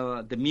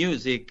style, the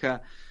music, I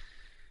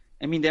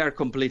mean, they are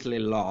completely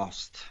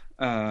lost.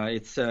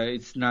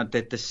 It's not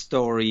that the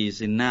story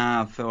is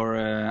enough, or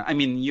I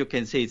mean, you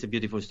can say it's a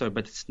beautiful story,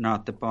 but it's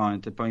not the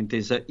point. The point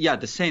is,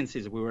 the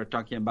senses we were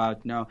talking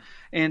about now.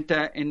 And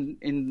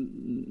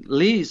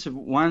Liz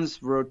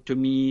once wrote to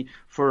me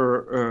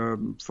for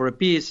a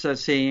piece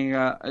saying,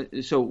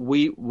 so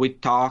we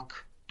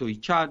talk to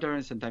each other,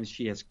 and sometimes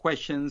she has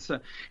questions,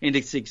 and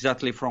it's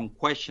exactly from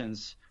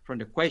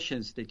the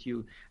questions that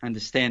you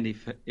understand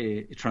if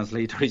a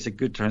translator is a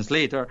good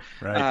translator.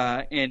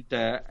 Right.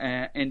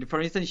 And for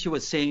instance, she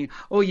was saying,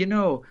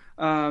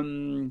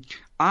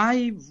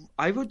 I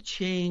would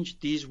change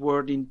this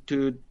word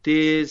into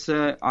this.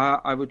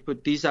 I would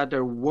put this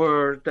other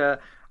word.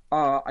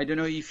 I don't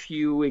know if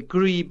you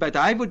agree, but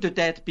I would do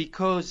that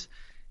because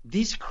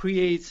this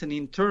creates an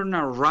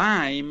internal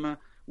rhyme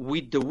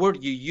with the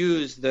word you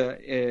used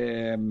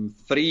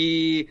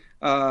 3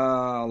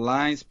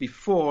 lines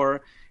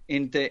before.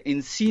 And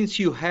since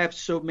you have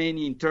so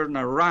many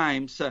internal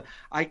rhymes,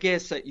 I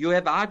guess you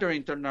have other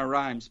internal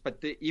rhymes. But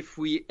if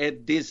we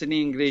add this in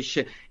English,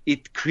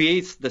 it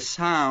creates the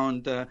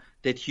sound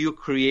that you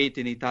create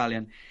in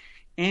Italian.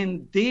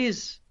 And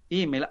this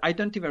email, I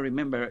don't even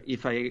remember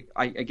if I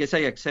guess I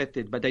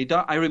accepted, but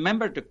I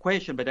remember the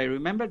question, but I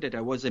remember that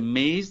I was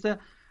amazed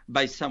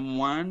by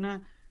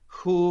someone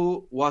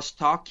who was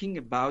talking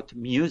about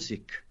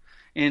music.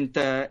 And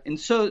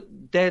so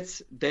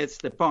that's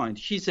the point.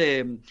 She's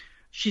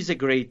a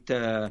great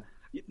a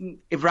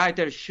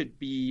writer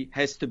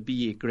has to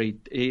be a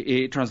great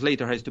a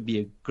translator has to be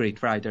a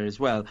great writer as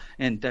well,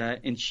 and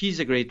she's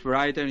a great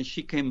writer, and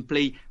she can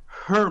play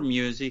her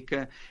music,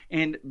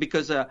 and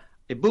because a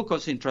book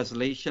also in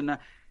translation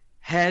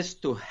has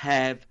to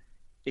have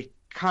a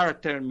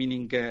character,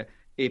 meaning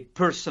a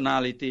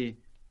personality,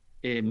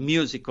 a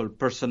musical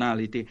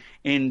personality,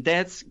 and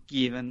that's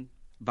given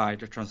by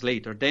the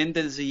translator. Then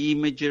there's the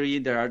imagery,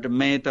 there are the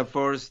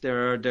metaphors,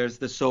 there's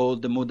the soul,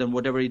 the mood, and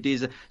whatever it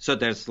is. So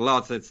there's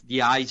lots. It's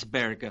the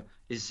iceberg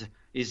is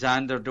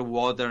under the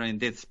water,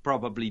 and it's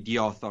probably the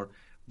author.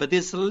 But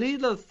this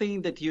little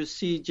thing that you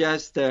see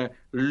just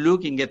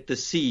looking at the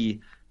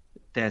sea,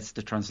 that's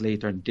the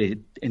translator,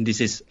 and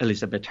this is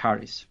Elizabeth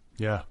Harris.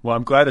 Yeah, well,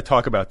 I'm glad to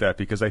talk about that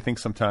because I think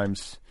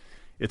sometimes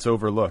it's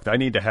overlooked. I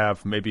need to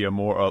have maybe a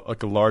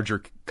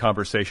larger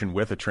conversation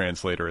with a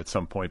translator at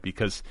some point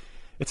because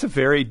it's a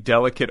very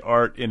delicate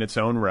art in its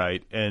own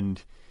right,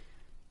 and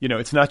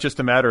it's not just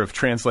a matter of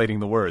translating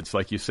the words,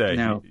 like you say.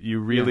 No. You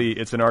really,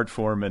 it's an art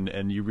form,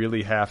 and you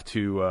really have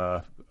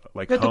to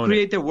you have to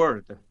create a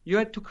word. You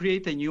have to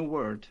create a new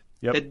word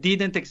that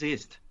didn't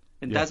exist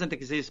and doesn't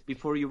exist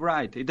before you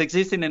write. It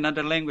exists in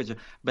another language,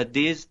 but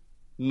this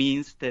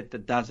means that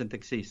it doesn't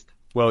exist.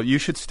 Well, you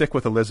should stick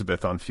with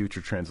Elizabeth on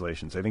future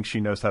translations. I think she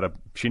knows how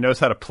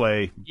to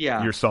play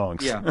your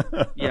songs.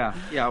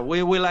 Yeah.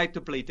 We like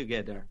to play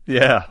together.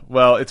 Yeah.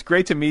 Well, it's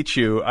great to meet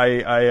you.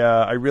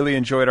 I really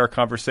enjoyed our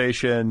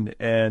conversation,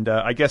 and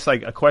I guess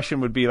a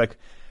question would be like,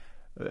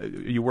 are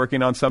you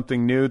working on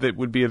something new that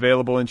would be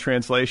available in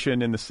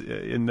translation in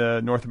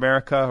the North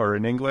America or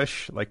in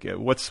English? Like,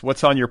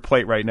 what's on your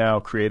plate right now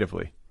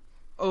creatively?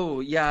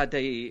 Oh, yeah,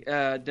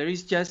 there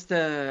is just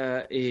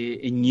a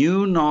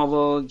new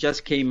novel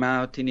just came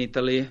out in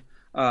Italy,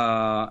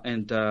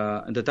 and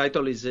the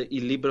title is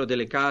Il Libro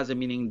delle Case,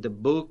 meaning the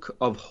Book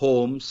of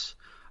Homes,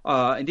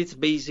 and it's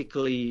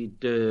basically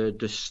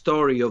the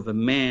story of a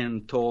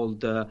man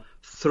told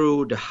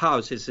through the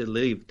houses he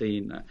lived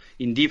in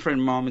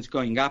different moments,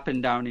 going up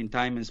and down in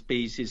time and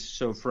spaces.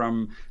 So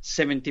from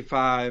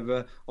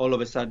 75 all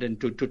of a sudden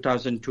to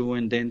 2002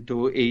 and then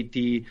to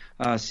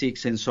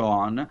 86 and so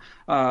on.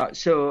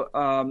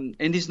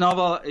 And this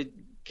novel, it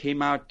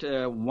came out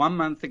 1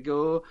 month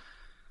ago.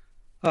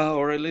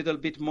 Or a little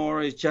bit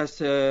more. It's just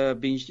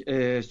been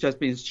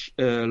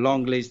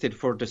longlisted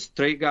for the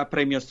Strega,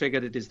 Premio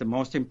Strega, that is the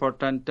most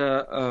important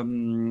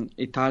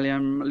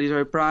Italian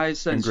literary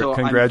prize. And so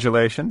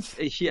congratulations.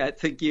 Yeah,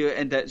 thank you.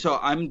 And so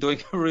I'm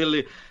doing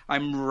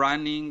I'm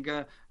running.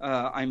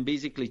 I'm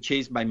basically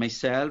chased by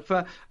myself.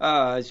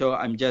 So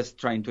I'm just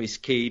trying to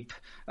escape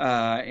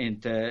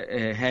and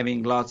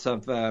having lots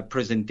of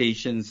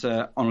presentations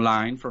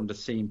online from the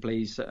same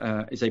place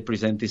as I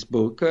present this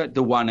book.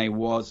 The one I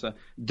was,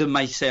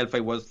 I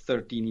was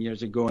 13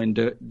 years ago, and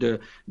the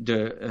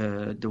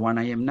one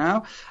I am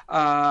now.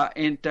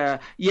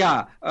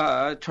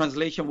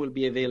 Translation will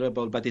be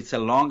available, but it's a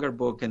longer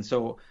book, and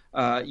so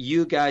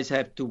you guys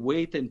have to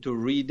wait and to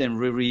read and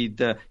reread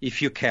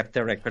if you kept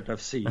a record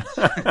of seeds.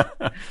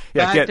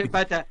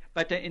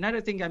 But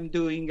another thing I'm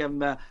doing,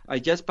 I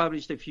just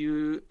published a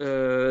few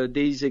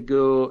days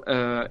ago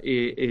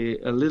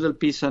a little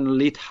piece on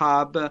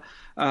LitHub,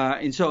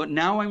 and so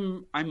now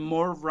I'm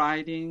more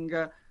writing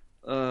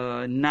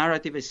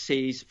narrative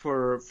essays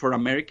for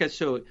America.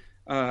 So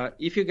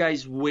if you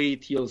guys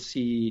wait, you'll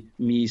see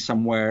me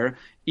somewhere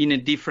in a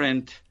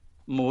different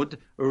mood,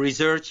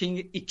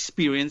 researching,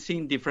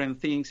 experiencing different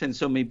things. And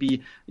so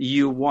maybe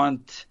you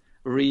won't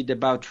read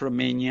about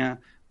Romania,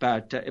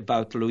 but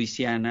about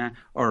Louisiana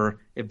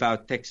or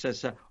about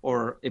Texas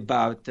or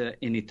about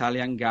an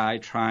Italian guy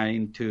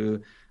trying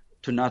to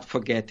not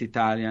forget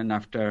Italian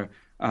after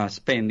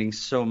spending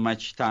so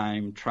much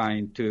time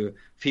trying to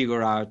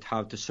figure out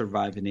how to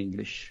survive in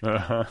English.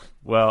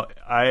 Well,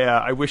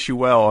 I wish you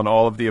well on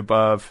all of the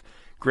above.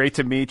 Great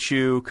to meet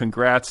you.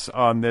 Congrats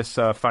on this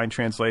fine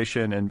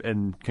translation,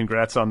 and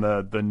congrats on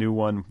the new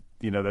one,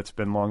 that's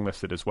been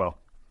longlisted as well.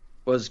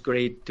 It was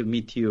great to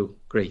meet you.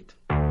 Great.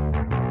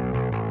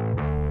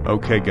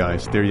 Okay,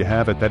 guys, there you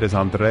have it. That is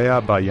Andrea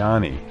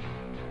Bajani,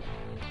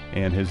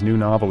 and his new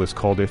novel is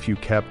called If You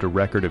Kept a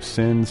Record of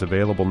Sins,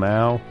 available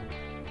now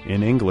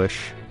in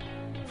English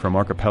from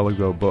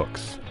Archipelago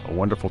Books. A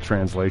wonderful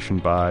translation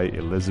by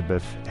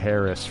Elizabeth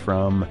Harris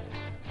from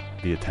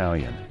the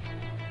Italian.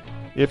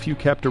 If You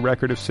Kept a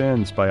Record of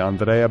Sins by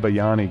Andrea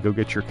Bajani. Go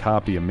get your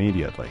copy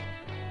immediately.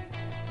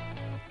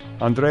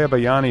 Andrea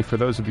Bajani, for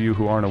those of you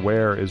who aren't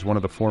aware, is one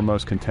of the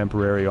foremost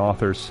contemporary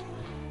authors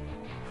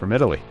from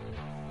Italy.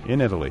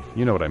 In Italy,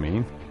 you know what I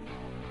mean.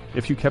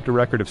 If You Kept a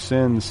Record of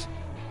Sins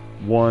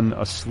won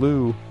a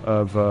slew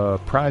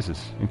of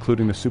prizes,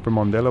 including the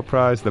Supermondello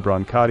Prize, the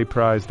Brancati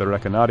Prize, the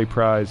Recanati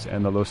Prize,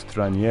 and the Lo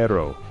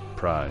Straniero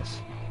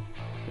Prize,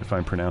 if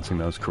I'm pronouncing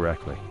those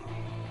correctly.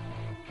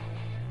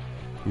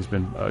 He's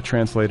been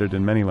translated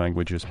in many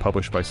languages,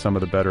 published by some of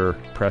the better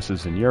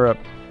presses in Europe,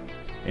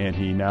 and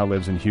he now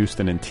lives in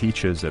Houston and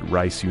teaches at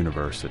Rice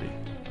University.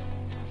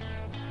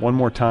 One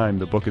more time,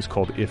 the book is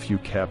called If You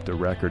Kept a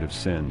Record of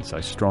Sins.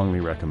 I strongly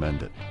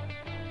recommend it.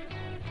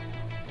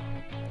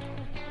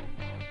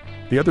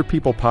 The Other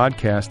People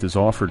podcast is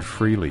offered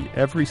freely.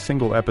 Every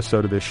single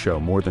episode of this show,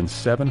 more than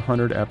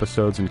 700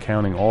 episodes and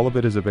counting, all of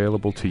it is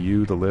available to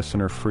you, the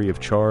listener, free of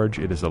charge.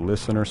 It is a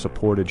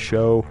listener-supported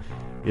show.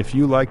 If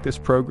you like this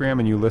program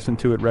and you listen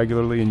to it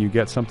regularly and you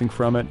get something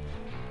from it,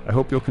 I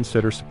hope you'll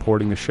consider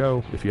supporting the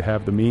show. If you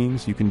have the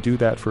means, you can do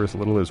that for as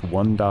little as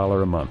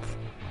 $1 a month.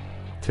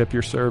 Tip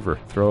your server.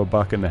 Throw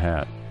 $1 in the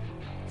hat.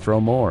 Throw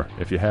more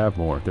if you have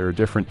more. There are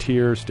different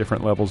tiers,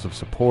 different levels of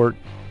support.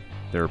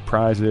 There are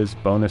prizes,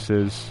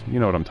 bonuses. You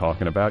know what I'm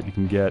talking about. You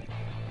can get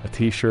a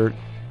t-shirt,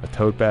 a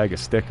tote bag, a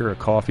sticker, a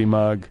coffee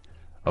mug,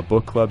 a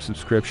book club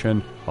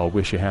subscription. I'll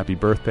wish you happy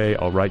birthday.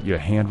 I'll write you a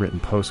handwritten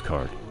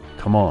postcard.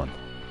 Come on.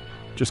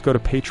 Just go to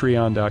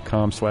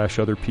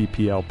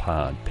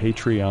patreon.com/otherpplpod.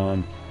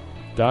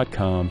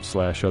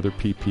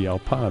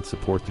 Patreon.com/otherpplpod.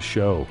 Support the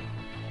show.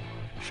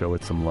 Show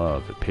it some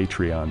love at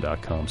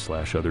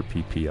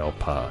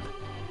patreon.com/otherpplpod.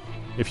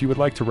 If you would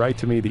like to write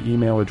to me, the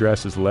email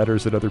address is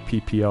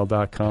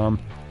letters@otherppl.com.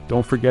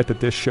 Don't forget that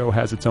this show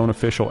has its own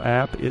official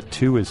app. It,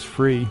 too, is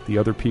free. The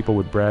Other People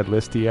with Brad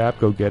Listy app.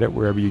 Go get it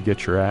wherever you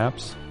get your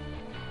apps.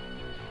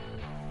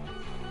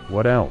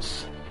 What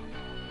else?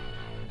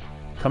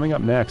 Coming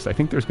up next, I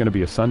think there's going to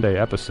be a Sunday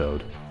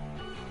episode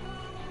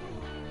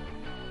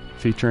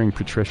featuring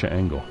Patricia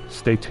Engel.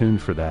 Stay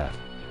tuned for that.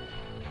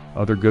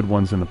 Other good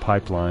ones in the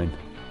pipeline.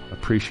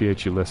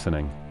 Appreciate you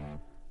listening.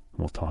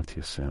 We'll talk to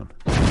you soon.